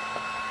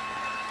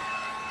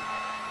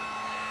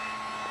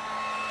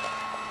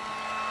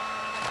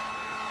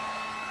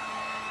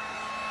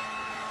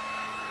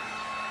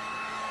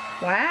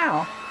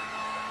 Wow.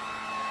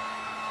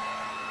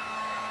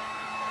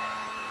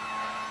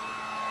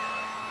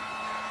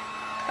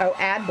 Oh,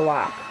 ad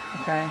block.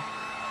 Okay.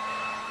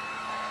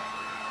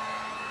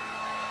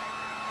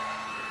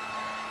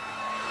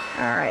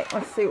 All right,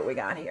 let's see what we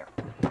got here.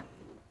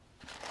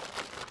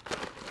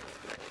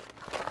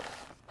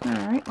 All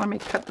right, let me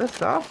cut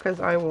this off because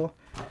I will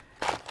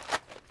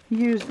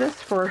use this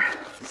for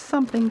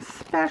something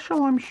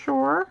special, I'm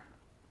sure.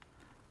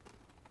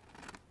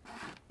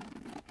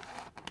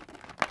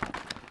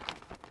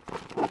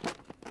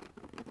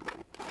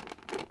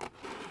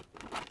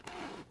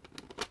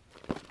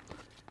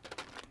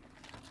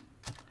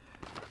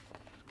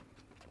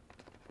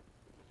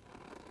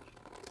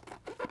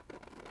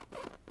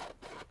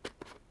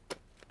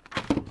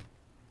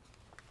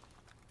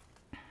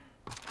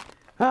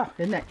 Oh,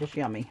 isn't that just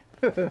yummy?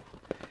 This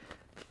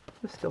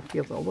still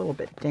feels a little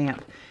bit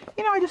damp.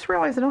 You know, I just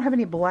realized I don't have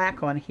any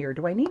black on here.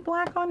 Do I need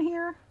black on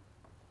here?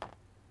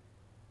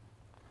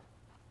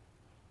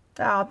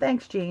 Oh,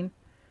 thanks, Jean.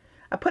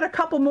 I put a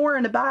couple more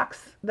in the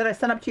box that I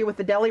sent up to you with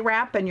the deli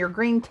wrap and your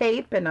green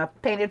tape and a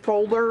painted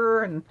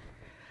folder. And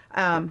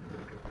I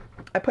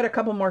put a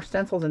couple more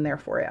stencils in there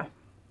for you.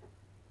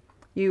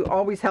 You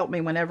always help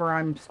me whenever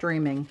I'm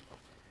streaming,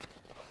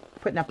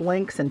 putting up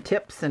links and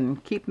tips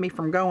and keep me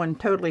from going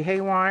totally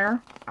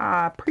haywire.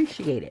 I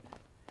appreciate it.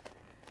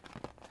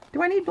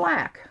 Do I need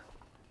black?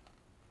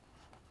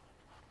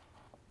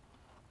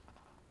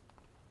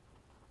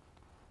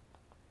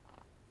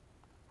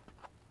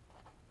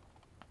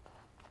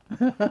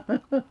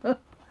 Oh,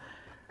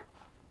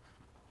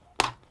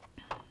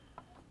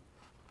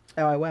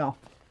 I will.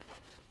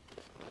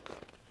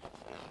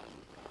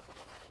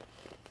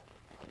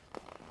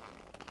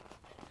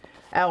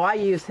 Oh, I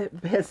use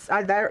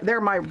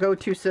they're my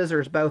go-to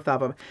scissors, both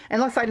of them.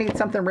 Unless I need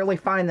something really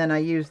fine, then I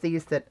use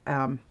these that,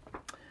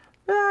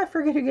 I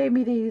forget who gave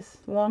me these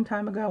a long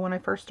time ago when I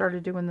first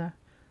started doing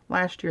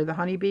last year, the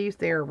honeybees.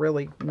 They are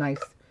really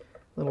nice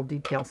little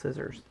detail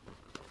scissors.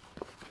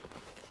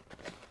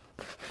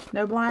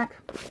 No black?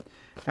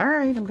 All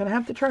right, I'm going to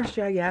have to trust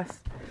you, I guess.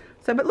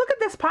 So, but look at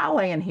this pile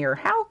laying here.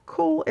 How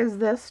cool is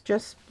this?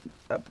 Just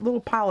a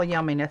little pile of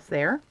yumminess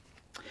there.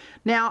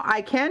 Now,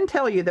 I can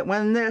tell you that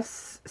when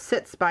this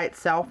sits by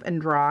itself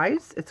and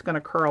dries, it's going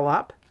to curl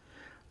up.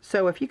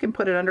 So if you can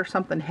put it under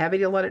something heavy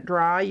to let it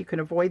dry, you can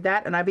avoid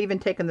that. And I've even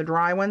taken the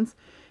dry ones,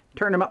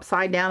 turned them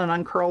upside down and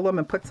uncurl them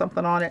and put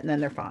something on it, and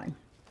then they're fine.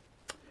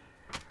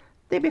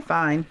 They'd be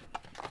fine.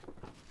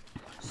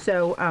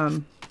 So,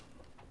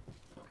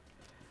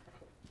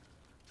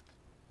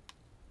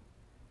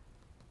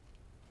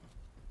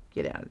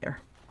 get out of there.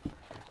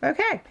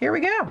 Okay, here we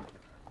go.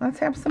 Let's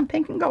have some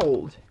pink and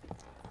gold.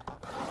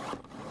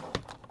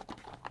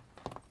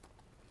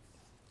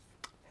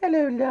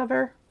 Hello,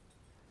 lover.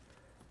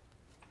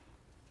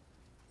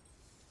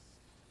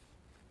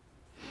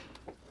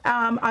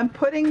 I'm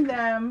putting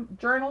them,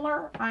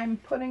 journaler, I'm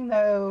putting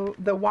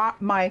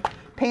my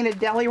painted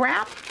deli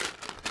wrap.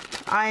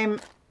 I'm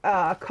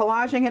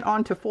collaging it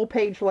onto full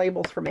page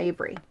labels from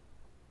Avery.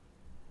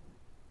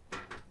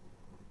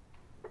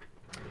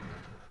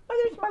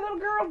 Oh, there's my little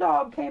girl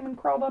dog came and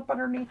crawled up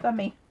underneath of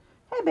me.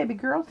 Hey, baby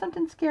girl,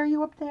 something scare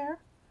you up there?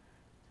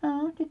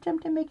 Oh, did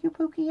something make you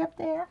pooky up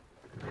there?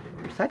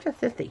 You're such a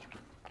sissy.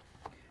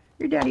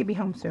 Your daddy will be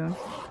home soon.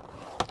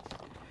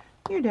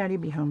 Your daddy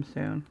will be home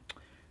soon.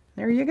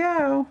 There you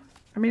go.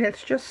 I mean,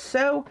 it's just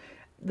so,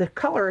 the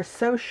color is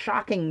so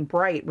shocking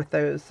bright with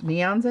those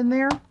neons in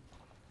there.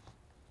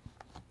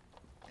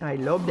 I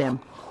love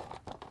them.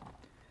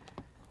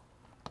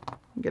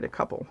 Get a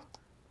couple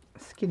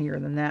skinnier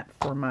than that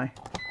for my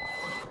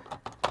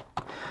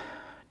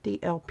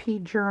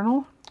DLP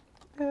journal.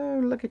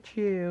 Oh, look at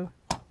you.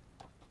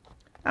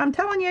 I'm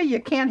telling you, you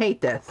can't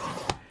hate this.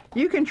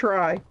 You can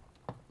try,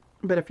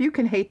 but if you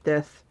can hate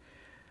this,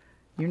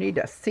 you need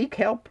to seek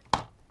help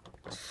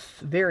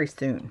very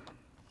soon.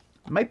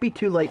 Might be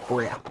too late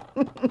for you.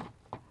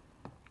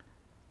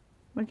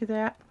 Look at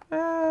that.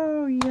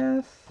 Oh,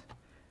 yes.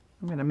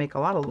 I'm going to make a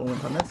lot of little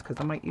ones on this because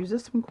I might use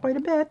this one quite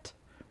a bit.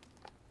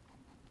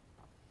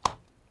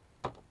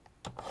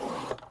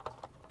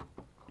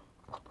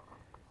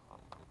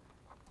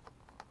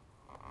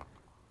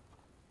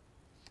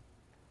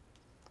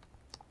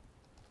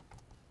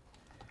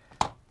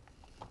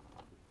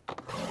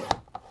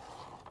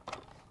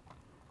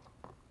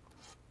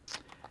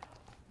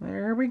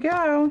 There we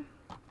go.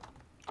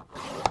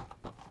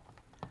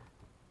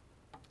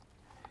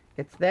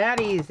 It's that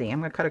easy. I'm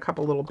going to cut a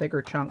couple little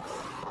bigger chunks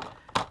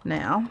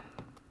now.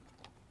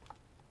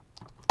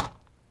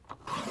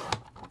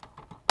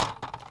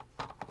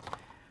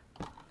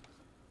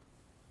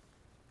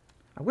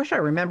 I wish I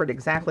remembered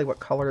exactly what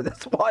color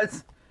this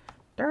was.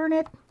 Darn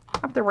it. I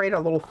have to write a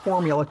little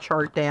formula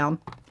chart down.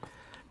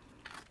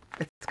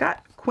 It's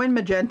got Quin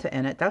Magenta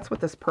in it. That's what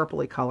this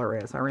purpley color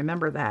is. I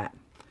remember that.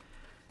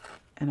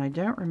 And I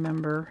don't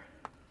remember,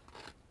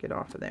 get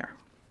off of there.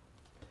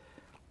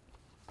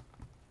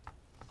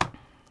 I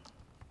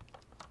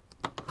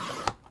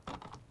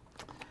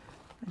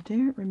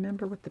don't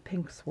remember what the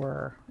pinks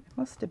were. It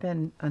must have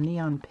been a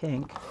neon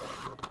pink.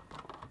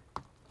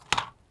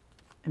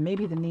 And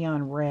maybe the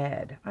neon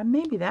red.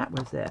 Maybe that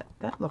was it.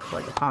 That looks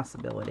like a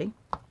possibility.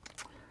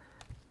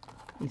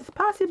 It's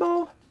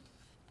possible.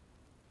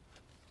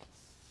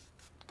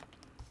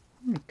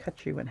 Let me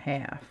cut you in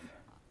half.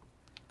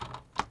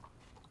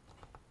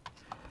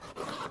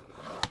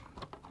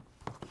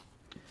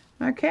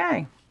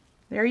 Okay,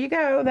 there you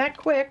go, that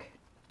quick.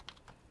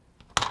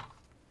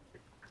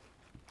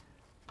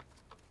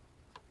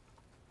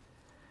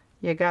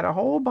 You got a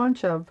whole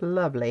bunch of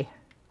lovely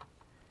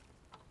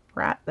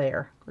right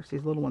there. Of course,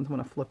 these little ones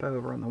want to flip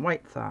over on the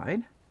white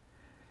side.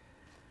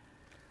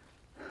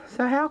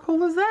 So how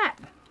cool is that?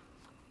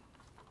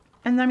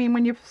 And I mean,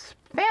 when you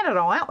fan it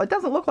all out, it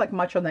doesn't look like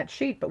much on that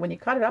sheet, but when you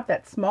cut it up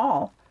that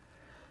small,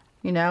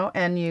 you know,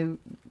 and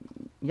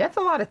that's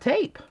a lot of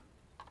tape.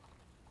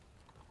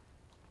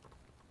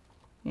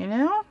 You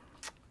know?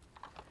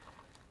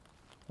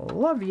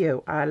 Love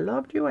you. I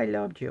loved you. I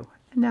loved you.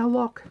 And now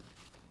look.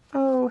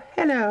 Oh,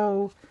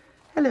 hello.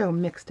 Hello,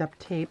 mixed up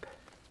tape.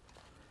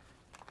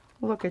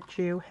 Look at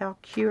you. How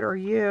cute are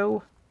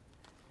you?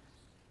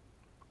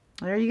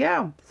 There you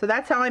go. So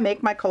that's how I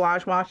make my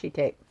collage washi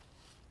tape.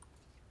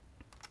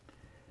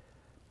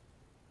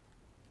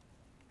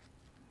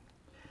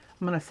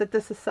 I'm going to set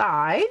this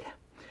aside.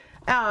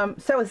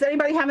 So does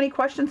anybody have any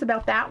questions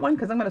about that one?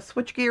 Because I'm going to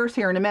switch gears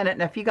here in a minute.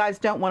 And if you guys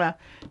don't want to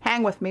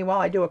hang with me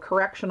while I do a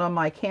correction on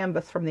my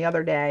canvas from the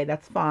other day,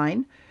 that's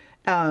fine.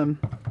 But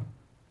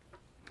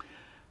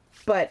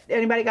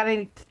anybody got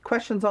any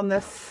questions on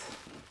this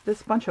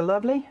bunch of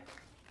lovely?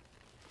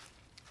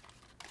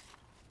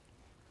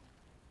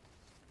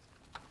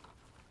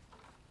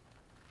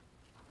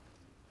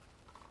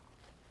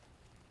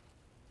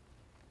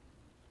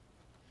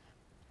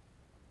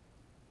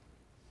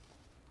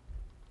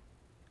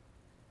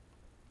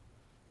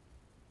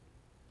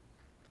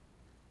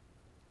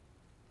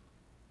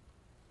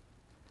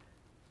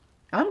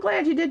 I'm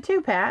glad you did too,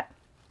 Pat.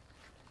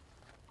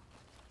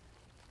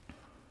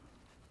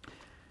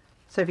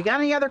 So if you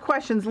got any other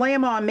questions, lay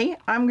them on me.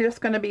 I'm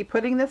just going to be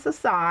putting this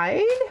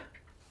aside.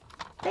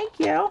 Thank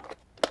you.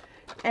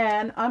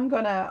 And I'm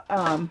going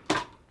to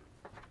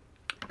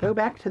go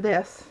back to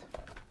this.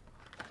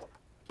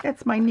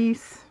 It's my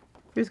niece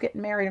who's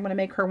getting married. I'm going to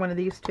make her one of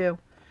these too.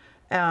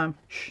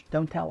 Shh,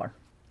 don't tell her.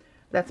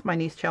 That's my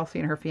niece Chelsea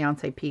and her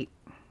fiance Pete.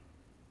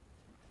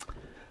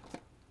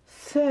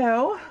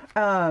 So,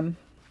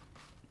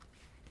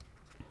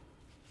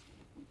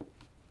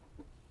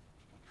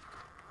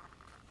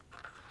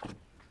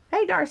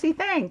 hey, Darcy,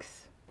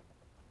 thanks.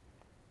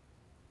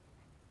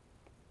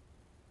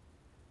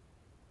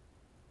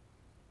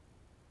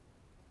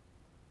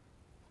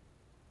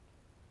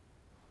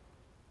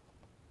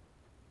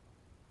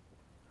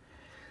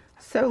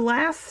 So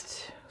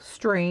last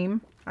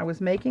stream, I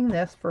was making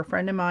this for a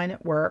friend of mine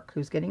at work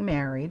who's getting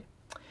married.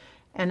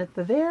 And at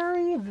the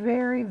very,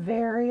 very,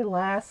 very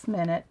last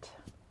minute,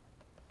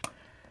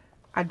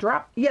 I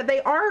dropped, yeah,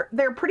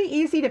 they're pretty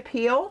easy to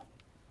peel,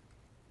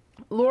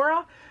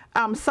 Laura.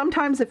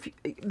 Sometimes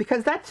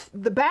because that's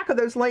the back of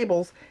those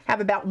labels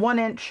have about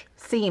 1-inch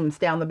seams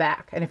down the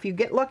back. And if you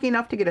get lucky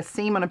enough to get a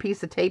seam on a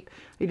piece of tape,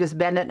 you just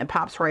bend it and it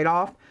pops right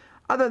off.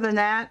 Other than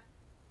that,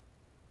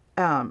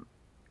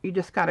 you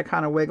just got to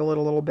kind of wiggle it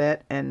a little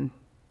bit. And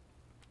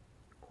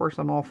of course,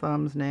 I'm all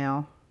thumbs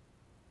now.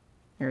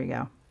 There you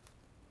go.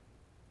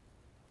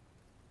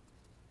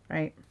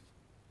 Right.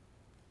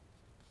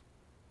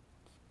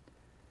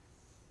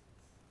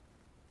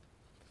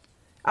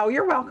 Oh,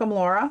 you're welcome,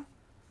 Laura.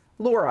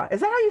 Laura. Is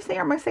that how you say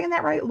it? Am I saying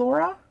that right,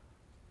 Laura?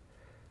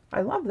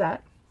 I love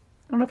that.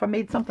 I don't know if I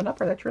made something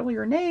up or that's really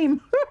your name.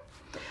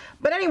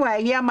 But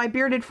anyway, yeah, my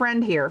bearded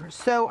friend here.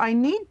 So I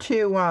need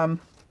to,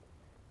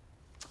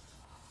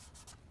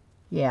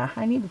 yeah,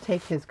 I need to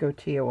take his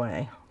goatee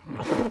away.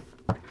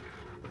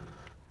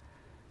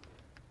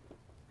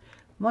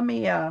 Let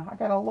me, I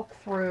gotta look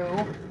through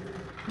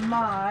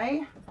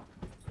my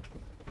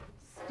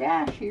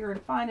stash here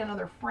and find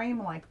another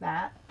frame like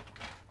that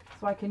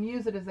so I can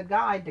use it as a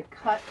guide to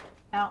cut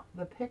out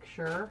the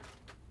picture.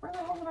 Where the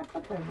hell did I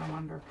put those, I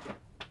wonder?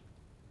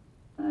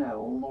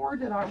 Oh,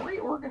 Lord, did I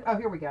reorganize? Oh,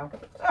 here we go.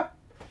 Oh,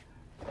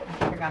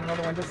 I got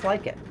another one just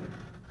like it.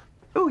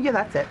 Oh, yeah,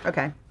 that's it.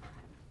 Okay.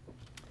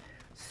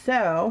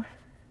 So,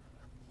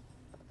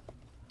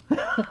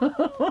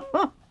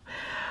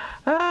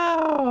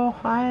 oh,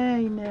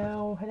 I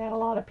know. I had a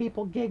lot of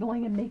people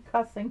giggling and me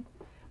cussing,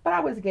 but I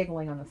was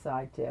giggling on the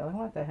side too.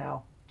 What the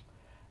hell?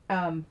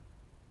 I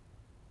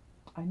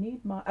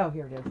need my, oh,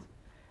 here it is.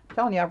 I'm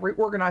telling you, I've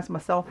reorganized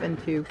myself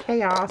into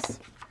chaos.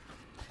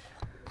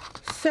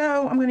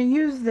 So I'm going to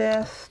use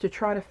this to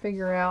try to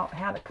figure out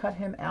how to cut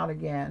him out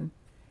again.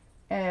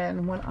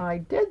 And when I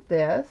did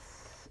this,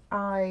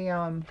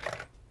 yeah,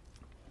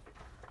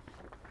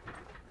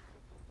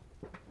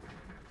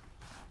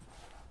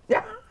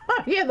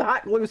 yeah, the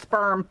hot glue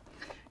sperm.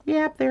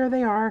 Yep, there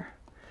they are.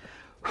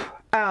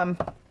 Let's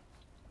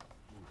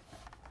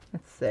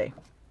see.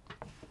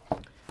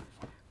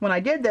 When I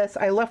did this,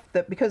 I left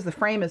the, because the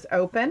frame is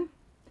open,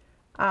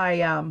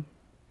 I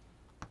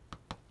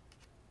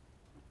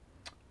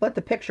let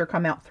the picture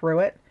come out through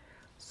it.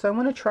 So I'm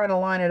going to try to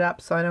line it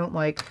up so I don't,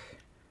 like,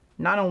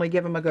 not only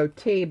give him a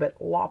goatee, but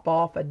lop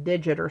off a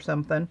digit or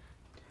something.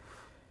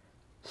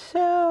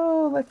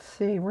 So let's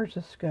see, where's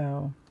this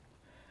go?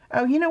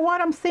 Oh, you know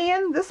what I'm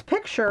seeing? This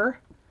picture,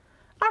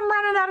 I'm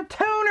running out of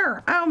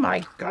toner. Oh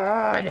my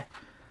God.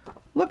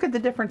 Look at the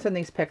difference in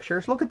these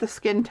pictures. Look at the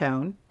skin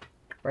tone,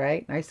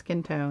 right? Nice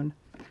skin tone.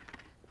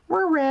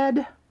 We're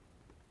red.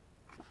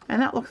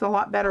 And that looks a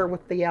lot better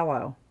with the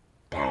yellow.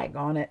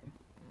 Daggone it.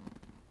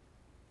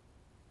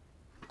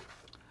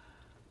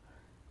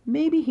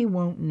 Maybe he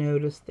won't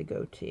notice the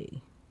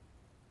goatee.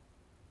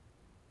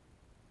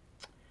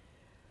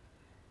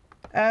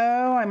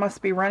 Oh, I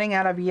must be running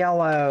out of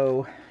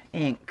yellow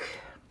ink.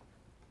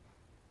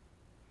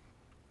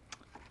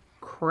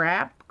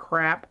 Crap,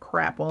 crap,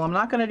 crap. Well, I'm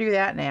not going to do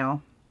that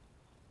now.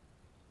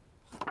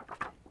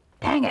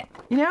 Dang it.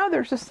 You know,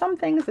 there's just some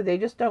things that they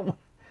just don't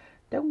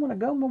want to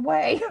go my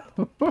way.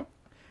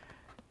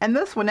 And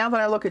this one, now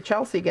that I look at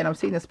Chelsea again, I've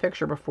seen this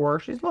picture before.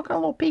 She's looking a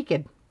little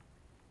peaked.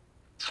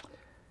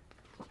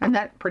 And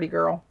that pretty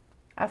girl,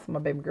 that's my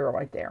baby girl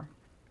right there.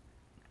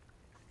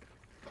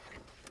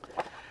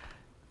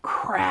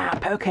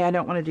 Crap. Okay, I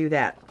don't want to do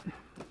that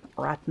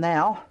right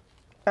now.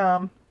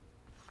 So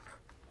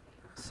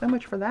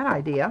much for that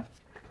idea.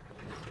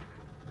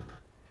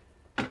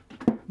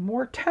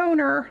 More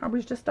toner. I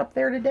was just up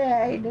there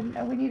today. Didn't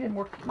know we needed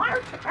more.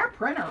 Our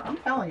printer, I'm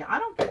telling you, I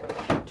don't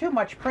get too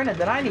much printed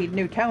that I need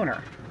new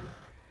toner.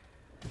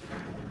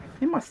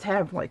 It must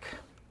have, like,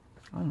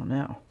 I don't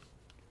know,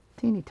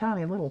 teeny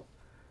tiny little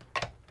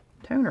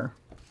toner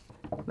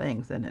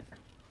things in it.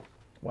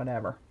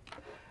 Whatever.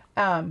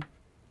 Yeah,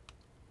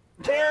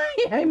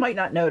 he might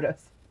not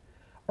notice.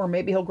 Or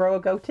maybe he'll grow a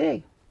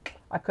goatee.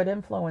 I could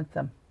influence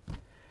him.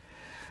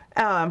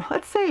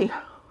 Let's see.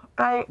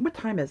 What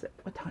time is it?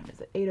 What time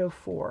is it? 8:04.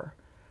 So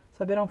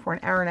I've been on for an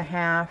hour and a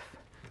half.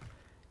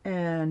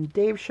 And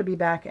Dave should be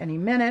back any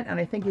minute. And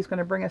I think he's going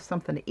to bring us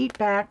something to eat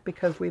back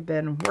because we've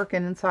been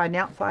working inside and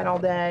outside all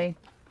day.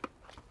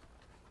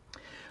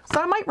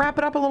 So I might wrap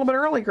it up a little bit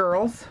early,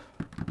 girls.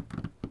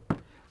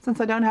 Since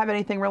I don't have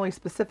anything really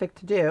specific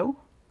to do.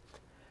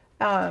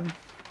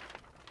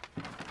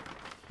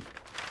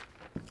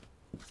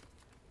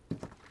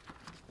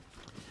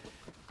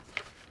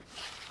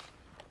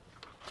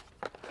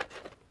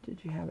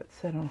 Did you have it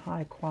set on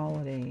high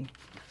quality?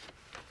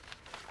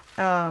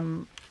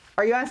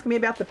 Are you asking me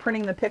about the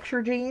printing the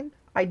picture, Jean?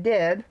 I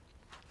did.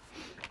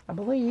 I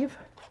believe.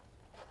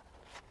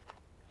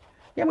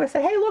 Yeah, I'm going to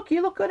say, hey, look,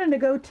 you look good in a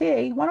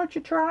goatee. Why don't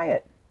you try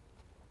it?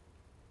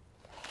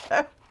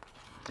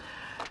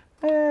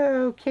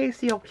 Oh,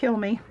 Casey will kill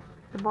me.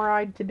 The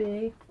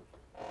bride-to-be.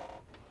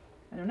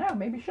 I don't know.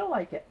 Maybe she'll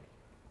like it.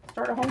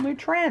 Start a whole new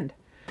trend.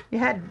 You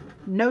had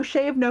No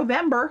Shave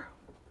November.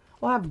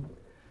 We'll have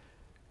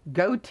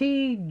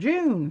Goatee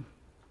June.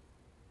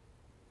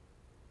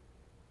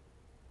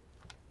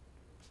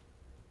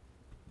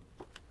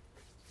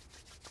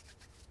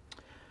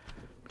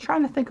 I'm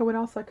trying to think of what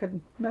else I could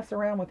mess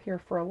around with here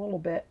for a little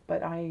bit,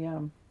 but you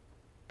know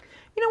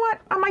what?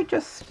 I might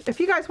just,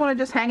 if you guys want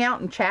to just hang out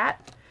and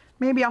chat,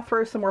 maybe I'll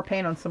throw some more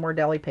paint on some more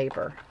deli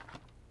paper.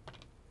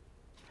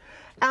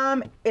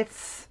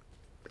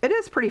 It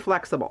is pretty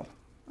flexible.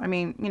 I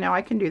mean, you know,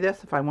 I can do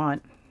this if I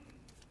want.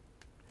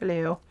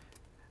 Hello.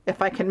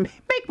 If I can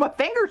make my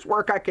fingers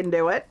work, I can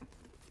do it.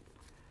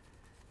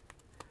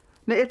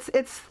 It's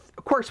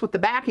of course with the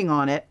backing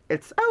on it.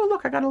 It's, oh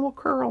look, I got a little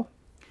curl.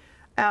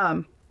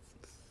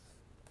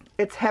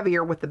 It's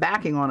heavier with the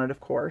backing on it, of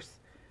course.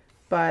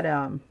 But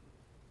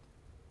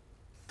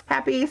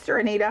happy Easter,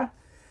 Anita.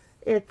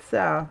 It's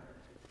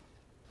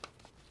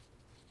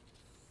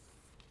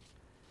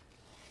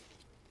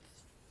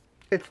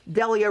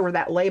Deli over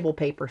that label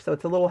paper, so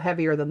it's a little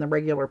heavier than the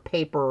regular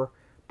paper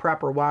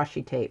proper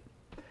washi tape.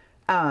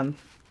 All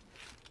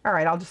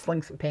right, I'll just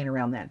sling some paint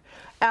around then.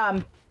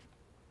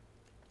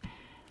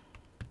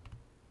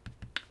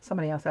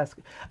 Somebody else asked,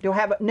 do I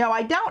have, no,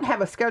 I don't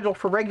have a schedule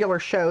for regular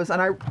shows, and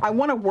I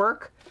want to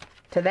work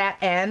to that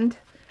end,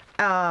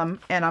 and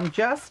I'm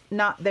just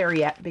not there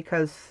yet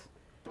because,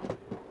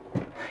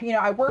 you know,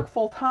 I work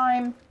full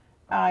time.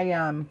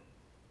 I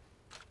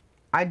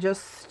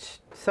just,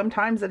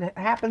 sometimes it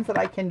happens that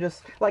I can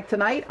just, like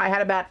tonight, I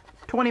had about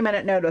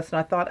 20-minute notice, and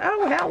I thought,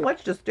 oh, hell,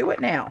 let's just do it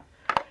now.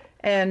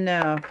 And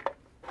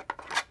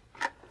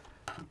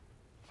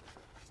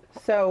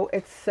so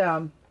it's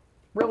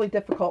really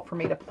difficult for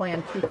me to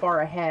plan too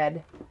far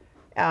ahead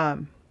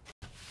on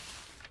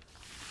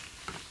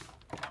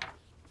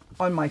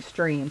my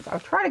streams. I'll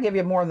try to give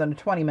you more than a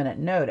 20-minute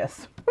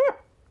notice.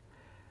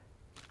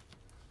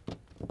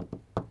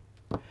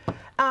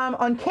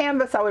 On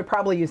Canvas, I would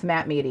probably use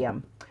matte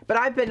medium.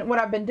 But what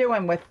I've been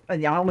doing with,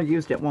 I only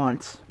used it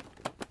once,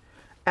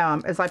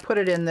 is I put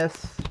it in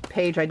this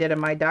page I did in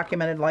my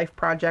documented life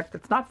project.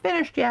 It's not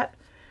finished yet,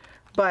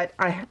 but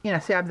see,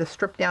 I have this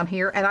strip down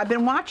here, and I've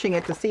been watching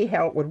it to see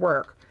how it would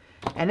work.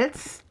 And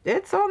it's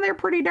on there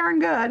pretty darn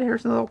good.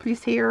 Here's a little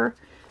piece here,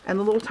 and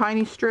the little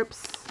tiny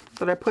strips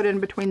that I put in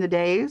between the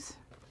days.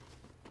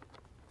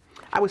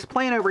 I was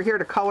playing over here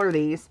to color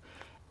these,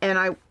 and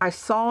I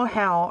saw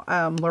how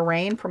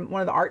Lorraine from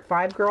one of the Art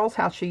 5 girls,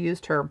 how she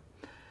used her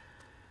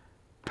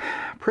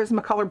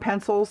Prismacolor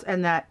pencils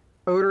and that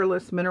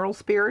odorless mineral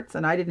spirits,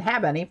 and I didn't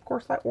have any. Of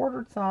course, I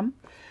ordered some.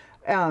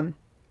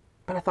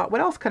 But I thought, what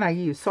else can I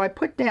use? So I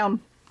put down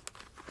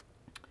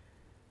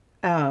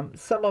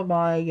some of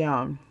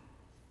my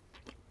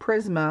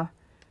Prisma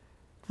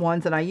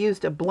ones, and I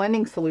used a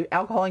blending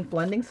alcoholic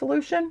blending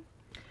solution,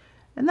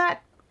 and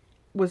that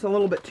was a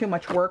little bit too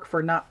much work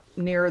for not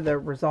near the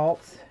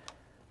results.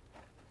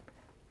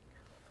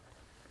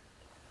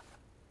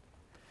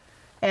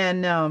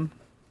 And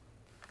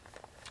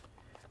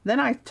then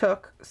I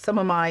took some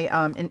of my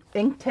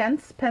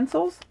Inktense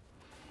pencils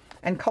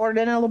and colored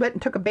in a little bit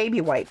and took a baby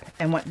wipe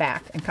and went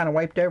back and kind of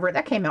wiped over it.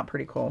 That came out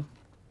pretty cool.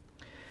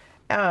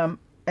 And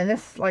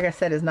this, like I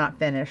said, is not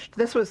finished.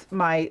 This was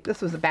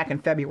back in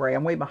February.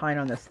 I'm way behind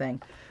on this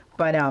thing.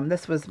 But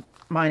this was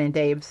mine and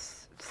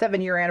Dave's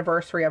 7-year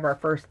anniversary of our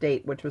first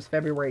date, which was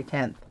February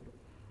 10th.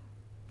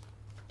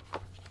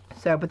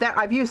 So, but that,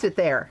 I've used it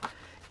there.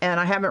 And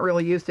I haven't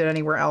really used it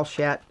anywhere else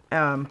yet.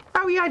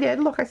 Oh yeah, I did.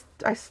 Look,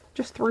 I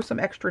just threw some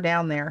extra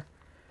down there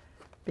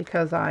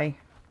because I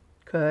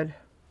could.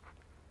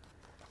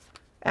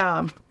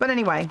 But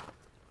anyway,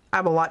 I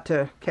have a lot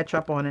to catch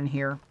up on in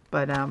here,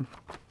 but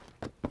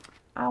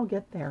I'll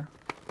get there.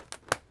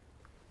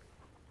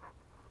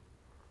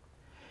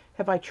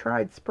 Have I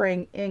tried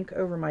spraying ink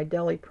over my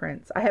Deli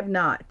prints? I have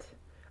not.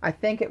 I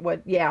think it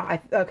would, yeah,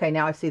 okay,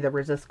 now I see the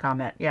resist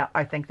comment. Yeah,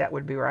 I think that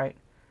would be right.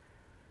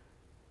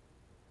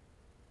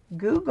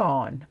 Goo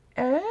Gone.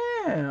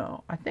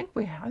 Oh, I think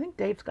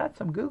Dave's got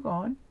some Goo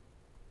Gone.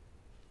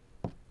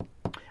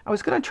 I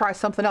was going to try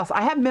something else.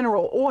 I have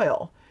mineral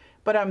oil,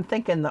 but I'm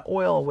thinking the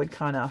oil would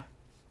kind of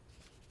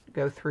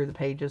go through the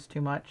pages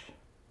too much.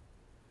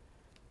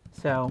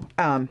 So,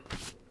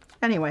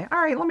 anyway,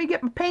 all right, let me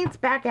get my paints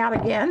back out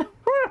again.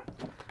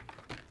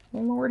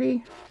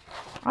 Lordy,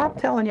 I'm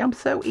telling you, I'm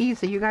so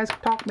easy. You guys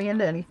can talk me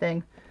into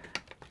anything.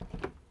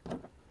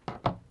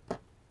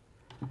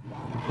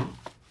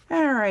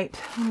 All right,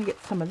 let me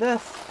get some of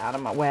this out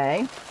of my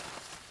way.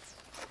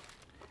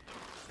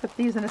 Put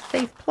these in a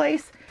safe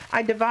place.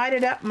 I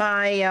divided up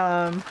my,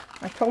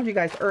 I told you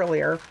guys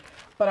earlier,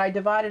 but I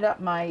divided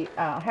up my,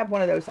 I have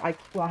one of those, I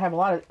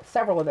have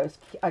several of those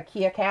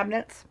IKEA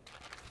cabinets.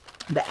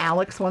 The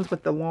Alex ones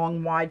with the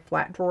long, wide,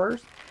 flat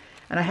drawers.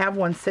 And I have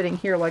one sitting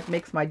here, like,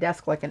 makes my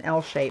desk like an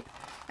L shape.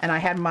 And I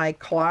had my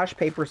collage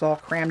papers all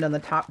crammed in the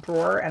top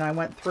drawer, and I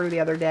went through the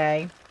other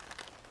day.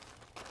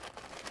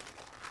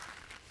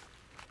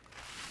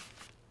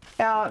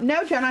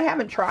 No, Jen, I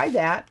haven't tried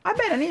that. I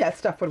bet any of that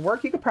stuff would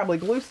work. You could probably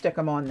glue stick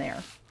them on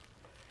there.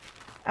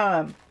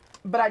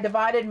 But I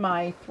divided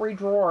my 3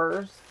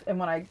 drawers, and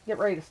when I get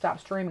ready to stop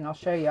streaming, I'll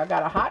show you. I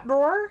got a hot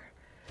drawer,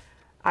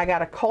 I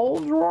got a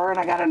cold drawer, and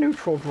I got a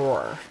neutral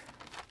drawer.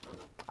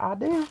 I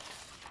do.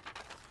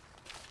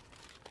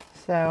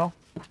 So,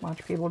 a bunch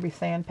of people will be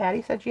saying,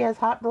 Patty said she has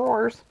hot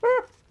drawers.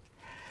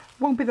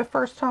 Won't be the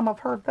first time I've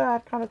heard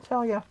that, gotta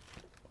tell you.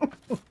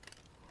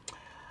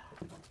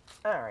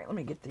 Alright, let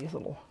me get these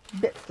little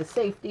bits to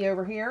safety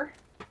over here.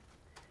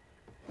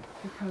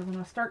 Because when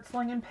I start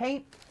slinging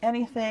paint,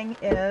 anything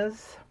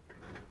is...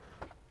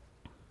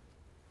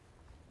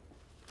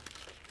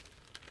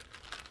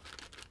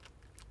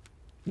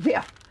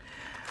 Yeah.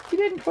 You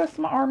didn't twist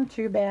my arm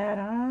too bad.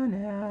 I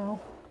know.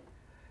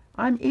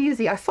 I'm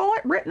easy. I saw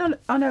it written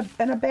on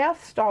a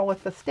bath stall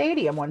at the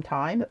stadium one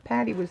time that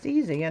Patti was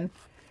easy, and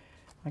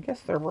I guess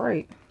they're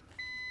right.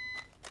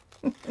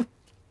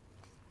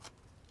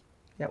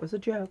 That was a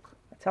joke.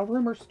 That's how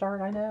rumors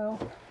start, I know.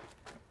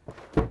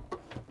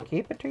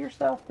 Keep it to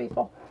yourself,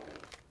 people.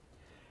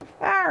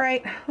 All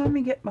right, let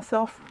me get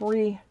myself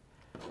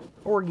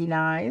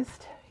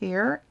reorganized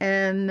here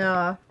and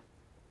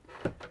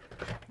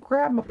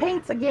grab my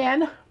paints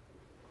again.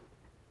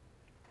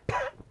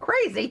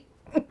 Crazy.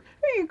 Who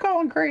are you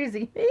calling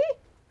crazy? Me?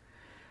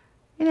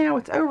 You know,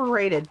 it's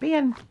overrated.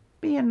 Being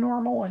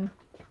normal and,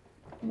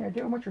 you know,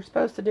 doing what you're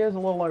supposed to do is a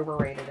little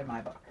overrated in my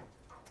book.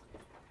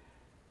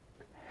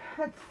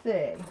 Let's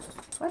see.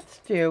 Let's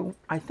do,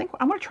 I think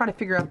I'm going to try to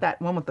figure out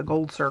that one with the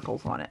gold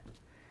circles on it.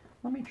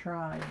 Let me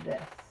try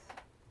this.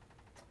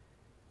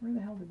 Where the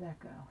hell did that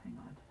go? Hang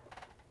on.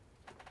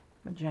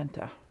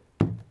 Magenta.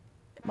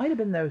 It might have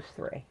been those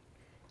three.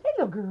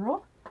 Hello,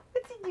 girl.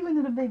 What's he doing,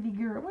 little baby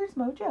girl? Where's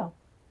Mojo?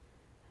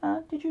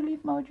 Huh? Did you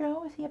leave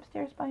Mojo? Is he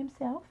upstairs by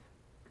himself?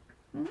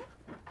 Hmm?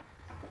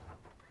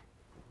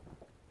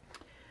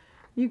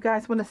 You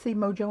guys want to see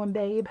Mojo and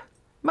Babe?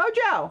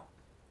 Mojo!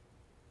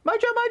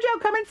 Mojo,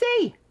 Mojo, come and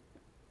see!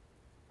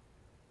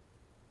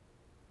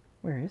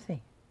 Where is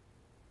he?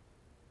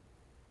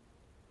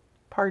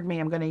 Pardon me,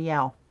 I'm going to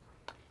yell.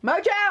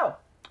 Mojo!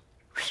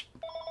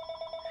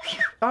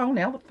 Oh,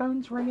 now the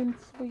phone's ringing,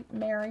 sweet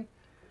Mary.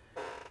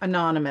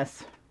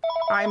 Anonymous.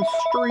 I'm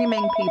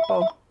streaming,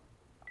 people.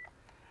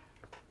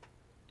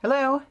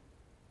 Hello?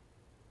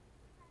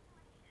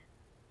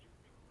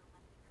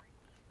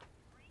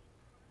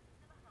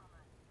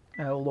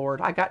 Oh, Lord.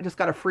 I just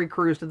got a free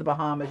cruise to the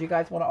Bahamas. You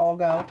guys want to all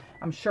go?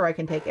 I'm sure I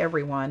can take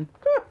everyone.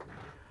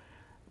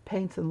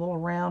 Paints in little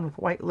round with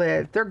white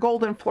lids. They're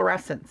golden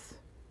fluorescents.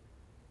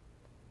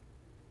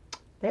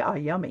 They are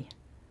yummy.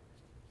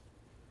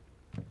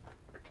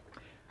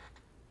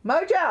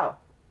 Mojo!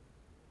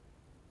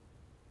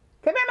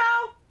 Come here,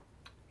 Mo!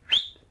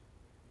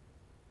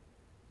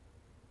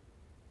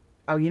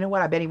 Oh, you know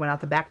what? I bet he went out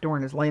the back door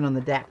and is laying on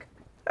the deck.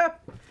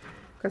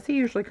 Because he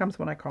usually comes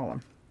when I call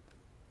him.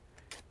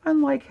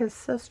 Unlike his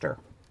sister.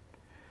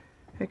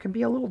 It can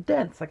be a little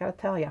dense, I gotta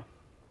tell you.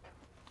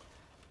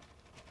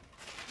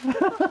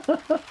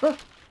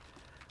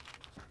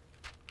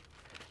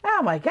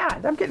 Oh my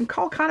God, I'm getting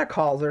all kind of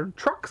calls. There are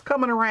trucks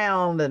coming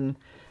around and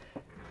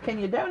can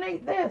you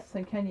donate this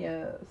and can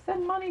you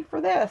send money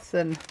for this?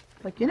 And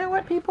like, you know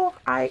what, people?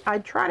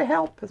 I try to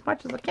help as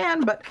much as I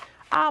can, but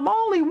I'm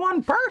only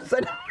one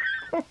person.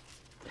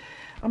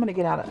 I'm going to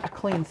get out a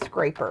clean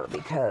scraper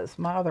because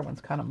my other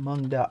one's kind of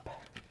munged up.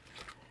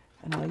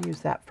 And I'll use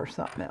that for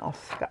something else.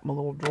 Got my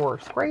little drawer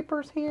of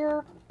scrapers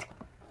here.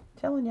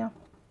 Telling you.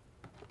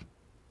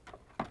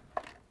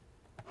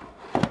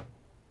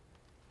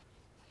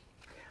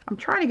 I'm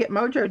trying to get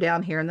Mojo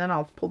down here and then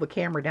I'll pull the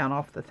camera down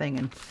off the thing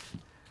and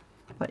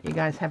let you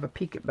guys have a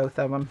peek at both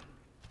of them.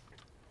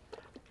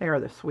 They are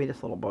the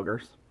sweetest little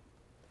boogers.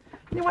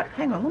 You know what?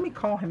 Hang on. Let me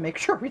call him. Make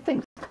sure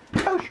everything's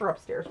kosher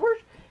upstairs.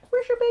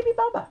 Where's your baby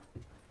Bubba?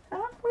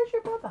 Huh? Where's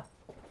your Bubba?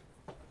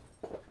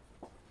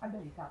 I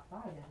bet he's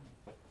outside, isn't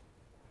he?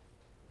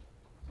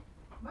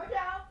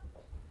 Mojo!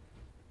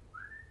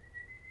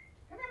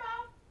 Come here,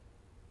 Mom!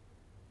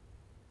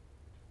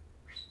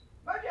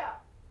 Mojo!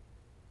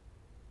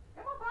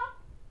 Come on, Pop!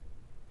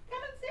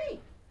 Come and see!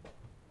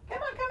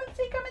 Come on, come and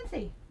see, come and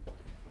see!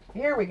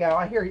 Here we go.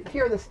 I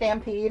hear the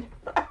stampede.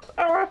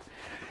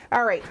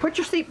 All right, put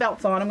your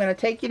seatbelts on. I'm going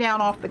to take you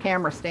down off the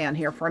camera stand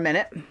here for a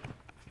minute.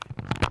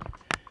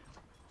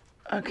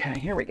 Okay,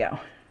 here we go.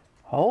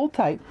 Hold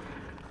tight.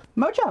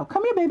 Mojo,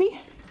 come here,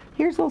 baby.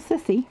 Here's little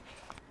sissy.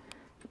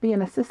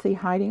 Being a sissy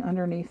hiding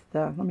underneath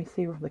the... Let me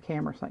see the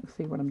camera so I can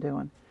see what I'm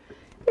doing.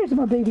 There's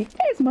my baby.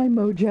 There's my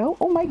Mojo.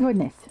 Oh, my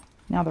goodness.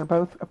 Now they're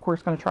both, of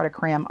course, going to try to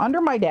cram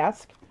under my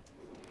desk.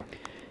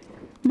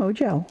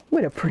 Mojo,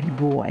 what a pretty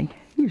boy.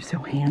 You're so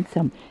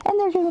handsome. And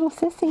there's your little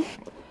sissy.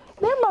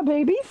 They're my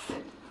babies.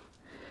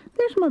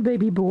 There's my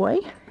baby boy.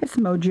 It's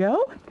Mojo.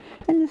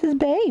 And this is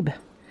Babe.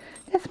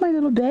 That's my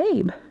little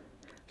Babe.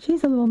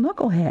 She's a little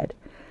knucklehead.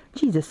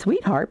 She's a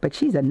sweetheart, but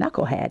she's a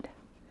knucklehead.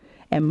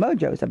 And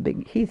Mojo's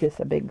he's just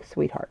a big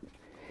sweetheart.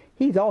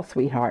 He's all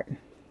sweetheart.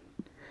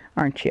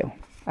 Aren't you?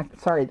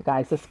 Sorry,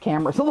 guys, this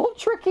camera's a little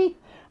tricky.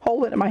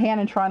 Hold it in my hand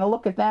and trying to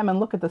look at them and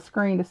look at the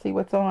screen to see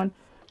what's on.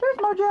 There's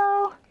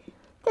Mojo.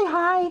 Say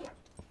hi.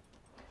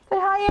 Say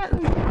hi, Aunt.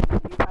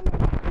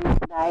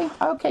 Today.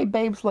 Okay,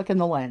 Babe's looking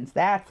the lens.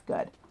 That's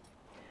good.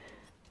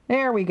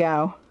 There we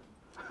go.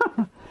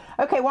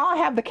 Okay, while I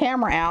have the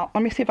camera out,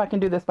 let me see if I can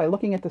do this by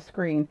looking at the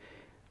screen.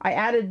 I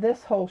added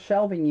this whole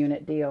shelving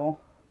unit deal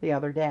the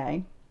other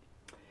day.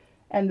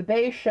 And the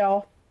base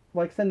shelf,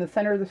 like, it's in the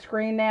center of the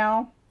screen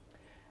now.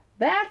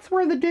 That's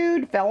where the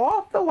dude fell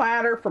off the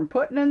ladder from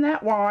putting in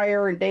that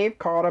wire, and Dave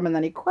caught him, and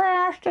then he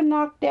crashed and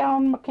knocked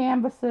down my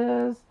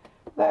canvases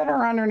that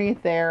are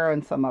underneath there,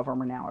 and some of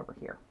them are now over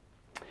here.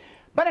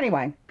 But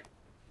anyway,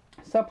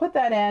 so I put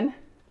that in.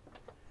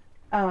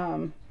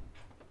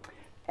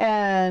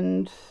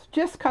 and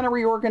just kind of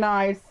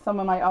reorganize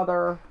some of my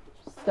other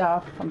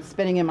stuff. I'm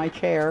spinning in my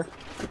chair.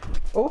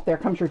 Oh, there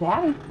comes your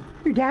daddy.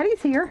 Your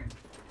daddy's here.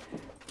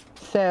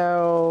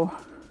 So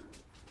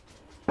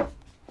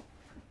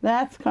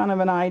that's kind of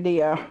an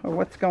idea of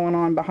what's going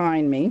on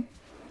behind me.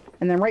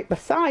 And then right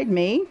beside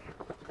me,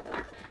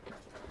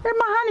 there's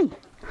my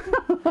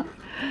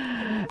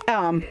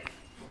honey.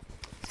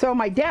 So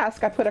my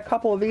desk, I put a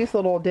couple of these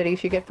little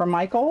ditties you get from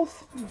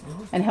Michael's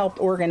and helped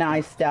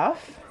organize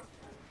stuff.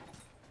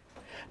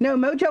 No,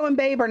 Mojo and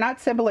Babe are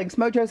not siblings.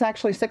 Mojo's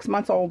actually 6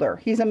 months older.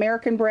 He's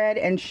American bred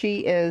and she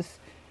is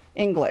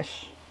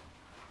English.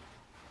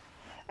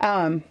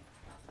 So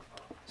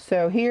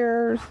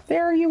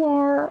there you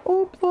are.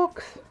 Oh,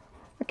 look,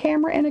 a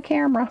camera and a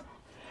camera.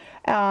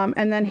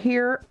 And then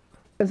here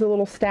is a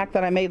little stack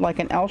that I made like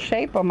an L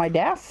shape on my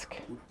desk.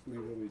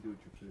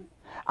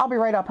 I'll be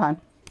right up, hon.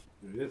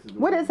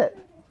 What is it?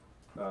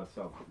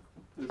 Something.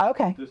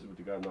 Okay. This is what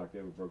the guy knocked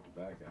out and broke the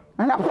back out.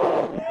 I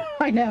know.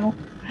 I know.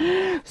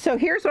 So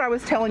here's what I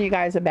was telling you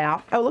guys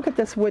about. Oh, look at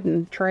this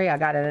wooden tray I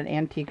got at an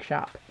antique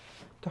shop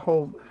to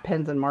hold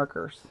pens and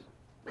markers.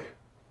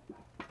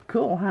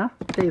 Cool, huh?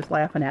 Dave's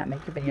laughing at me,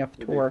 giving you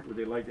a tour. Would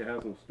they like to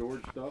have some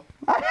storage stuff?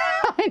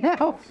 I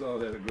know. I saw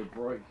that at a good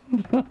price.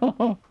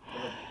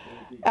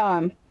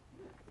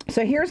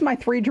 So here's my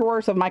 3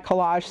 drawers of my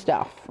collage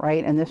stuff,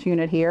 right? In this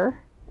unit here.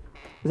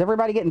 Is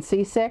everybody getting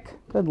seasick?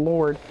 Good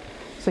Lord.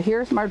 So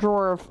here's my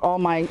drawer of all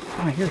my,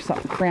 oh, here's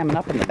something cramming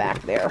up in the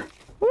back there.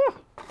 Woo.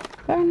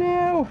 Oh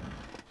no.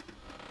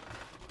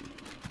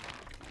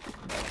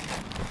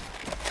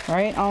 All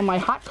right, all my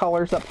hot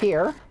colors up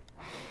here.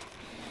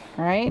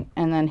 All right,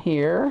 and then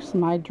here's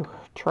my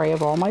tray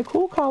of all my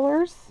cool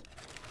colors.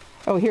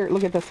 Oh, here,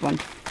 look at this one.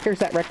 Here's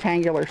that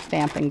rectangular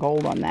stamp in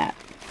gold on that.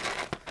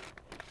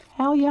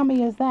 How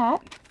yummy is that?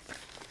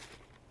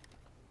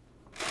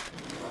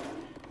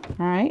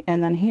 All right,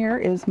 and then here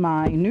is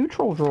my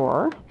neutral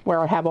drawer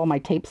where I have all my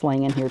tapes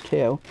laying in here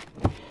too.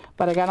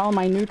 But I got all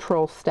my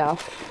neutral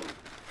stuff,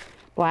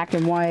 black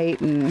and white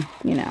and,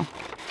 you know,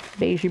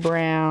 beigey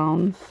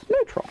browns,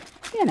 neutral,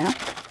 you know.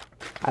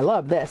 I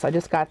love this. I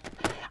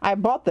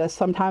bought this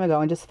some time ago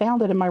and just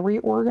found it in my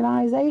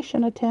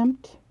reorganization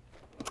attempt.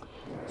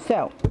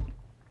 So,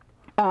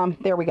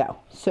 there we go.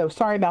 So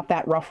sorry about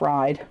that rough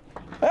ride.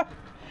 But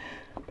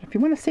if you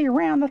want to see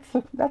around,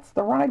 that's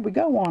the ride we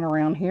go on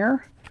around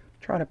here.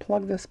 Try to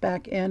plug this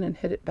back in and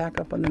hit it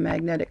back up on the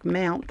magnetic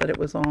mount that it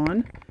was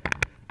on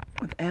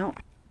without,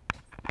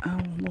 oh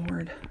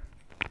Lord.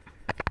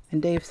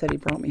 And Dave said he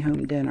brought me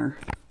home dinner,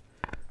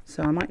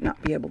 so I might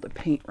not be able to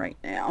paint right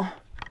now.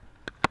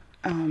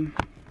 Are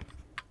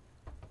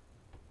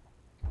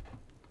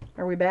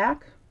we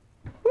back?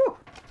 Whew.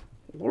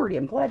 Lordy,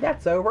 I'm glad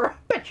that's over.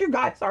 Bet you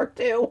guys are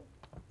too.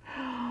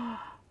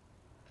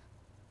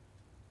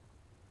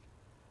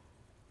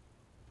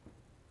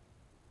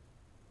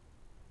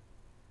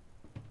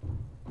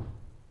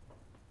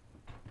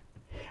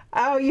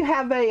 Oh, you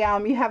have a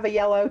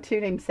yellow too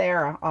named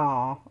Sarah.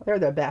 Aw, they're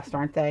the best,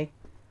 aren't they?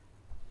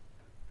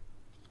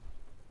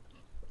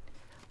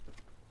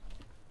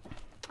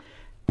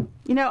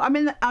 You know, I'm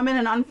in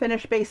an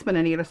unfinished basement,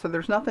 Anita, so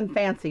there's nothing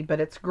fancy, but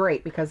it's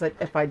great because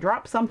if I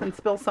drop something,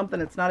 spill something,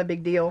 it's not a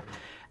big deal,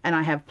 and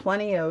I have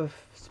plenty of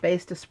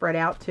space to spread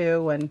out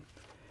to, and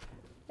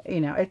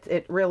you know,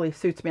 it really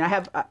suits me. I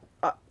have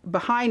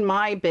behind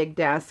my big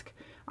desk,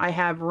 I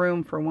have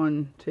room for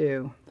 1,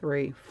 2,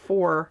 3,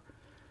 4.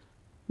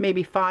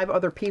 Maybe 5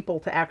 other people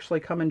to actually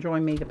come and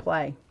join me to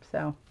play.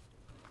 So,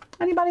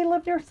 anybody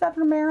live near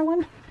Southern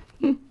Maryland?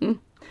 You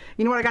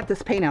know what? I got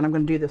this paint on. I'm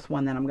going to do this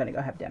one, then I'm going to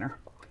go have dinner.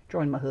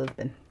 Join my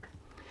husband.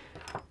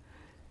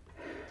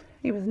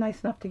 He was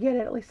nice enough to get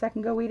it. At least I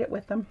can go eat it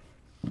with him.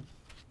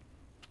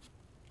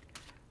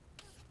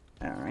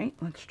 All right,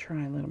 let's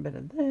try a little bit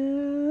of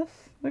this.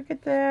 Look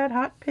at that,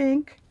 hot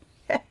pink.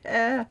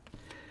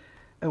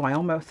 Oh, I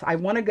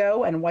want to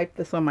go and wipe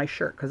this on my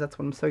shirt because that's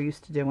what I'm so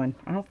used to doing.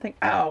 I don't think,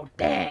 oh,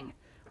 dang.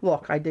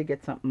 Look, I did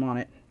get something on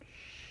it.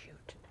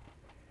 Shoot.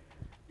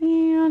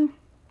 Man.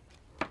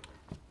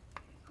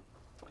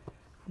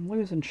 I'm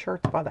losing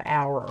shirts by the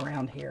hour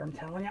around here, I'm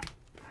telling you.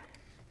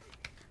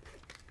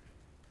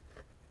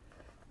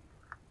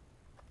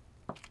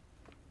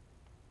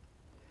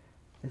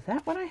 Is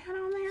that what I had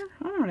on there?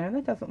 I don't know.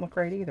 That doesn't look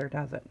right either,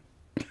 does it?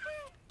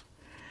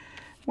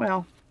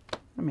 Well,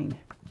 I mean,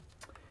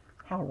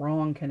 how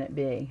wrong can it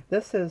be?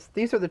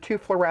 These are the 2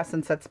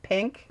 fluorescents. That's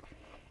pink,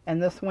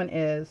 and this one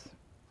is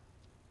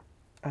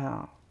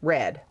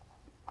red.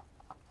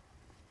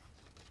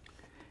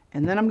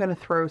 And then I'm going to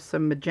throw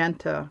some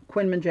magenta,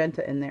 Quin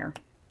Magenta in there.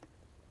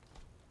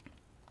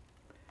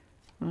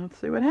 Let's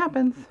see what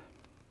happens.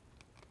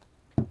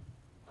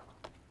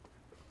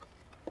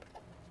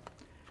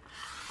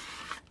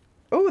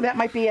 Oh, that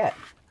might be it.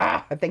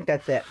 Ah, I think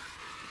that's it.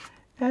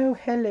 Oh,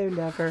 hello,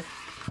 lover.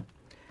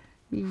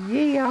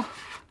 Yeah.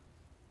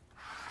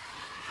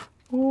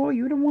 Oh,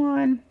 you the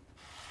one.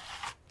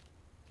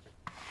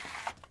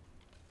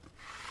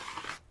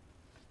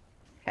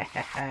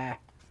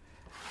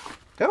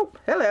 Oh,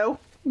 hello.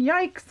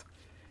 Yikes.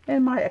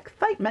 in my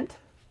excitement.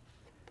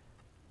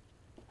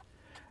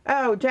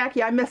 Oh,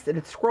 Jackie, I missed it.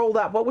 It scrolled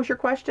up. What was your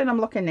question?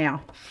 I'm looking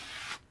now.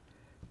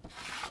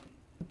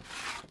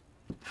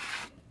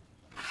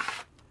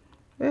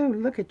 Oh,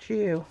 look at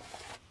you.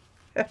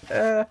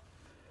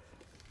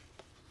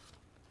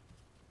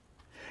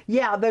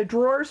 Yeah, the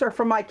drawers are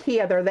from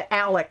IKEA. They're the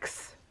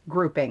Alex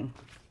grouping.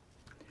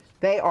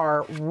 They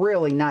are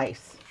really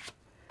nice.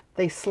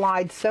 They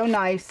slide so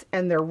nice,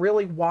 and they're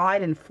really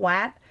wide and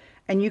flat,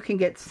 and you can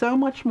get so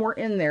much more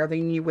in there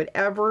than you would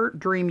ever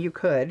dream you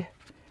could.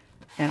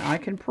 And I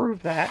can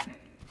prove that.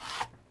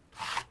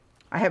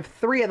 I have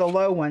 3 of the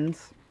low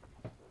ones.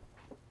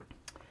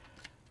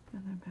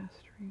 And then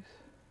pastries.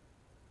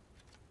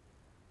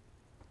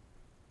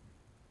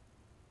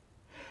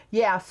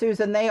 Yeah,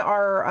 Susan, they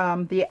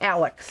are the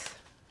Alex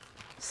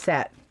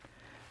set.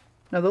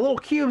 Now, the little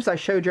cubes I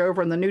showed you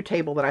over on the new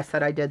table that I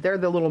said I did, they're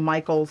the little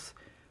Michaels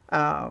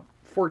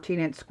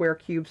 14-inch square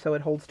cube, so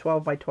it holds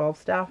 12 by 12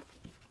 stuff.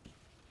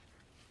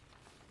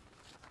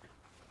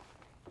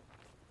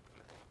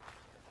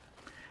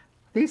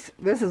 This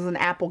is an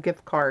Apple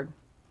gift card.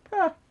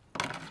 Ah,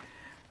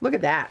 look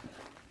at that.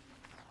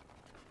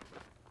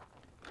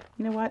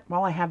 You know what?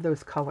 While I have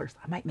those colors,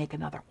 I might make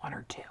another 1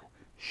 or 2.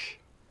 Shh.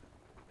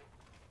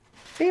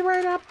 Be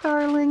right up,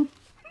 darling.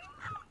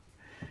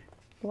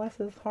 Bless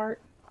his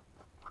heart.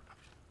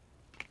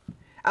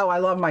 Oh, I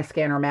love my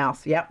scanner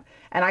mouse. Yep.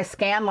 And I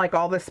scan like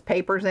all this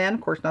papers in.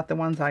 Of course, not the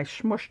ones I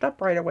smushed up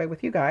right away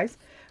with you guys.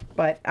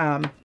 But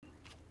I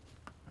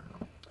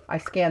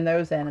scan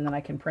those in, and then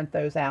I can print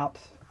those out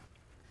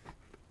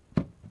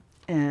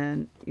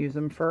and use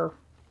them for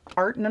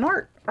art and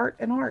art.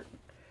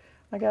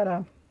 I got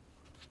a...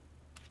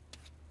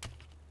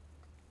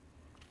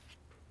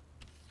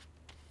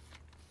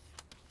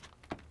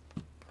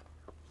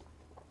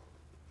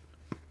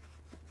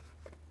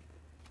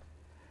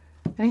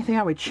 Anything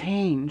I would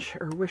change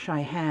or wish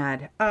I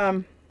had?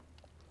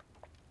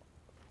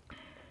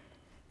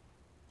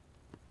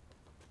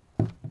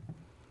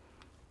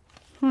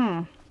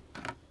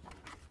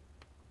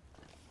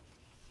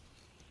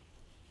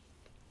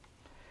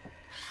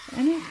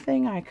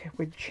 Anything I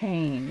would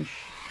change?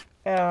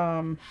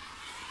 About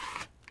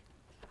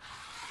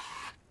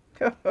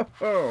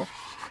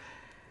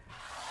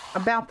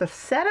the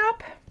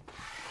setup,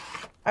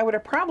 I would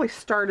have probably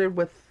started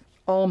with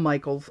all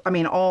Michaels. I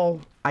mean,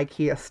 all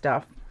IKEA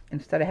stuff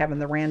instead of having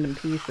the random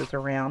pieces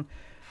around.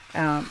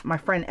 My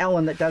friend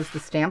Ellen that does the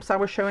stamps I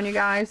was showing you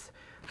guys,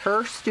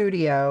 her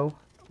studio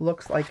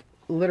looks like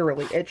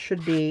literally it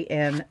should be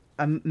in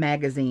a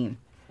magazine.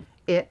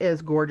 It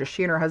is gorgeous.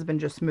 She and her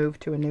husband just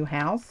moved to a new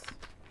house,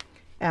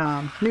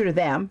 new to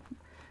them.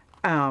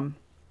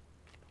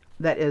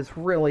 That is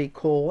really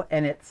cool,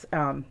 and it's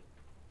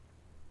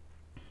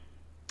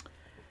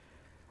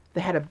they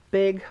had a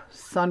big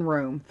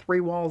sunroom, 3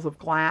 walls of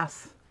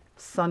glass,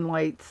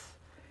 sunlights,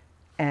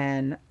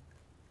 and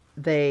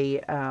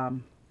they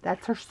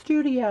that's her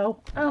studio.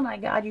 Oh my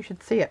God, you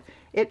should see it.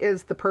 It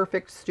is the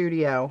perfect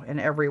studio in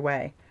every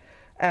way.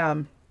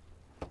 But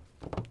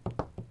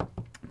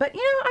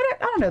you know, I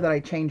don't know that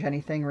I'd change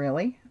anything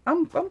really.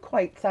 I'm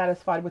quite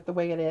satisfied with the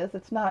way it is.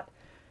 It's not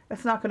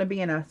going to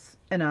be in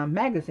a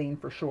magazine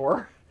for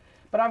sure,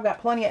 but I've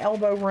got plenty of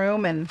elbow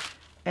room and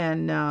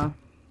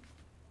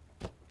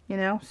you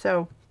know,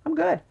 so I'm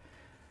good.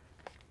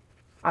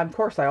 Of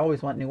course, I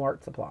always want new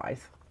art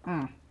supplies.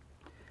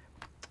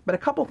 But a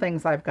couple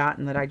things I've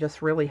gotten that I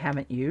just really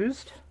haven't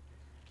used.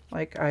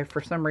 Like I, for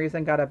some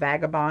reason, got a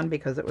Vagabond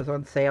because it was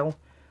on sale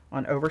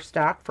on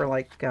Overstock for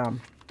like, it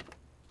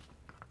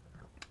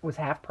was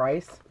half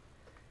price.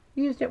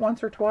 Used it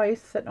once or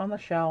twice, sitting on the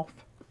shelf.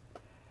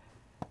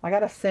 I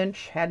got a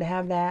Cinch, had to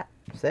have that,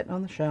 sitting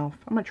on the shelf.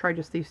 I'm going to try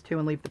just these 2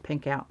 and leave the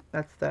pink out.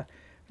 That's the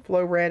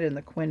Flow Red and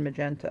the Quinn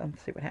Magenta.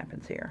 Let's see what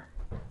happens here.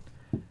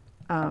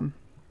 Oh,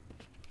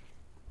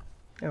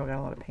 I got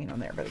a lot of paint on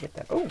there. Better get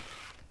that. Oh,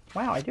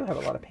 wow, I do have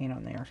a lot of paint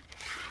on there.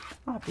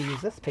 I'll have to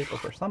use this paper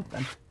for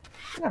something.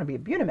 It's going to be a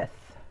Beautimith.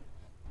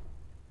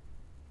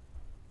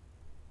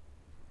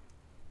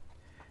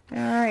 All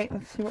right,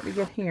 let's see what we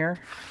get here.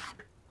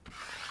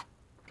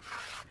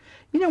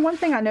 You know, one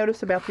thing I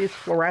noticed about these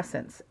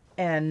fluorescents,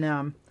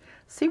 and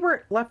see where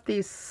it left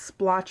these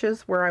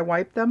splotches where I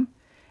wiped them?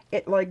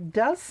 It like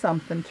does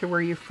something to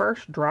where you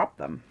first drop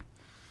them.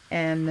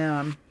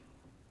 And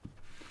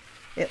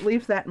it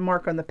leaves that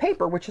mark on the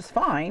paper, which is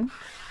fine.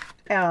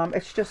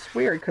 It's just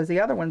weird because the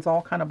other ones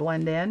all kind of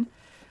blend in.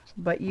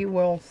 But you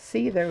will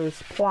see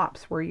those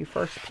plops where you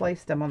first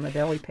placed them on the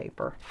deli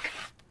paper.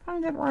 I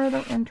find it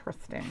rather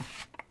interesting.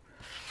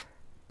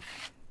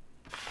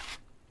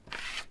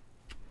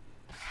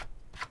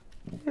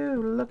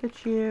 Ooh, look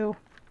at you.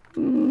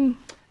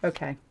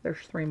 Okay, there's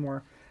 3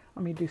 more.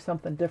 Let me do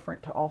something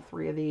different to all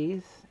 3 of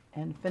these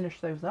and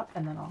finish those up,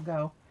 and then I'll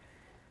go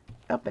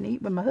up and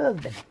eat with my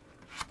husband.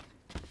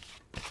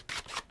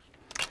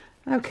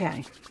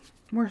 Okay,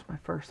 where's my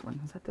first one?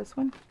 Is that this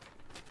one?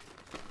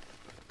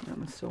 No,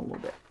 I'm still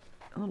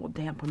a little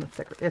damp on the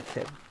thicker. It's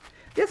it.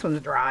 This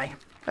one's dry.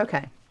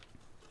 Okay.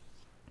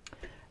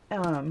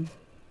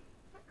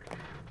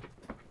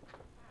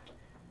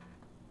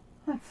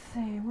 Let's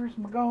see, where's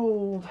my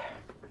gold?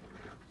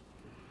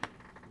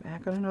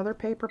 Back on another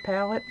paper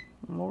palette.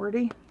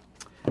 Lordy.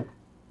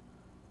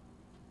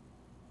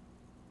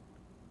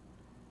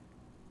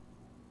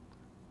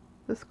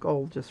 This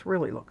gold just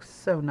really looks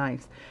so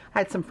nice. I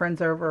had some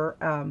friends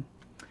over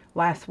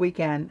last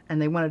weekend and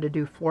they wanted to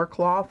do floor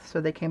cloth, so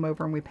they came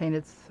over and we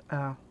painted,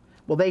 well,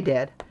 they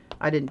did.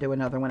 I didn't do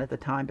another one at the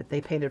time, but they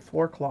painted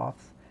floor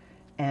cloths.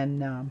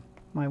 And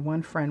my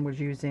one friend was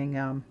using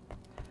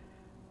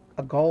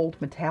a gold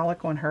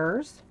metallic on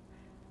hers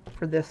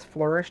for this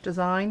flourish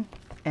design.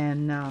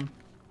 And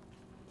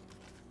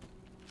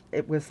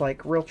it was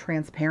like real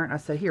transparent. I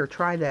said, here,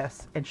 try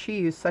this. And she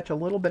used such a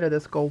little bit of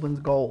this Golden's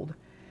Gold.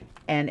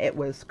 And it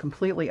was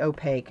completely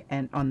opaque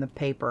and on the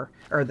paper,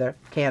 or the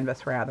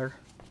canvas rather.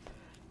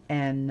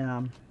 And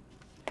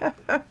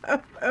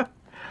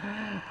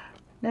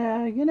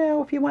now, you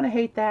know, if you want to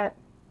hate that.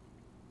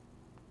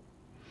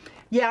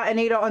 Yeah,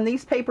 Anita, on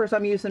these papers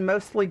I'm using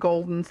mostly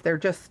Goldens.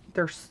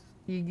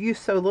 You use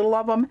so little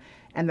of them,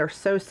 and they're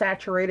so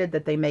saturated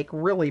that they make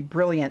really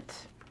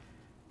brilliant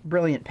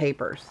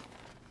papers.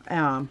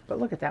 But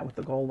look at that with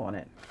the gold on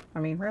it. I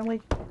mean,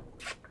 really?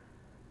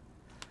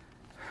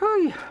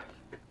 Whew.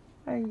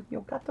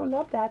 You got to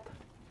love that.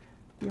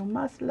 You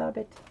must love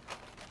it.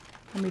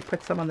 Let me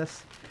put some on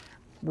this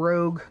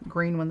rogue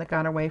green one that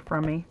got away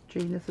from me.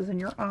 Gee, this is in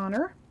your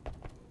honor.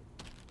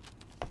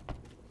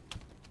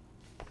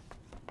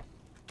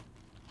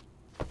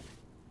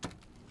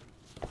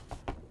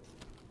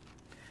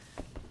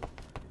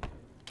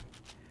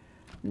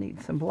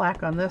 Need some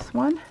black on this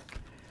one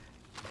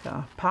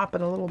to pop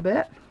it a little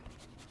bit.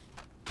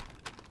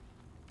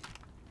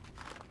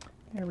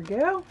 There we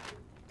go.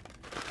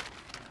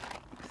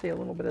 See a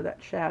little bit of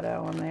that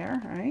shadow on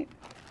there, right?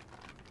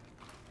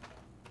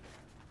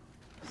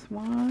 This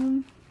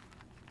one.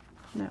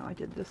 No, I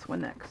did this one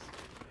next.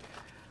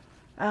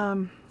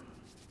 Let's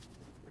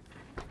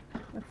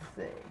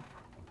see.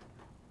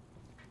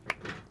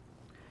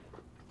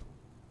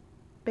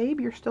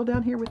 Babe, you're still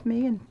down here with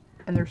me and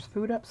there's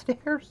food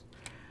upstairs?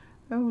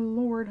 Oh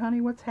Lord,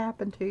 honey, what's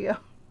happened to you?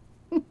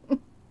 All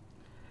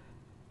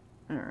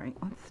right,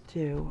 let's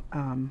do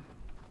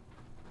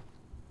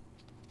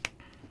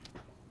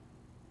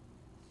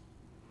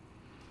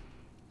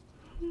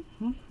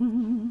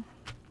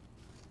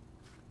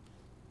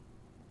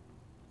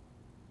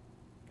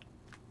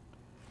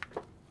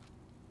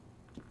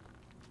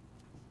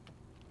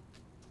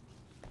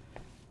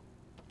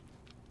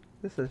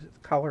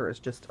color is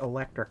just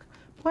electric.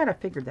 I'm glad I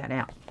figured that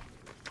out.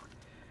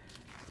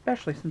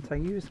 Especially since I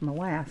used my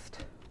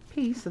last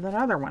piece of that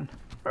other one.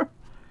 All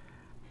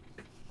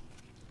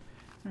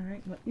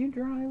right, let you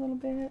dry a little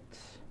bit.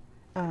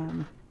 You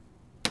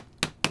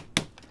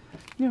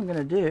know what I'm going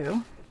to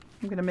do?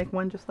 I'm going to make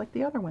one just like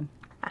the other one.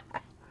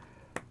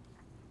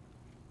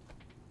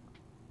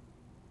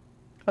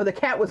 Oh, the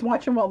cat was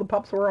watching while the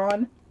pups were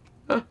on?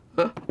 Is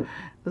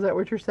that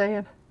what you're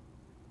saying?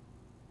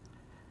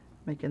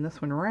 Making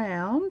this one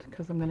round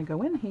because I'm going to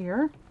go in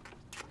here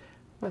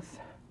with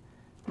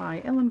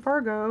my Ellen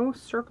Fargo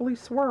Circle-y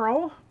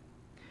Swirl.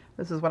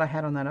 This is what I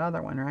had on that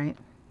other one, right?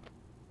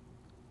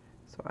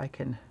 So I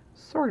can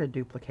sort of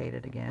duplicate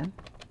it again.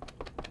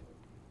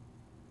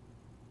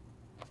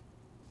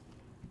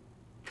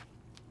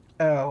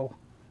 Oh,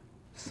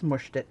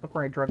 smushed it. Look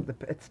where I drug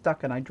it's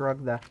stuck and I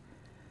drug the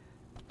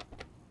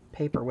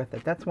paper with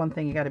it. That's one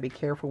thing you got to be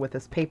careful with.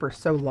 This paper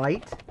so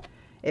light,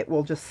 it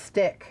will just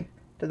stick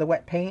to the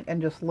wet paint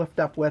and just lift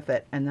up with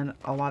it, and then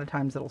a lot of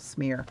times it'll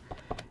smear.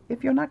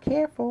 If you're not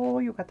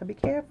careful, you got to be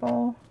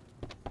careful.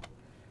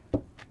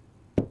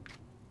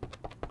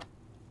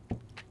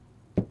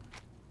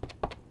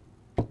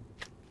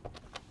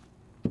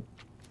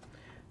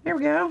 There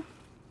we go.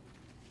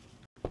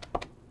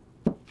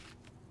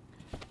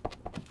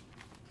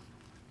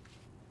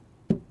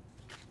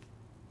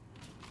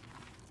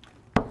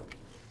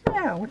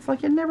 Yeah, it's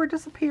like it never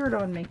disappeared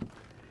on me.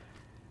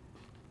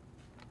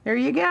 There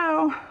you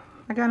go.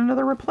 I got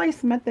another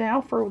replacement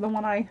now for the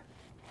one I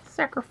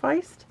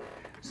sacrificed.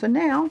 So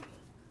now,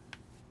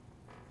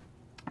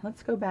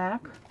 let's go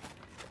back.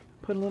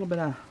 Put a little bit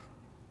of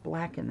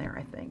black in there,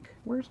 I think.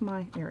 Where's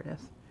my, there it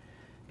is.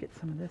 Get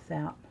some of this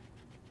out.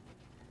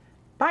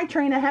 Bye,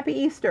 Trina. Happy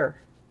Easter.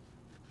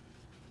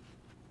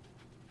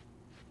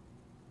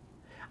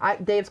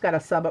 Dave's got a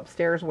sub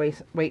upstairs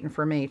waiting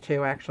for me,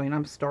 too, actually, and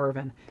I'm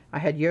starving. I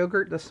had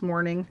yogurt this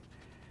morning,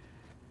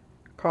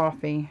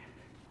 coffee,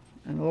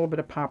 and a little bit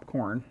of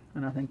popcorn,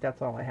 and I think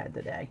that's all I had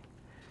today.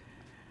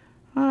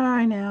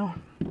 I know.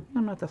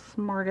 I'm not the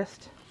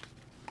smartest.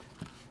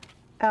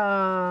 You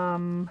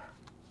know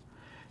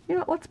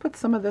what? Let's put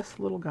some of this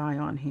little guy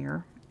on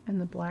here in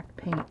the black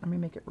paint. Let me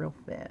make it real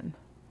thin.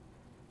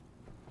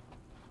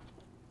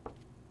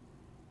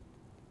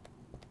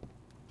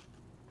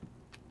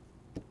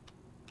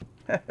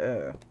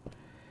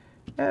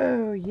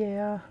 Oh,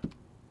 yeah.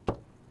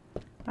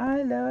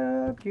 I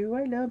loved you.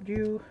 I loved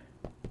you.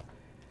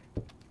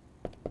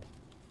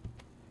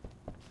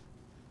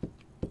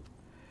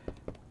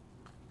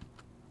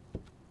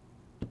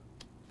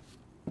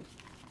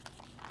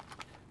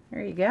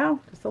 There you go.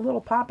 Just a little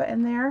papa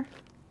in there.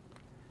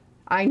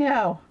 I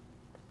know.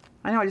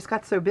 I just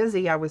got so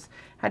busy.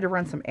 Had to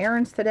run some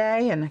errands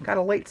today and got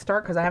a late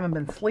start because I haven't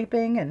been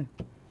sleeping, and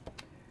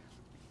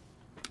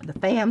the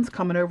fam's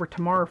coming over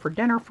tomorrow for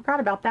dinner. Forgot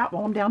about that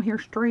while I'm down here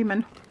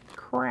streaming.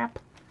 Crap.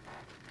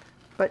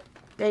 But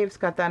Dave's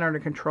got that under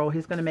control.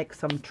 He's going to make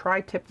some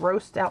tri-tip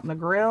roast out in the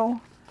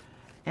grill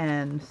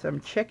and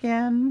some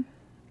chicken,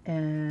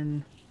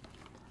 and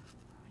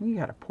you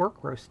got a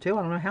pork roast too.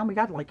 I don't know how we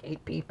got like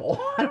 8 people.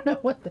 I don't know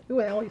who the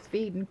hell he's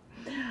feeding.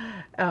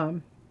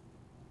 Gonna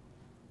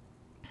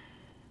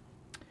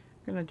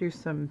do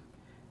some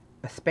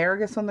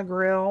asparagus on the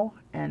grill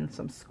and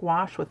some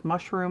squash with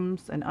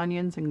mushrooms and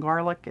onions and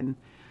garlic and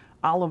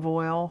olive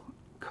oil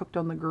cooked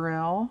on the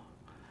grill,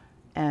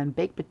 and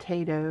baked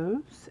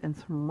potatoes and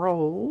some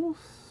rolls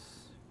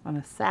on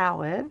a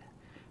salad.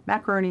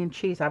 Macaroni and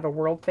cheese. I have a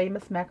world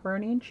famous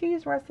macaroni and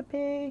cheese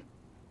recipe.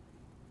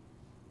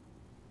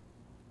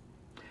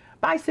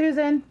 Bye,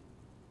 Susan.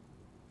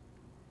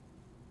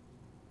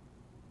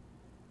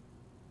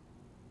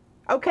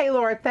 Okay,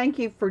 Laura, thank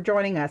you for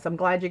joining us. I'm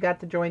glad you got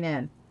to join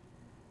in.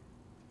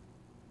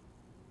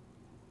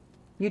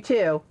 You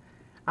too.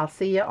 I'll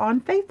see you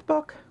on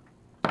Facebook.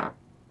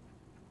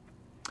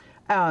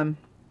 What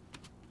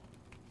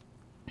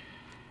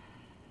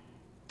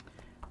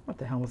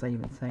the hell was I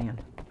even saying?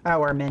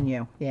 Oh, our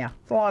menu. Yeah,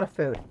 it's a lot of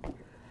food.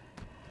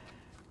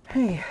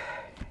 Hey, I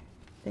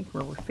think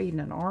we're feeding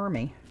an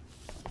army.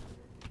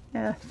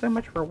 Yeah, so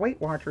much for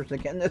Weight Watchers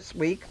again this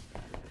week.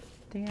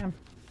 Damn.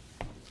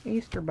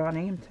 Easter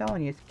Bunny, I'm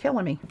telling you, it's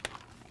killing me.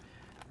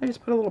 I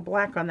just put a little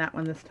black on that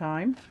one this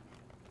time.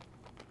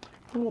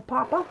 A little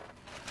papa.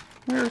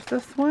 Where's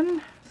this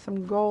one?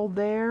 Some gold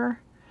there.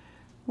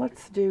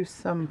 Let's do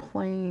some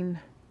plain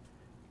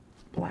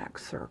black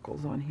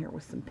circles on here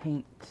with some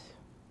paint.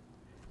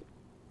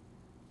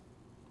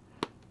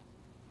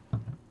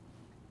 That's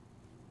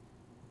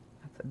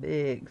a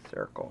big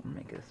circle.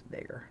 Make this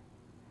bigger.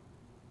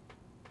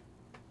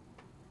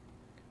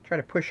 Try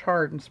to push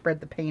hard and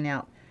spread the paint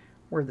out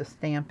where the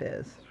stamp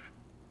is.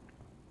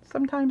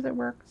 Sometimes it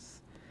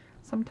works,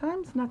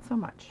 sometimes not so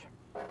much.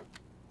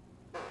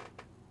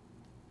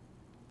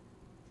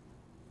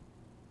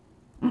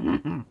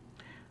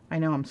 I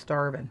know I'm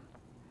starving.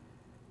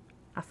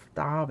 I'm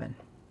starving.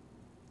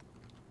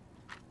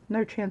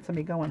 No chance of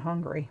me going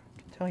hungry,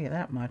 I can tell you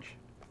that much.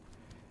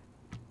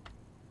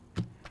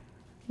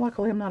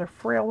 Luckily I'm not a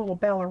frail little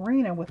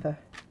ballerina with a...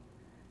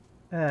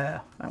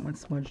 that one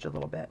smudged a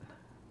little bit.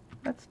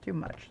 That's too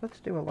much. Let's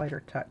do a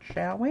lighter touch,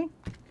 shall we?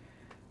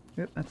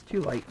 Oop, that's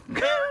too light.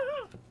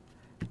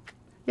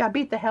 Yeah, I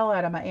beat the hell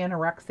out of my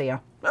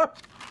anorexia.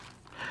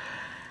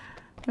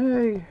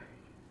 Hey.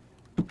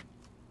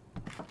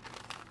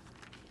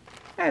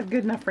 That's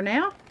good enough for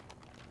now.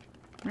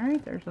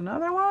 Alright, there's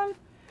another one.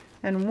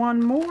 And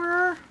one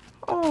more.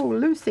 Oh,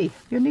 Lucy,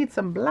 you need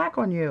some black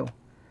on you.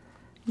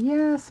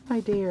 Yes,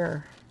 my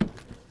dear.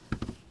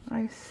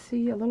 I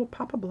see a little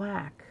pop of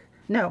black.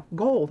 No,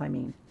 gold, I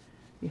mean.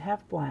 You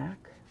have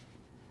black.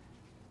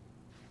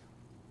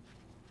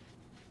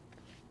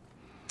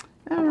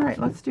 All right,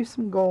 let's do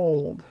some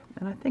gold.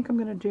 And I think I'm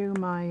going to do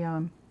my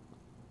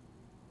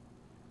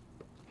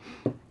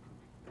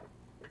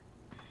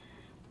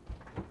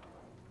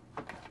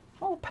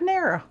oh,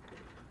 Panera.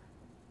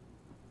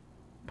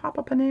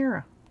 Papa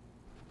Panera.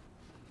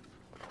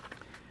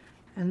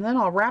 And then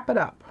I'll wrap it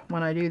up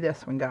when I do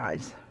this one,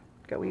 guys.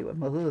 Go eat with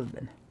my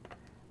husband.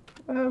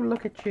 Oh,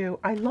 look at you.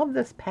 I love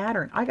this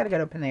pattern. I got to go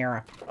to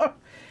Panera. Oh,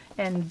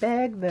 and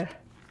beg the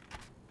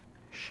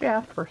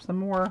chef for some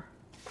more,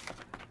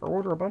 or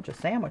order a bunch of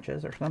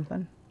sandwiches or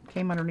something.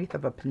 Came underneath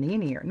of a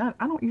panini or not.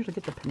 I don't usually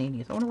get the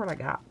paninis. I wonder what I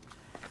got.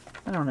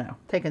 I don't know.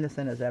 Taking this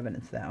in as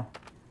evidence though.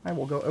 I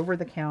will go over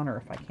the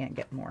counter if I can't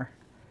get more.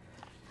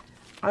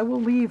 I will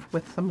leave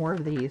with some more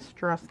of these.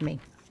 Trust me.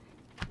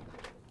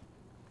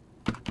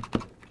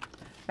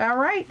 All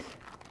right.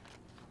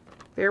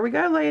 There we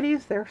go,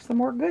 ladies. There's some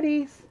more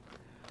goodies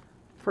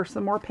for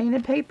some more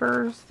painted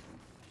papers.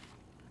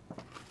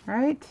 All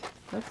right.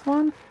 This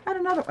one. I had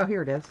another. Oh,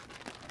 here it is.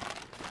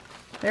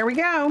 There we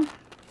go.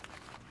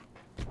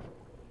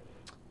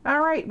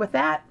 All right. With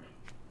that,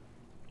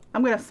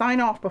 I'm going to sign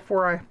off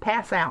before I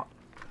pass out.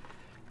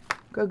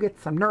 Go get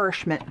some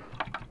nourishment.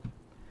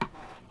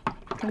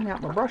 Clean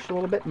out my brush a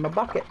little bit in my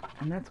bucket,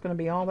 and that's going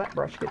to be all that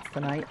brush gets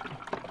tonight.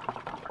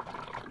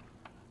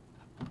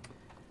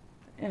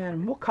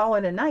 And we'll call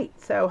it a night.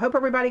 So hope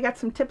everybody got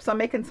some tips on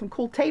making some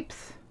cool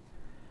tapes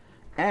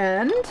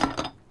and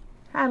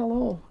had a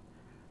little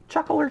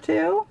chuckle or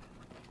two.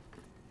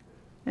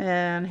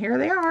 And here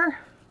they are.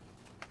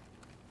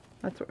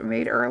 That's what we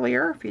made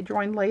earlier, if you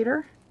joined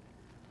later,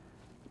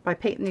 by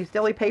painting these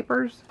deli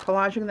papers,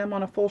 collaging them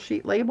on a full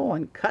sheet label,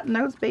 and cutting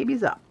those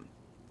babies up.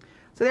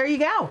 So there you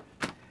go.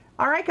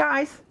 All right,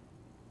 guys.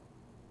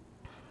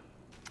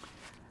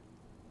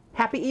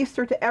 Happy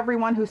Easter to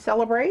everyone who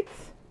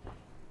celebrates.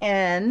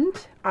 And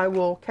I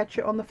will catch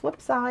you on the flip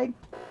side.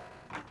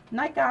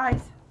 Night,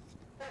 guys.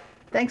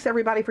 Thanks,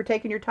 everybody, for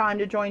taking your time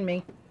to join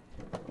me.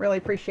 Really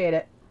appreciate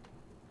it.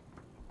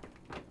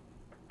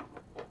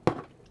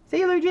 See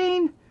you, Lou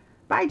Jean.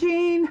 Bye,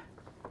 Jean.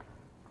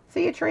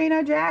 See you,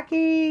 Trina,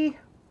 Jackie.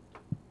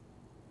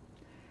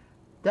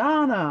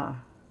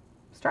 Donna.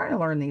 Starting to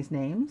learn these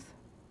names.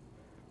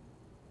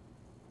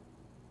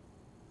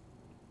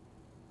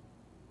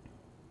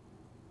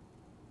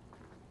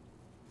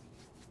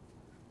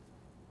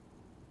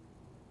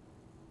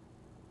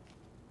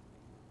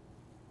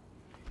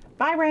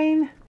 Bye,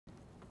 Rain.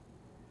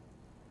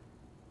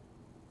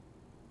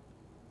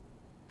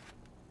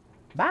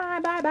 Bye,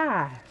 bye,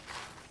 bye.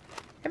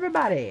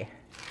 Everybody.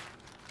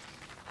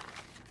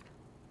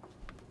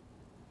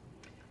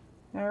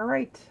 All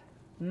right.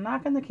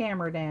 Knocking the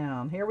camera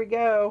down. Here we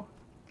go.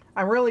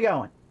 I'm really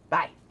going.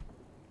 Bye.